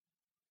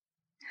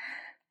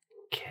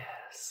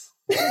 Kiss.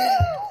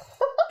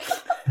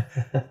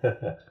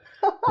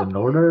 In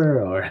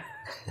order, or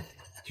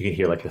You can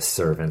hear like the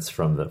servants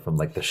from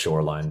the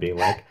shoreline being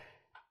like,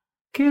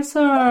 kiss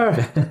her.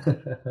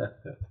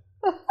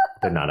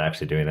 They're not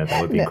actually doing that.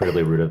 That would be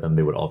incredibly rude of them.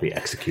 They would all be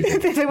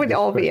executed. They would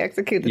all be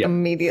executed Yep.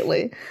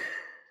 immediately.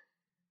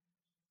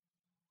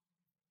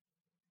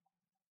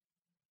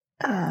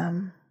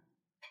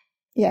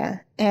 Yeah,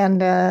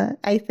 and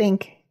I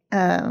think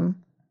the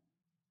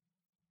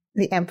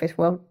Empress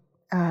will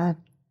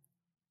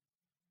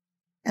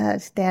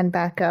stand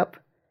back up,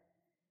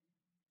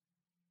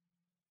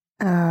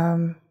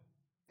 and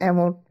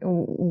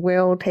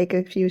we'll take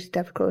a few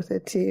steps closer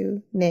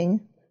to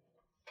Ning.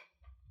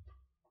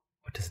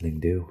 What does Ning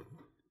do?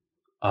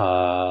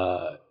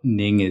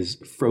 Ning is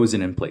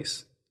frozen in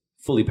place,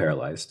 fully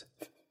paralyzed.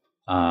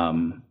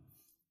 But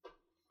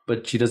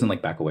she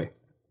doesn't back away.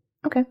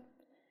 Okay.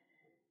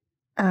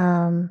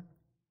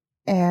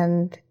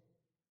 And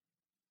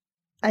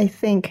I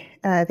think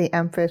the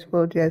Empress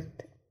will just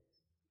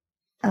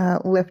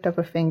lift up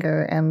a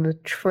finger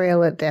and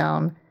trail it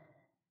down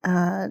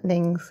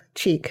Ning's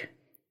cheek.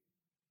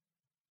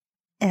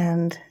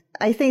 And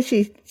I think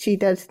she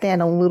does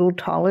stand a little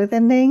taller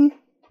than Ning.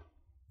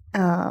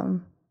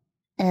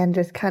 And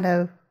just kind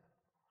of,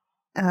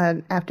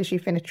 after she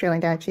finished trailing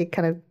down, she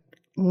kind of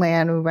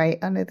land right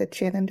under the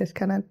chin and just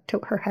kind of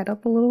tilt her head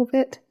up a little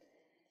bit.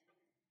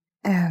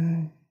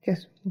 And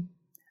just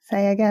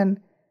say again,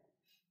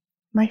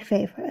 my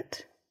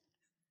favorite.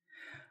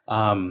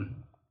 As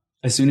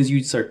soon as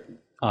you start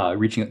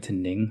reaching out to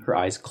Ning, her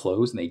eyes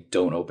close and they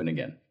don't open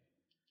again.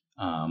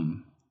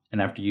 And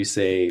after you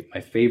say,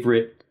 my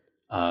favorite,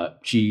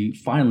 she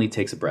finally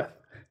takes a breath.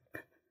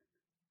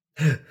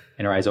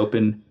 And her eyes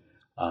open,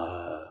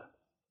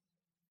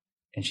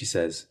 and she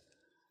says,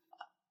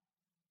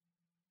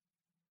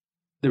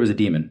 there was a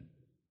demon.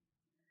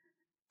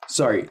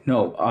 Sorry,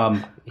 no.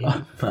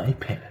 in my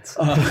pants.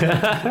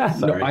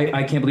 No,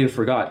 I can't believe I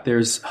forgot.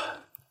 There's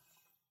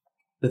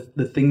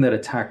the thing that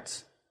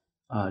attacked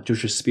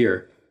Zhouxia's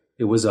spear.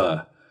 It was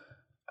a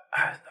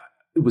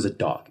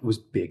dog. It was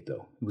big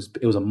though.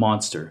 It was a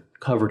monster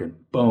covered in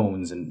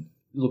bones, and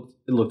it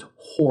looked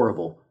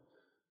horrible.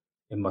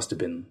 It must have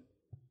been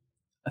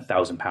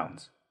 1,000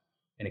 pounds,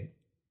 and it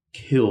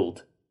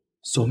killed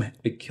so many.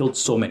 It killed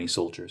so many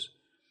soldiers.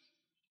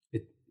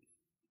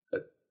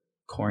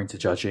 According to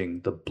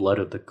judging, the blood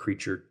of the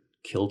creature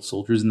killed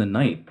soldiers in the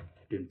night.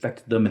 It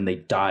infected them, and they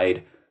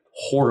died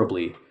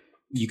horribly.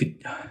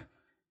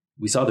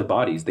 We saw their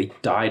bodies. They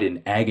died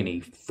in agony,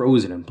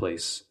 frozen in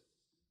place.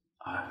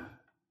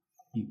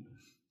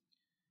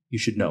 You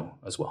should know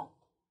as well.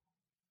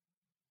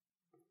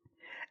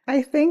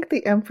 I think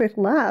the Empress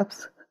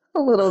laughs a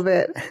little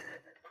bit.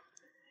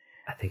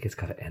 I think it's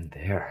got to end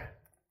there.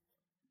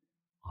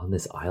 On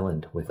this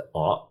island with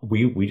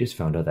we just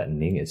found out that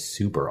Ning is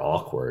super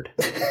awkward.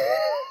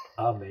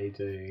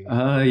 Amazing.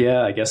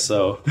 Yeah, I guess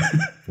so.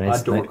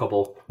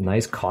 Adorable.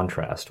 Nice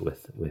contrast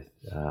with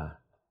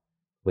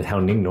how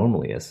Ning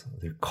normally is.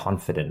 Their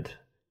confident,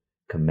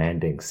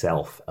 commanding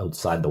self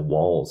outside the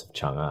walls of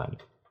Chang'an,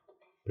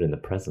 but in the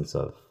presence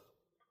of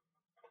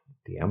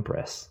the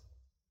Empress,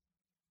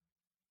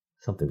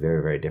 something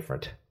very, very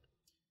different.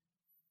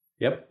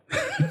 Yep.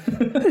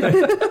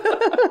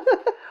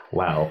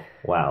 Wow.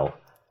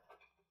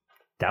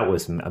 That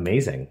was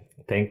amazing.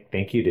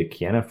 Thank you to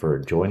Kiana for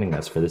joining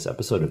us for this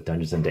episode of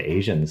Dungeons and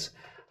Asians.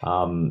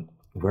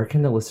 Where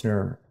can the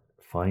listener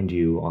find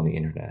you on the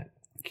internet,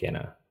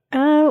 Kiana?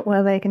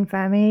 Well, they can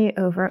find me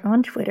over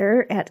on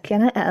Twitter at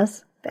Kiana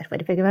S. Best way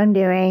to figure out what I'm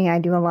doing. I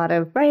do a lot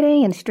of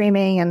writing and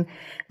streaming and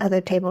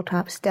other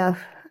tabletop stuff.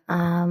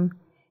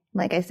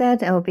 Like I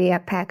said, I will be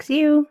at PAX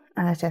U.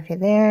 So if you're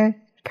there,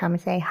 come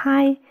and say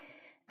hi.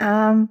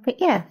 But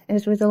yeah,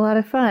 it was a lot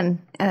of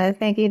fun.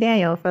 Thank you,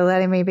 Daniel, for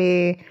letting me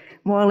be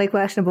morally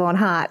questionable and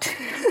hot.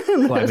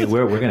 Well, I mean,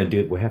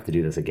 we have to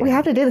do this again. We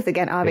have to do this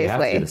again, obviously.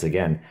 We have to do this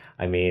again.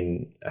 I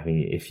mean,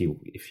 if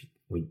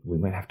we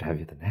might have to have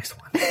you the next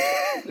one.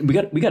 We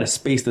got to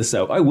space this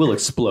out. I will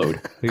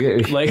explode. We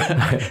got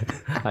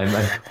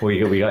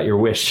your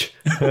wish.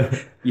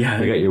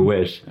 Yeah, we got your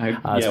wish.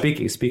 Yeah.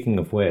 Speaking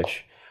of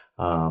wish,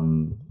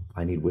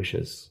 I need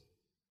wishes.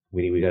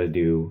 We got to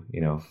do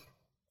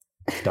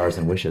stars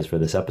and wishes for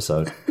this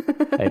episode.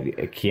 And,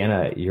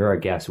 Kiana, you're our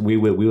guest. We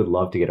would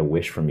love to get a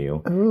wish from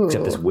you. Ooh.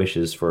 Except this wish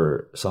is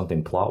for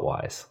something plot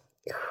wise,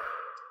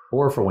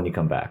 or for when you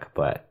come back.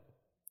 But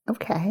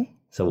okay.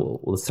 So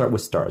let's start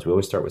with stars. We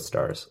always start with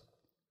stars.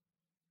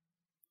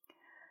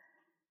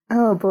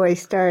 Oh boy,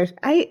 stars!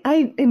 I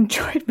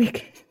enjoyed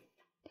making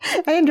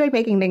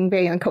things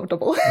very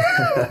uncomfortable.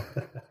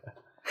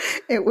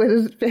 It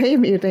was very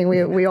amusing.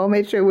 We all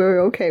made sure we were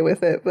okay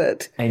with it,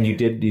 but you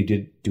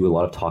did do a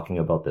lot of talking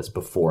about this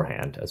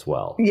beforehand as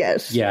well.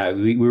 Yes. Yeah,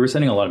 we were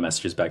sending a lot of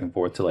messages back and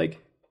forth to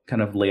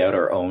kind of lay out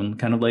our own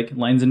kind of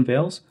lines and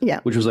veils. Yeah.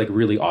 Which was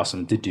really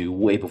awesome to do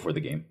way before the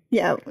game.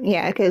 Yeah,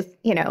 because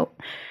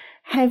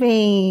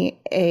having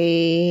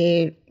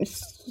a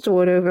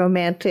sort of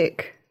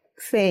romantic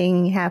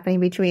thing happening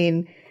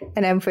between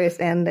an empress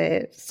and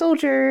a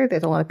soldier,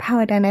 there's a lot of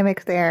power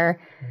dynamics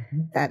there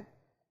that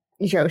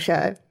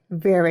Zhouxia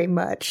very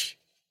much.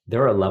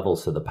 There are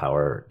levels to the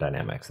power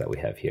dynamics that we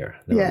have here.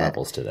 There are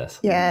levels to this.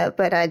 Yeah,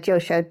 but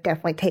Zhouxia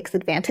definitely takes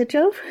advantage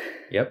of.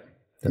 Yep.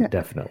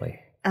 Definitely.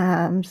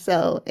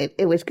 So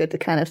it was good to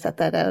kind of set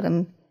that out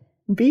and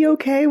be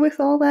okay with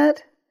all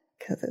that,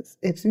 because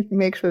it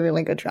makes for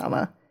really good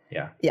drama.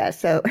 Yeah. Yeah,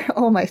 so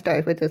all my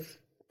stars were just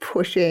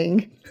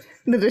pushing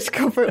the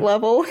discomfort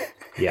level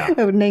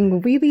of Ning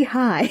really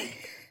high.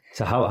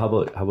 So how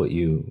about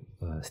you,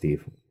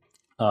 Steve?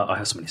 I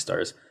have so many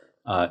stars.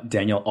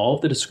 Daniel, all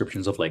of the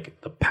descriptions of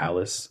the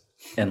palace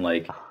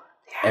and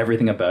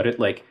everything about it,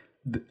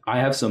 I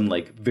have some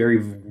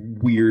very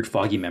weird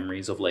foggy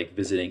memories of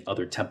visiting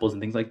other temples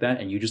and things like that,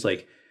 and you just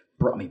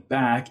brought me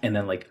back and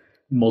then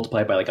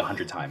multiplied by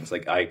 100 times.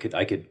 I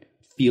could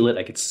feel it,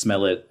 I could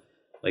smell it.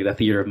 That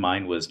theater of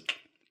mind was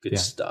good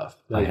stuff.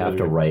 I have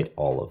to write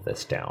all of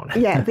this down.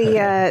 Yeah,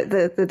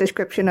 the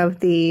description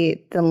of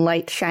the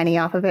light shining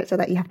off of it so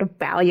that you have to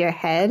bow your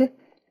head.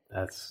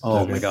 That's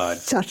my god,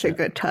 such a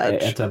good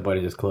touch. At some point,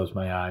 I just closed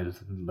my eyes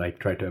and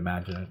tried to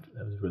imagine it.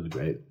 That was really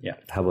great. Yeah.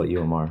 How about you,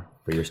 Amar,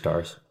 for your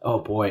stars? Oh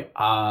boy,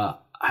 I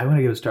want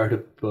to give a star to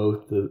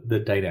both the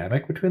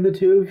dynamic between the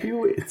two of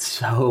you. It's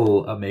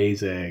so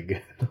amazing.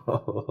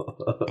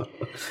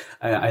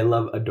 I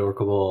love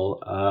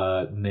adorable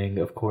Ning,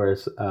 of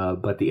course,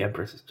 but the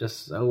Empress is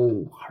just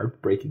so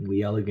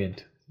heartbreakingly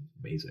elegant.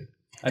 Amazing.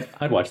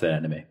 I'd watch that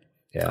anime.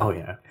 Yeah. Oh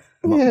yeah.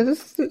 Yeah,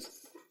 just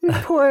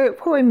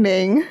poor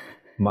Ning.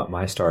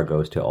 My star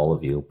goes to all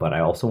of you, but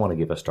I also want to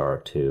give a star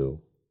to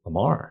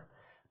Amar,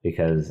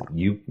 because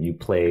you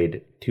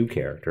played two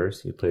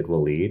characters. You played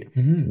Waleed,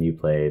 and you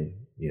played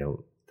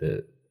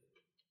the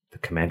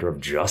commander of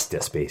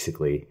justice,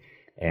 basically.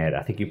 And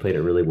I think you played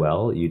it really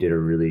well. You did a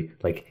really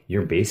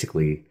you're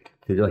basically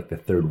the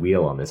third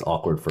wheel on this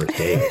awkward first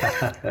date,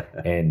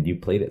 and you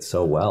played it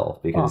so well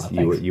because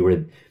you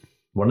were.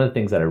 One of the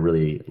things that I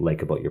really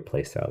like about your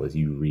playstyle is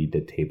you read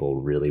the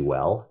table really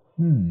well.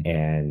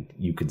 And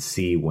you could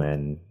see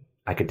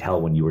I could tell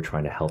when you were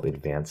trying to help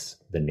advance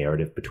the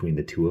narrative between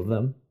the two of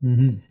them.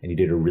 And you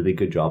did a really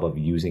good job of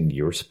using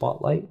your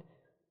spotlight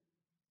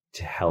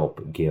to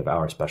help give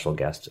our special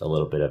guest a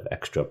little bit of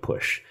extra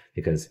push.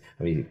 Because,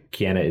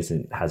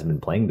 Kiana hasn't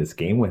been playing this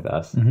game with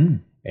us.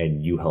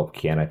 And you helped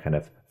Kiana kind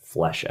of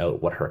flesh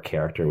out what her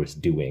character was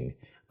doing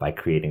by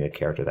creating a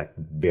character that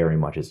very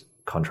much is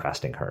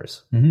contrasting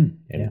hers.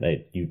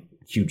 And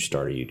huge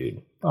star to you,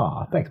 dude.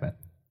 Aw, thanks, man.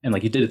 And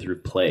you did it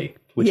through play,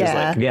 which is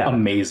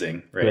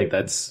amazing, right?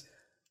 That's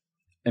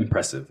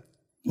impressive.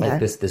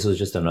 This was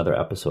just another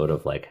episode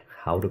of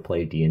how to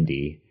play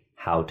D&D,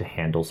 how to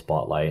handle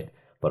spotlight,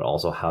 but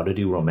also how to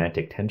do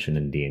romantic tension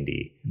in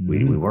D&D.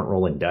 We weren't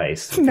rolling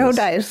dice. No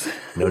dice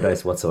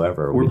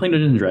whatsoever. We're playing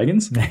Dungeons and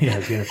Dragons? Yeah, I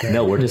was gonna say.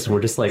 No, we're just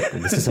this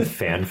is a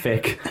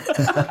fanfic.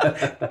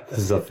 This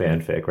is a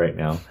fanfic right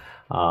now.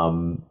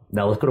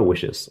 Now let's go to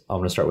wishes. I'm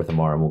going to start with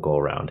Amar and we'll go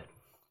around.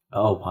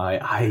 Oh my,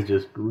 I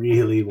just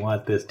really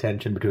want this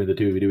tension between the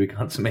two of you to be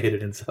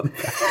consummated in some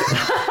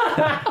fashion.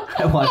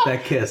 I want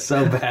that kiss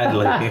so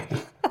badly.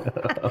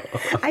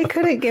 I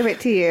couldn't give it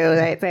to you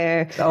right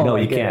there. Oh, no, I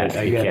you get can't.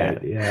 it, You I get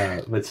can't. it.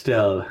 Yeah, but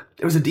still,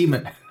 there was a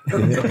demon.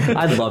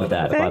 I love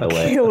that, by the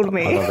way. Killed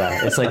me. I love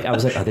that. It's I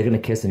was are they going to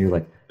kiss? And you're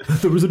like,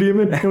 there was a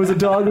demon. There was a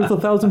dog with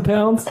 1,000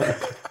 pounds.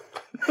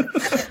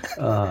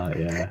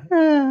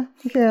 Yeah.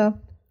 Yeah.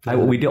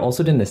 We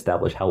also didn't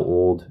establish how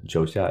old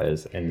Zhouxia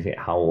is and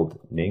how old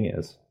Ning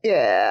is.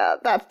 Yeah,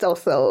 that's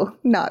also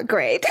not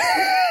great.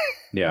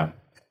 Yeah.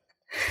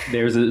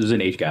 There's an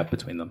age gap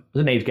between them.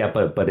 There's an age gap,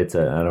 but it's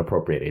an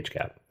appropriate age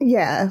gap.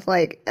 Yeah,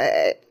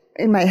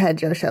 in my head,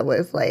 Zhouxia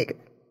was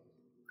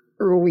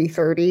early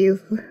 30s.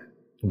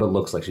 But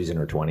looks like she's in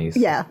her 20s.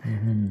 Yeah.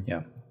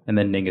 Yeah. And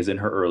then Ning is in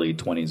her early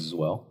 20s as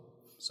well.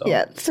 So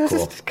Yeah. So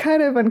it's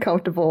kind of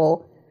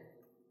uncomfortable.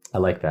 I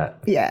like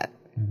that. Yeah.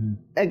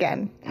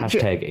 Again.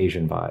 Hashtag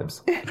Asian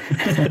vibes.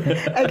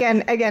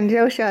 Again,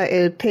 Zhouxia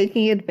is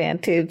taking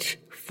advantage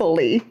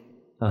fully.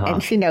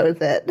 And she knows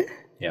it.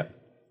 yeah.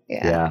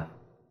 Yeah.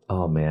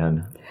 Oh,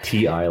 man.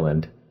 Tea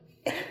Island.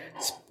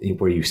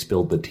 Where you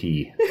spilled the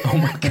tea. Oh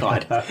my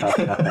God.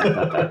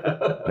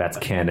 That's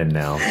canon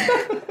now.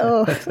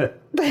 Oh.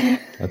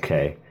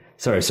 Okay.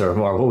 Sorry,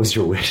 Mar. What was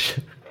your wish?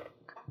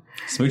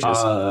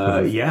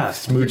 Smooches. Yeah,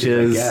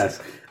 Smooches.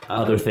 Yes.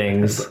 Other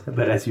things.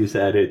 But as you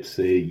said, it's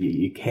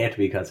you can't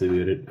be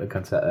consummated.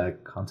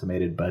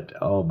 But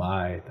oh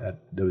my,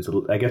 there was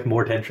I guess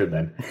more tension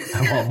then.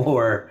 I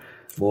want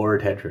more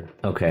tension.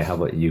 Okay, how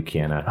about you,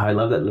 Kiana? I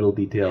love that little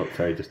detail.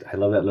 Sorry, I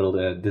love that little.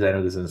 I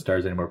know this isn't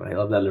Stars anymore, but I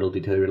love that little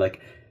detail. You're like,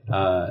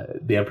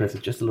 the Empress is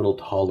just a little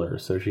taller,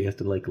 so she has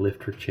to like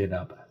lift her chin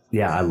up.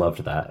 Yeah, I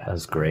loved that. That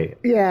was great.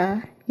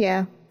 Yeah.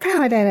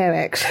 Power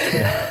dynamics.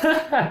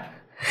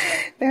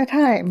 Their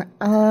time.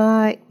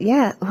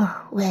 Yeah.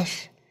 Oh,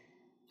 wish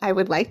I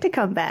would like to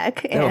come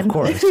back and of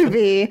course. to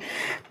be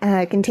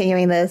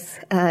continuing this.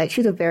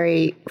 She's a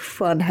very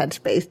fun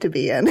headspace to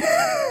be in.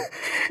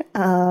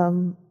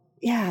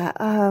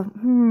 Yeah.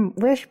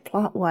 Wish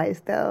plot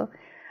wise though.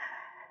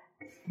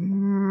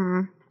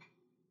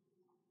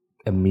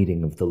 A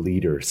meeting of the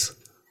leaders.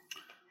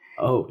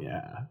 Oh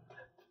yeah.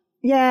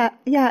 Yeah.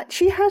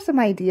 She has some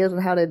ideas on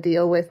how to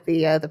deal with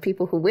the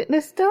people who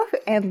witness stuff,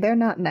 and they're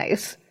not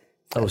nice.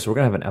 Oh, so we're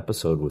gonna have an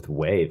episode with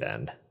Wei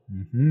then.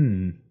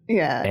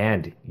 Yeah.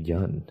 And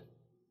Yun.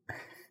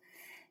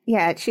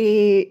 Yeah,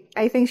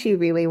 I think she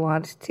really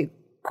wants to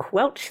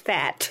quelch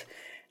that.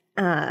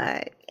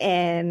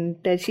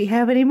 And does she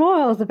have any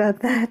morals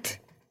about that?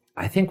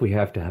 I think we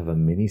have to have a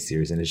mini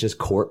series, and it's just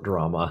court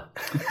drama.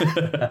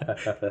 I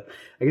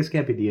guess it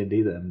can't be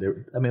D&D then.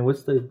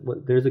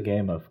 There's a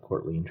game of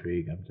courtly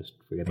intrigue. I'm just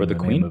forgetting For the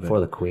name Queen? of it. For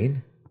the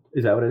Queen?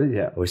 Is that what it is?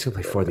 Yeah. Are we still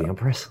play For the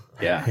Empress?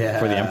 Yeah.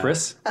 For the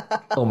Empress.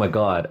 Oh my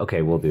god.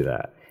 Okay, we'll do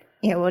that.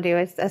 Yeah, we'll do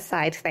a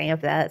side thing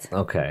of that.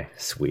 Okay,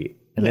 sweet.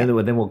 And then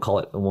we'll call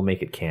it, and we'll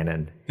make it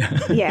canon.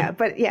 Yeah,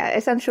 but yeah,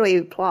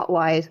 essentially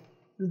plot-wise,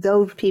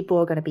 those people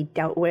are going to be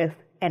dealt with,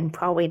 and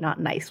probably not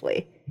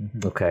nicely.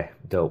 Okay,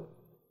 dope.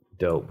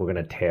 We're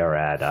gonna tear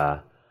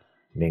at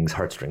Ning's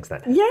heartstrings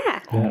then.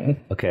 Yeah.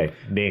 Okay,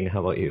 Ning, how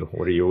about you?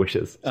 What are your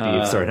wishes?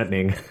 Steve, sorry, not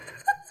Ning.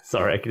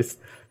 Sorry, I just...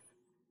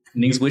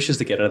 Ning's wish is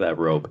to get out of that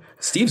robe.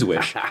 Steve's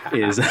wish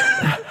is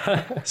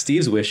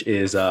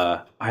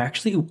I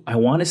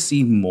want to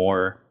see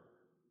more,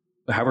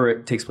 however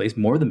it takes place,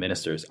 more of the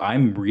ministers.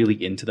 I'm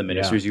really into the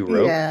ministers you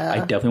wrote. Yeah. I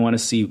definitely want to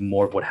see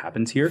more of what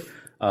happens here.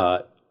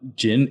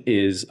 Jin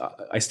is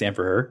I stand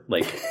for her.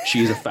 Like,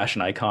 she's a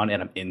fashion icon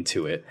and I'm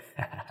into it.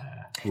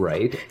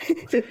 Right?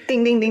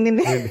 Ding, ding, ding, ding,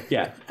 ding.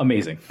 Yeah,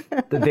 amazing.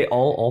 They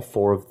all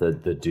four of the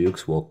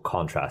dukes will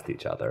contrast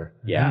each other.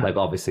 Yeah. Like,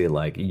 obviously,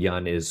 like,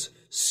 Yun is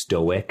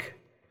stoic.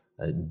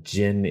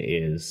 Jin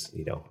is,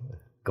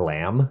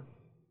 glam.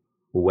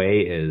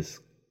 Wei is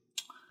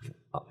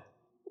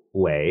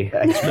Wei.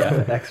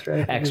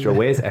 Extra.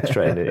 Wei is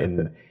extra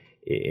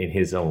in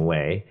his own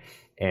way.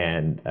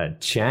 And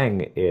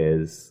Chang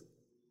is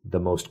the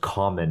most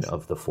common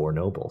of the four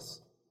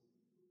nobles.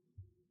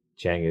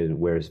 Chang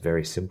wears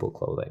very simple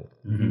clothing.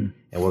 And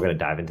we're going to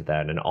dive into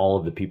that and all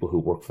of the people who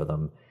work for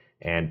them.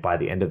 And by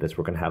the end of this,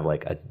 we're going to have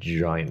like a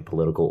giant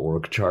political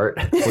org chart.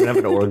 We're going to have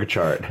an org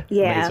chart.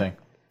 Yeah. Amazing.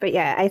 But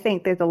yeah, I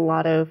think there's a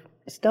lot of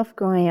stuff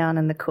going on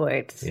in the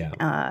courts.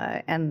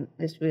 Yeah. And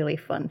it's really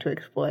fun to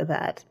explore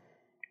that.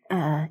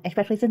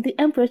 Especially since the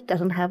Empress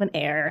doesn't have an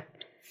heir.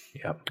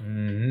 Yep.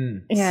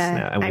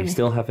 Yeah. And we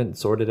still haven't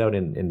sorted out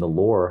in the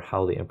lore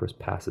how the Empress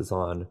passes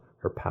on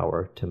her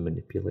power to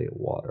manipulate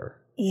water.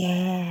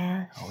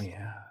 Yeah. Oh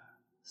yeah.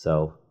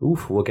 So,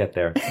 we'll get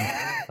there.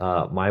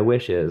 My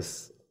wish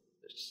is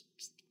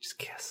just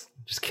kiss.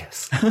 Just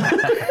kiss.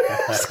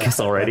 Just kiss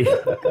already.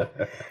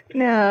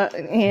 No,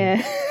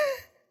 yeah.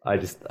 I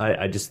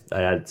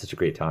had such a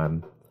great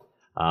time.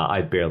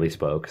 I barely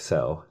spoke,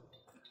 so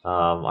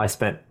I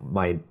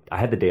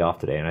had the day off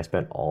today, and I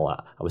spent I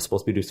was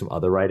supposed to be doing some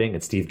other writing,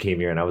 and Steve came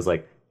here, and I was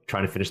like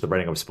trying to finish the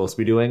writing I was supposed to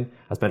be doing.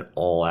 I spent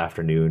all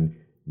afternoon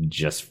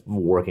just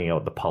working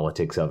out the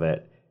politics of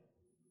it,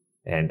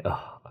 and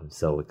I'm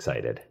so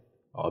excited.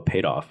 Oh, it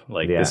paid off.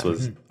 Like, Yeah. this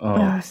was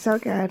Oh, so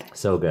good.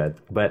 So good.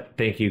 But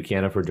thank you,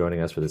 Kiana, for joining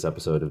us for this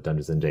episode of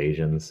Dungeons and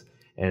Asians.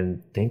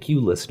 And thank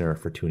you, listener,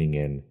 for tuning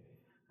in.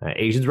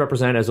 Asians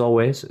Represent, as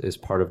always, is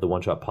part of the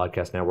One Shot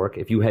Podcast Network.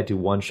 If you head to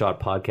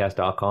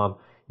oneshotpodcast.com,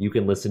 you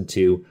can listen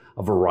to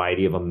a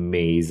variety of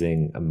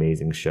amazing,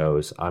 amazing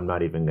shows. I'm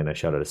not even going to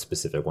shout out a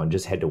specific one.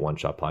 Just head to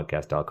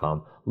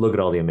oneshotpodcast.com. Look at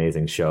all the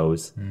amazing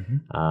shows.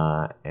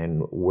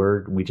 And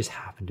we just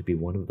happen to be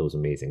one of those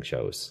amazing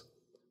shows.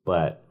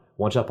 But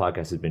One Shot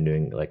Podcast has been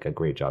doing like a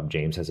great job.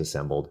 James has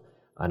assembled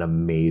an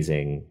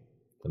amazing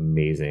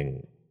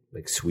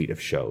like suite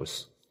of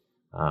shows.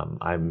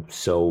 I'm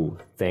so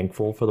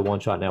thankful for the One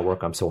Shot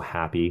Network. I'm so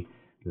happy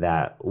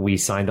that we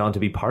signed on to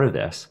be part of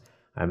this.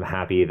 I'm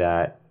happy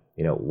that,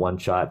 One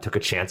Shot took a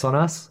chance on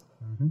us.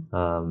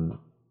 And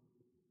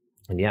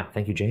yeah,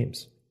 thank you,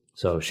 James.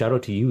 So shout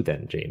out to you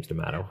then, James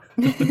D'Amato.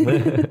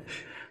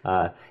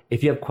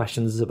 If you have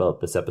questions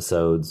about this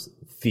episode's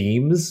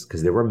themes,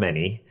 because there were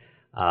many,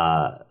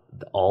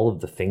 all of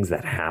the things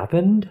that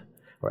happened,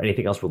 or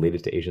anything else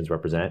related to Asians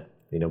Represent,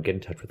 get in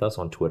touch with us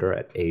on Twitter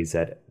at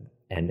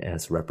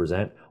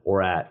AZNSRepresent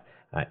or at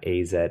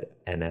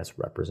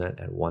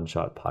AZNSRepresent at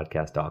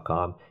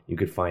oneshotpodcast.com. You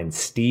could find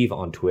Steve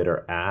on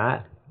Twitter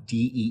at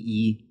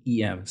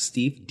DEEEM,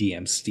 Steve,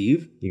 DM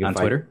Steve you can on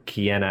find Twitter.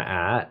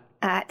 Kienna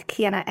At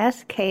Kienna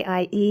S,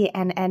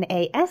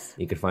 Kiennas.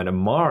 You can find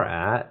Amar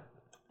at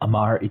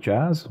Amar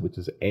Ijaz, which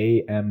is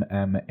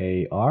AMMARIJAZ,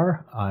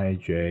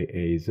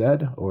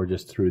 or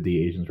just through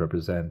the Asians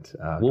Represent.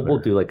 we'll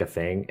do like a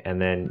thing.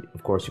 And then,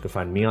 of course, you can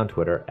find me on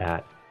Twitter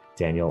at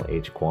Daniel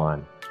H.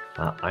 Kwan.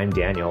 I'm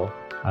Daniel.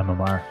 I'm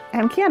Amar.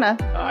 I'm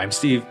Kienna. I'm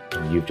Steve.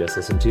 And you've just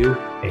listened to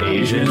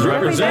Asians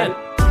Represent.